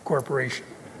Lands Corporation.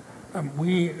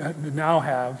 We now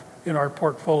have in our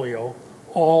portfolio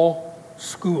all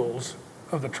schools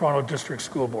of the Toronto District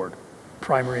School Board,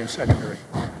 primary and secondary.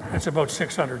 That's about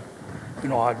 600,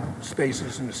 odd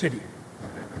spaces in the city.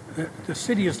 The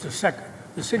city is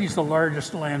the city's the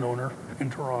largest landowner in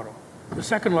Toronto. The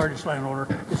second largest landowner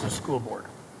is the school board.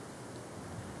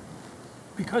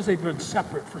 Because they've been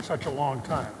separate for such a long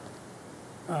time,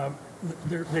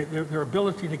 their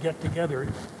ability to get together,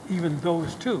 even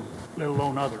those two, let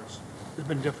alone others, has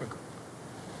been difficult.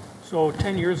 So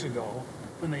 10 years ago,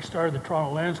 when they started the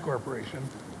Toronto Lands Corporation,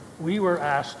 we were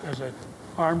asked as an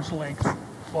arm's length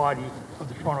body of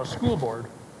the Toronto School Board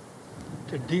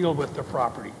to deal with the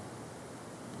property,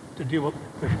 to deal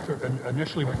with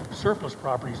initially with surplus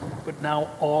properties, but now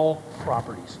all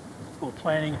properties, both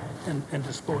planning and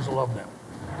disposal of them.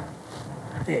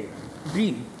 A.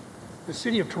 B, the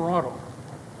City of Toronto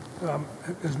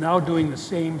is now doing the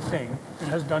same thing and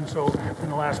has done so in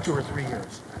the last 2 or 3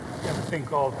 years. We have a thing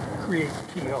called Create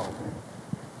TO.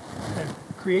 And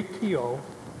Create TO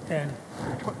and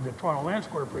the Toronto Lands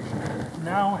Corporation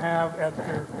now have at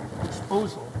their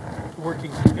disposal,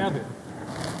 working together,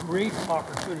 great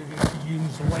opportunity to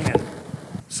use land.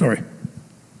 Sorry.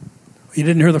 You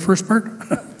didn't hear the first part?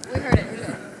 We heard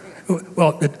it.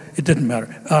 Well, it didn't matter.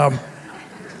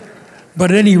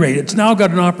 But at any rate, it's now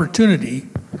got an opportunity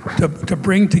to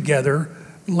bring together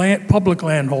public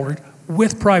landholders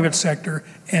with private sector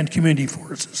and community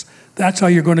forces. That's how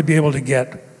you're going to be able to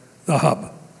get the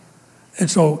hub. And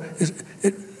so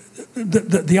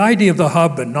the idea of the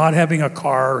hub and not having a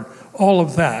car, all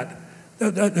of that,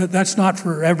 that's not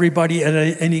for everybody at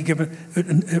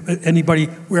anybody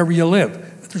wherever you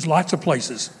live. There's lots of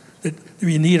places that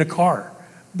you need a car.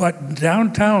 But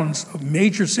downtowns of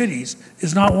major cities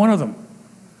is not one of them.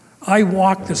 I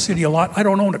walk the city a lot. I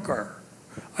don't own a car.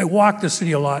 I walk the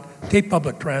city a lot, take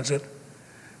public transit.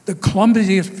 The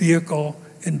clumsiest vehicle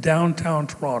in downtown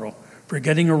Toronto for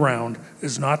getting around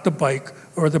is not the bike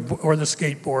or the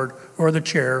skateboard or the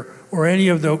chair or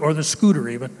or the scooter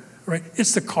even, right?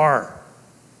 It's the car.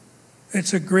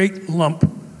 It's a great lump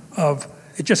of,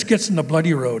 it just gets in the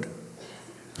bloody road,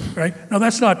 right? Now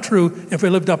that's not true if I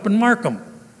lived up in Markham.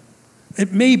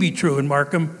 It may be true in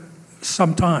Markham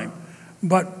sometime,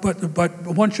 but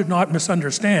one should not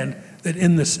misunderstand that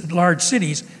in the large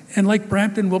cities, and like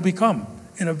Brampton will become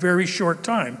in a very short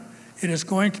time, it is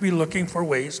going to be looking for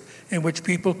ways in which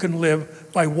people can live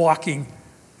by walking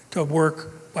to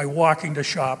work, by walking to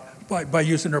shop, by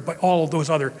using by all of those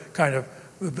other kind of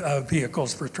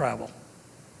vehicles for travel.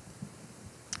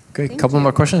 Okay, a couple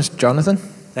more questions. Jonathan?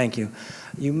 Thank you.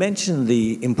 You mentioned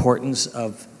the importance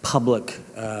of public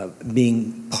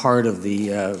being part of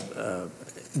the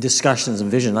discussions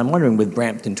and vision. I'm wondering with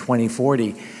Brampton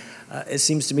 2040, it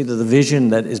seems to me that the vision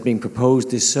that is being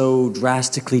proposed is so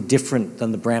drastically different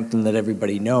than the Brampton that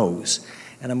everybody knows.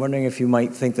 And I'm wondering if you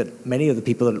might think that many of the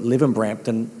people that live in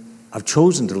Brampton have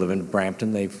chosen to live in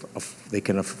Brampton. They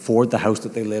can afford the house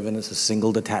that they live in. It's a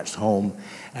single detached home.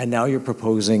 And now you're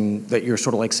proposing that you're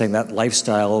sort of like saying that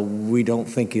lifestyle we don't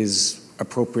think is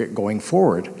appropriate going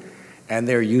forward. And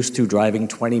they're used to driving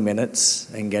 20 minutes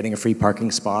and getting a free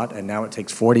parking spot, and now it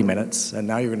takes 40 minutes, and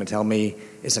now you're going to tell me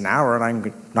it's an hour and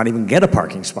I'm not even get a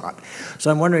parking spot.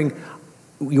 So I'm wondering,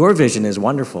 your vision is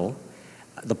wonderful.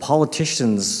 The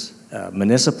politicians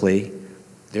municipally,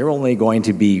 they're only going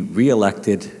to be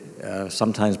reelected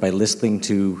sometimes by listening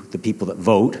to the people that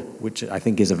vote, which I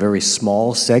think is a very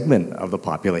small segment of the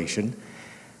population.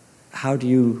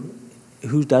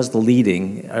 Who does the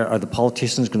leading? Are the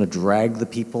politicians going to drag the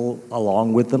people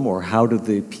along with them, or how do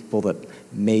the people that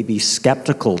may be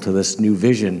skeptical to this new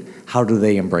vision, how do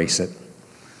they embrace it?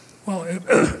 Well,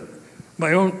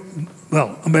 my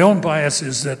own bias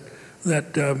is that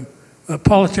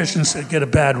politicians get a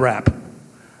bad rap,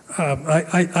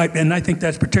 and I think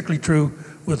that's particularly true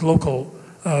with local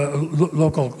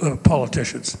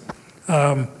politicians.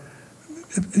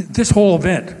 This whole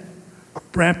event,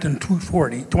 Brampton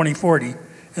 2040,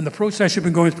 and the process you've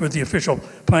been going through with the official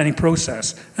planning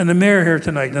process, and the mayor here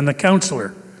tonight, and the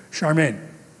councillor, Charmaine.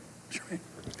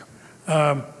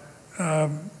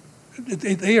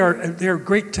 They are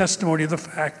great testimony of the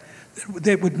fact that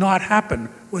it would not happen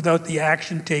without the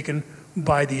action taken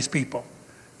by these people.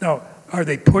 Now, are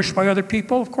they pushed by other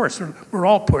people? Of course, we're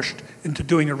all pushed into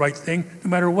doing the right thing, no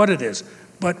matter what it is.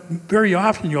 But very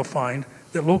often you'll find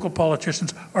that local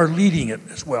politicians are leading it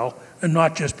as well, and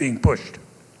not just being pushed.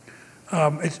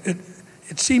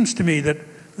 It seems to me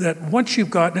that once you've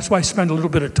got, that's why I spent a little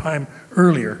bit of time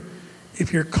earlier,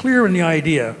 if you're clear in the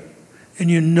idea, and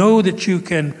you know that you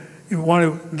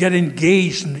want to get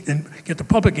engaged and get the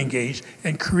public engaged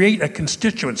and create a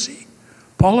constituency,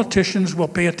 politicians will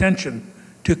pay attention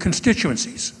to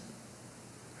constituencies.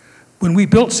 When we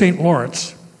built St.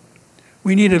 Lawrence,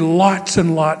 we needed lots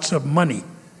and lots of money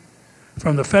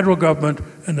from the federal government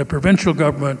and the provincial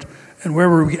government and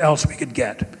wherever else we could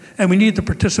get. And we needed the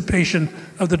participation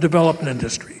of the development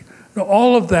industry. Now,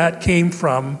 all of that came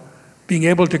from being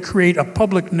able to create a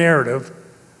public narrative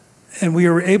And we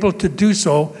were able to do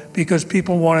so because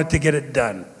people wanted to get it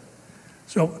done.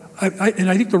 So, I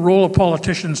think the role of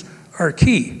politicians are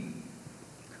key.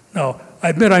 Now, I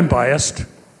admit I'm biased.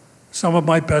 Some of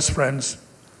my best friends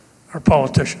are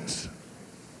politicians.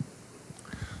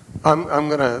 I'm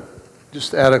going to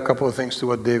just add a couple of things to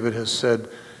what David has said.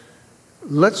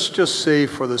 Let's just say,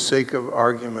 for the sake of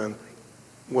argument,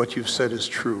 what you've said is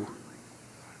true.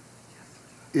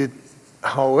 It,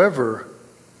 however,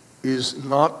 is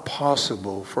not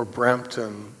possible for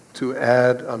Brampton to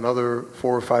add another 400,000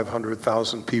 or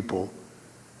 500,000 people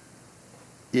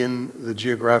in the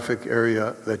geographic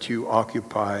area that you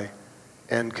occupy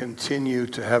and continue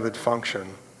to have it function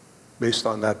based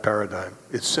on that paradigm.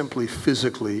 It's simply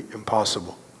physically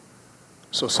impossible.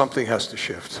 So something has to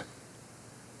shift.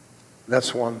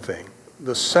 That's one thing.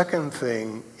 The second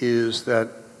thing is that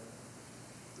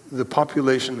the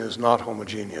population is not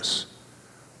homogeneous.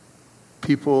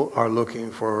 People are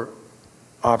looking for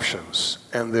options,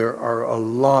 and there are a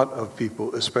lot of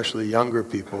people, especially younger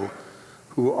people,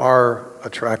 who are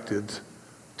attracted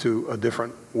to a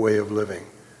different way of living.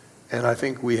 And I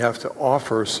think we have to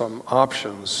offer some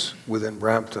options within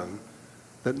Brampton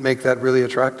that make that really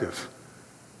attractive,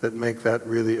 that make that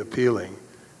really appealing.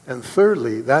 And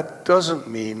thirdly, that doesn't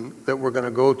mean that we're going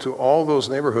to go to all those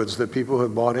neighborhoods that people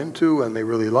have bought into and they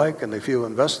really like and they feel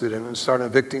invested in and start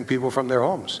evicting people from their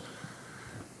homes.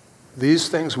 These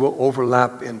things will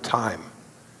overlap in time.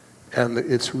 And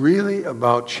it's really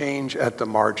about change at the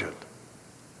margin.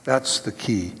 That's the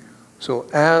key. So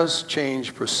as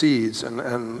change proceeds,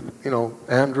 and you know,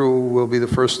 Andrew will be the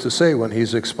first to say when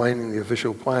he's explaining the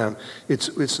official plan,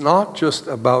 it's not just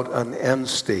about an end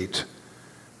state,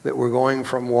 that we're going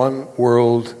from one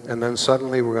world and then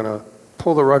suddenly we're going to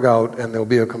pull the rug out and there'll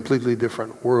be a completely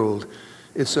different world.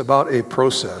 It's about a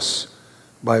process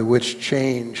by which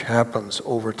change happens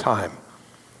over time.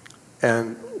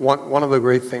 And one of the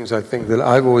great things I think that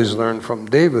I've always learned from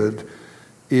David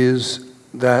is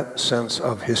that sense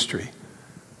of history.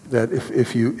 That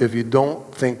if you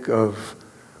don't think of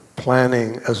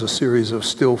planning as a series of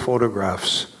still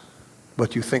photographs,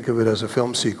 but you think of it as a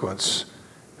film sequence,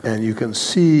 and you can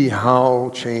see how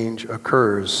change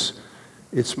occurs,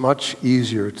 it's much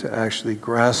easier to actually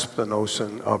grasp the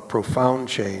notion of profound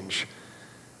change,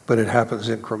 but it happens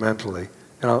incrementally.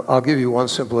 And I'll give you one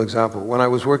simple example. When I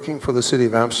was working for the city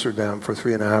of Amsterdam for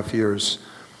 3.5 years,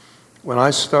 when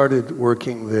I started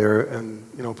working there, and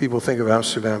you know, people think of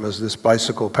Amsterdam as this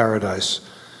bicycle paradise.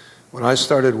 When I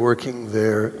started working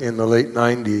there in the late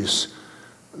 90s,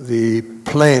 the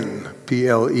plein,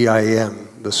 P-L-E-I-N,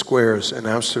 the squares in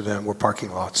Amsterdam were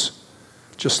parking lots,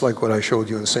 just like what I showed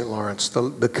you in St. Lawrence.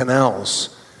 The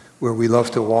canals where we love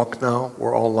to walk now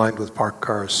were all lined with parked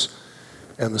cars.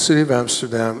 And the city of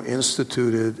Amsterdam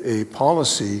instituted a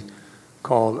policy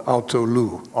called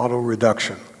auto-lu, auto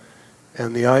reduction.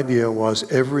 And the idea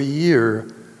was every year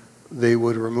they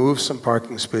would remove some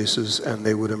parking spaces and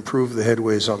they would improve the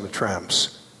headways on the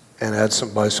trams and add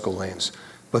some bicycle lanes.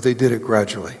 But they did it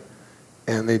gradually.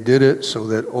 And they did it so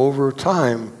that over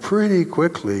time, pretty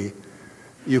quickly,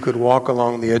 you could walk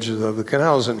along the edges of the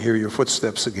canals and hear your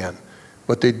footsteps again.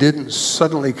 But they didn't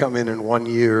suddenly come in 1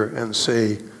 year and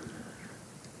say,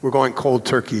 we're going cold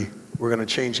turkey, we're going to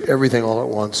change everything all at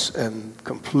once and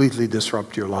completely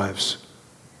disrupt your lives.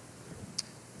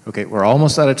 Okay, we're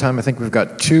almost out of time. I think we've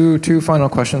got two final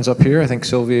questions up here. I think,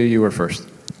 Sylvia, you were first.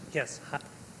 Yes.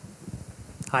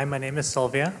 Hi, my name is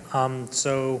Sylvia. In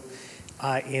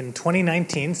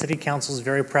 2019, City Council is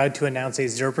very proud to announce a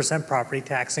 0% property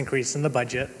tax increase in the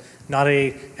budget, not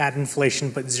at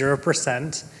inflation, but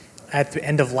 0%. At the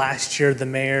end of last year, the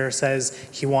mayor says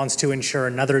he wants to ensure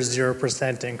another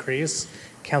 0% increase.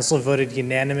 Council voted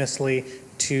unanimously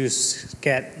to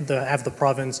have the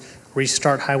province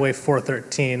restart Highway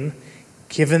 413.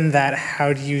 Given that,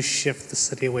 how do you shift the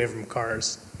city away from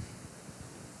cars?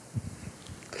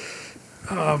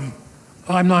 I'm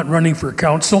not running for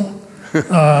council,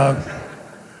 and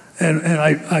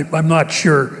I'm not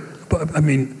sure. But I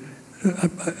mean,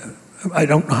 I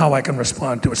don't know how I can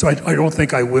respond to it, so I don't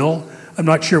think I will. I'm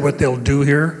not sure what they'll do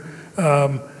here,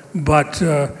 but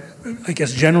I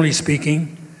guess generally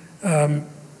speaking,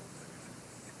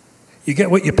 you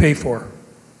get what you pay for.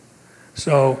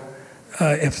 So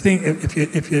if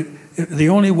the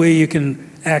only way you can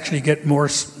actually get more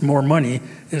money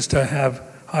is to have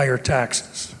higher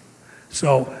taxes.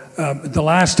 So the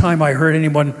last time I heard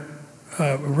anyone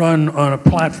run on a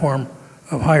platform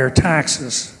of higher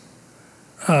taxes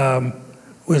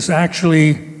was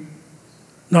actually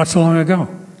not so long ago.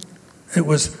 It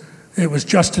was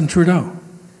Justin Trudeau.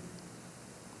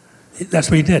 That's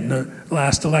what he did in the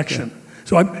last election.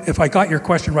 So if I got your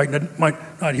question right,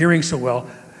 not hearing so well,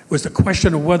 was the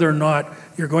question of whether or not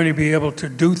you're going to be able to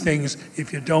do things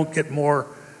if you don't get more,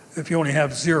 if you only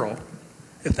have zero.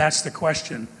 If that's the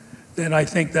question, then I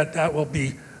think that will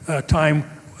be a time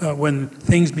when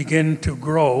things begin to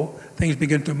grow, things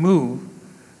begin to move,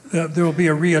 there will be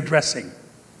a readdressing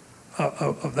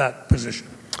of that position.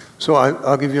 So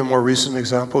I'll give you a more recent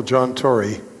example. John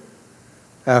Tory,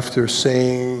 after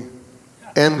saying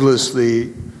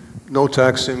endlessly no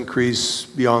tax increase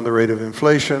beyond the rate of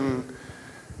inflation,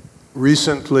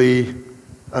 recently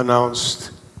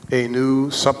announced a new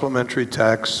supplementary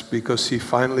tax because he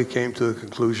finally came to the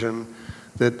conclusion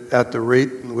that at the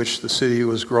rate in which the city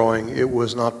was growing, it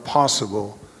was not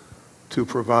possible to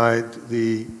provide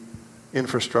the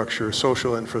infrastructure,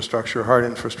 social infrastructure, hard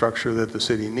infrastructure that the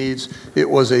city needs. It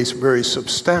was a very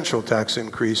substantial tax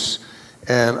increase,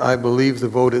 and I believe the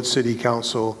vote at City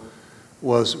Council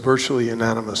was virtually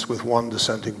unanimous with one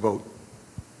dissenting vote.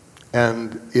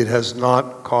 And it has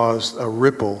not caused a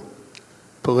ripple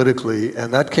politically,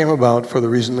 and that came about for the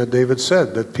reason that David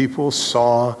said, that people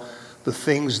saw the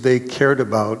things they cared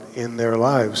about in their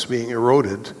lives being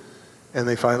eroded, and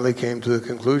they finally came to the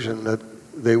conclusion that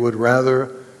they would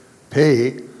rather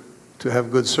pay to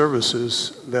have good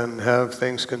services than have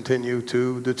things continue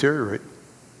to deteriorate.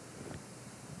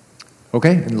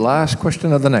 Okay, and last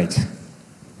question of the night.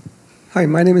 Hi,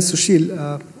 my name is Sushil.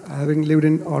 Having lived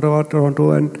in Ottawa,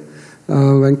 Toronto, and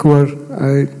Vancouver,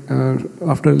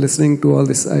 after listening to all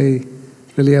this, I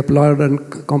really applaud and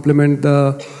compliment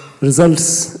the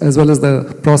results as well as the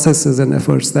processes and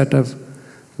efforts that have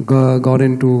gone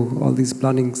into all these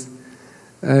plannings.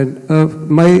 And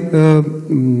my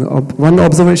one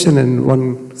observation and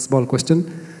one small question: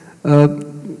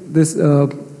 this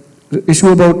issue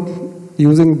about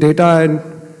using data and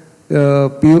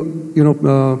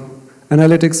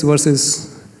analytics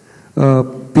versus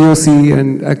POC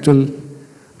and actual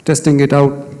testing it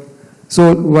out.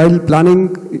 So while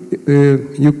planning,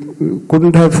 you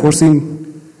couldn't have foreseen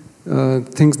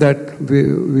things that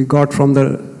we got from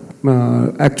the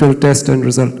actual test and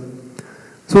result.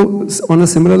 So on a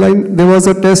similar line, there was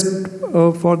a test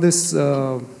for this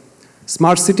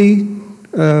smart city.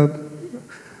 I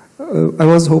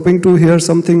was hoping to hear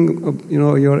something,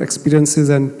 your experiences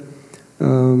and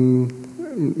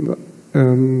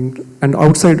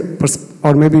outside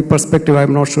or maybe perspective.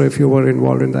 I'm not sure if you were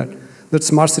involved in that. That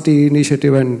smart city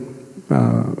initiative, and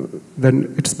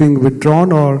then it's being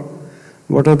withdrawn, or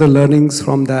what are the learnings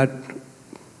from that?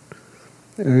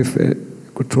 If I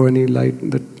could throw any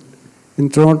light that in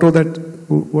Toronto, that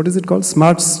what is it called?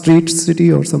 Smart street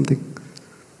city or something?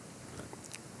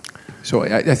 So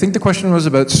I think the question was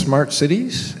about smart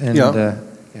cities, and yeah.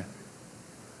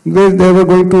 They were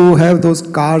going to have those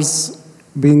cars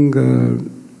being,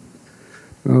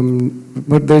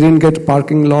 but they didn't get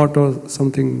parking lot or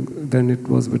something. Then it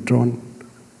was withdrawn.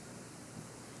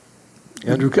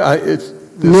 Andrew,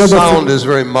 the sound is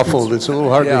very muffled. It's a little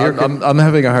hard to hear. I'm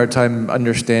having a hard time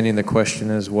understanding the question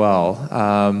as well.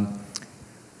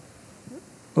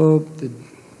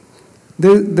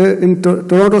 In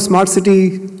Toronto Smart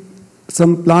City,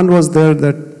 some plan was there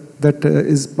that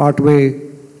is partway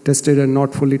tested and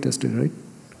not fully tested, right?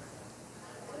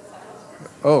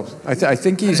 Oh, I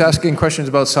think he's asking questions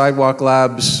about Sidewalk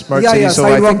Labs, Smart City. Yeah, so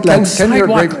Sidewalk I think Labs.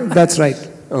 Ken, That's right.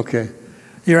 Okay.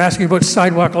 You're asking about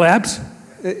Sidewalk Labs?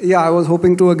 Yeah, I was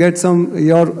hoping to get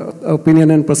your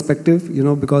opinion and perspective,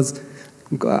 because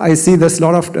I see there's a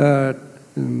lot of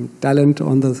talent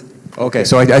on the... Okay,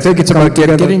 so I think it's about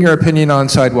getting your opinion on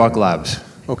Sidewalk Labs.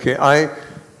 Okay,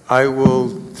 I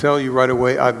will tell you right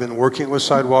away, I've been working with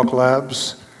Sidewalk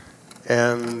Labs,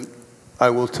 and I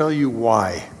will tell you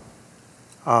why.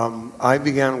 I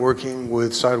began working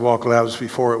with Sidewalk Labs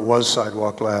before it was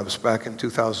Sidewalk Labs, back in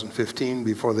 2015,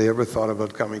 before they ever thought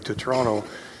about coming to Toronto.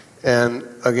 And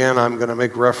again, I'm going to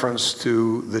make reference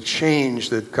to the change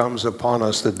that comes upon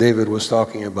us that David was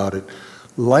talking about it.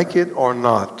 Like it or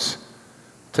not,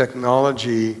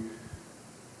 technology,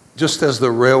 just as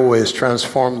the railways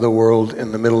transformed the world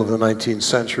in the middle of the 19th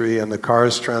century and the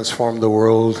cars transformed the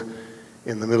world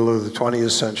in the middle of the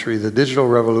 20th century, the digital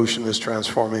revolution is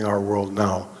transforming our world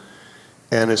now.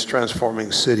 And it's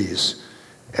transforming cities.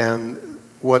 And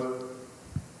what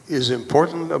is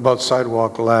important about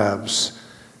Sidewalk Labs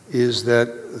is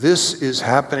that this is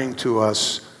happening to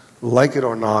us, like it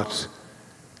or not.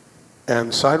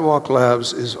 And Sidewalk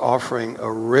Labs is offering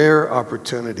a rare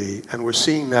opportunity, and we're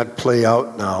seeing that play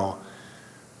out now,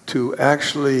 to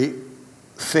actually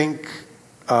think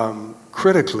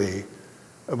critically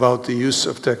about the use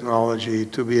of technology,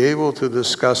 to be able to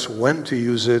discuss when to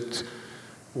use it,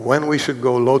 when we should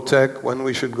go low-tech, when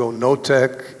we should go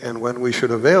no-tech, and when we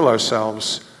should avail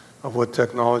ourselves of what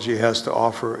technology has to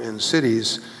offer in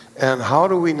cities, and how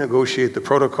do we negotiate the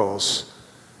protocols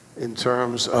in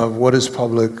terms of what is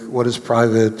public, what is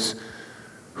private,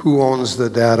 who owns the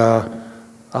data,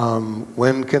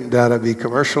 when can data be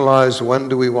commercialized, when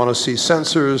do we want to see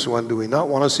sensors, when do we not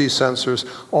want to see sensors.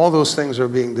 All those things are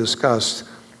being discussed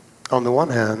on the one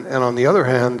hand, and on the other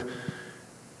hand,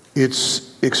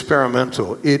 it's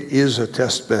experimental. It is a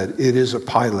test bed. It is a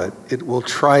pilot. It will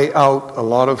try out a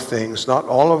lot of things. Not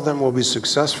all of them will be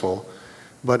successful,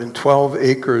 but in 12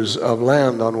 acres of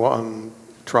land on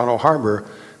Toronto Harbor,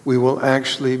 we will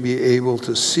actually be able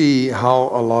to see how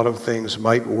a lot of things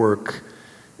might work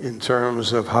in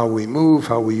terms of how we move,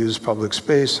 how we use public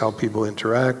space, how people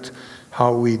interact,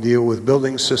 how we deal with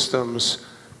building systems,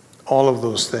 all of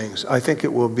those things. I think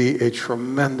it will be a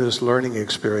tremendous learning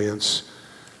experience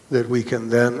that we can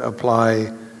then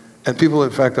apply, and people in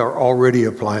fact are already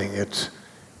applying it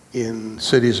in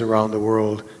cities around the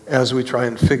world as we try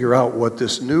and figure out what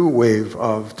this new wave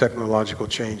of technological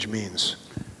change means.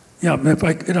 Yeah,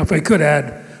 if I could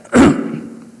add,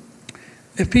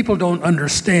 if people don't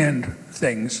understand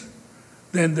things,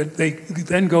 then they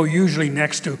then go usually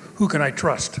next to who can I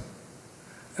trust?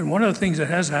 And one of the things that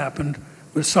has happened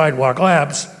with Sidewalk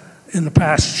Labs in the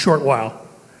past short while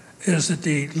is that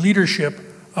the leadership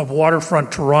of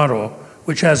Waterfront Toronto,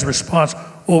 which has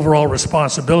overall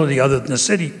responsibility other than the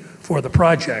city for the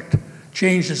project,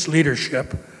 changed its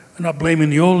leadership. I'm not blaming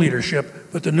the old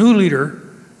leadership, but the new leader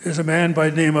is a man by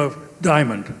the name of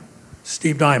Diamond,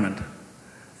 Steve Diamond.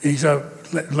 He's a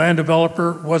land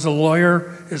developer, was a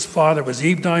lawyer. His father was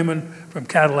Eve Diamond from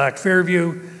Cadillac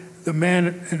Fairview. The man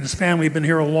and his family have been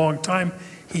here a long time.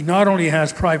 He not only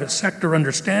has private sector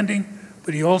understanding,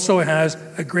 but he also has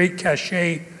a great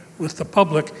cachet with the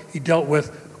public. He dealt with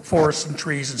forests and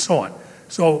trees and so on.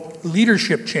 So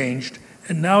leadership changed,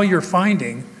 and now you're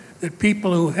finding that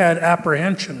people who had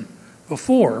apprehension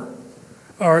before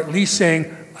are at least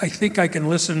saying, I think I can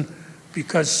listen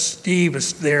because Steve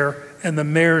is there and the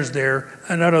mayor's there,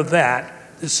 and out of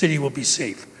that, the city will be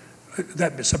safe.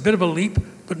 It's a bit of a leap,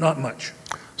 but not much.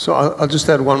 So I'll just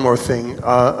add one more thing.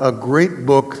 A great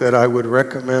book that I would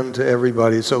recommend to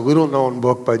everybody, it's a little-known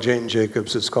book by Jane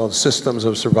Jacobs. It's called Systems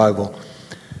of Survival.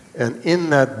 And in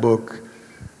that book,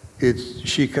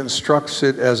 she constructs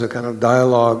it as a kind of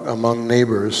dialogue among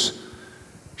neighbors.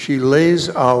 She lays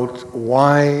out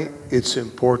why it's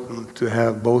important to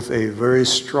have both a very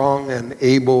strong and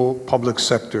able public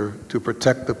sector to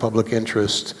protect the public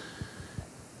interest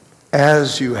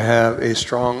as you have a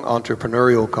strong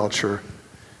entrepreneurial culture.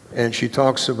 And she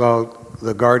talks about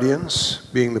the guardians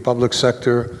being the public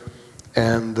sector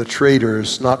and the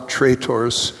traders, not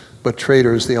traitors, but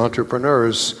traders, the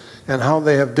entrepreneurs, and how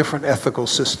they have different ethical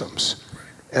systems.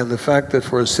 And the fact that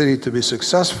for a city to be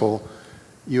successful,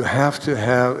 you have to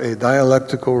have a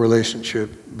dialectical relationship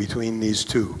between these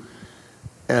two.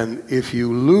 And if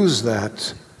you lose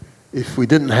that, if we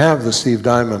didn't have the Steve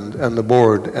Diamond and the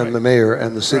board and the mayor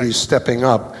and the city stepping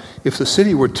up, if the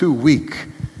city were too weak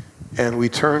and we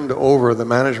turned over the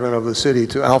management of the city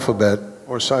to Alphabet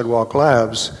or Sidewalk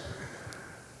Labs,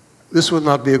 this would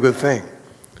not be a good thing.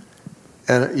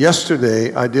 And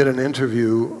yesterday I did an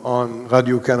interview on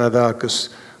Radio-Canada because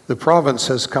the province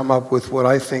has come up with what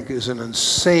I think is an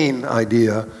insane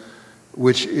idea,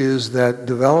 which is that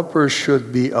developers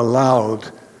should be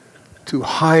allowed to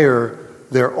hire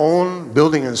their own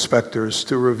building inspectors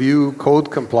to review code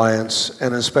compliance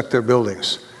and inspect their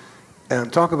buildings.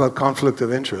 And talk about conflict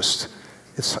of interest.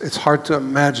 It's hard to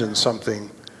imagine something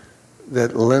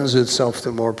that lends itself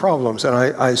to more problems. And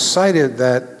I cited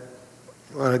that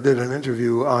when I did an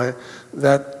interview,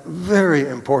 that very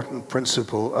important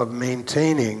principle of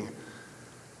maintaining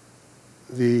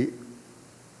the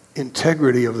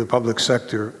integrity of the public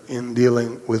sector in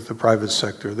dealing with the private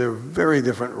sector. They're very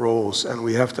different roles, and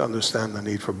we have to understand the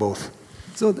need for both.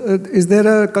 So is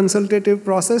there a consultative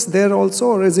process there also,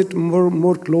 or is it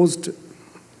more closed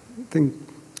thing?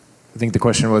 I think the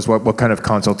question was what kind of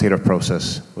consultative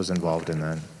process was involved in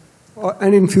that?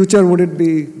 And in future, would it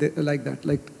be like that?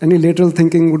 Like any lateral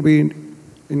thinking would be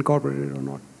incorporated or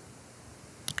not?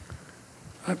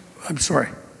 I'm sorry.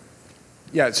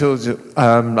 Yeah, so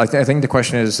I think the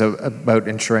question is about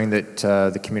ensuring that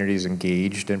the community is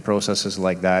engaged in processes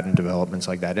like that and developments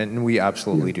like that, and we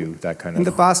absolutely do that kind of. In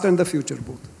the past and the future,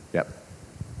 both. Yep.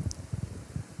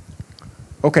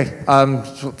 Okay,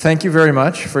 so thank you very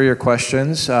much for your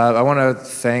questions. I want to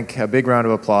thank a big round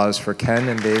of applause for Ken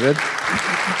and David.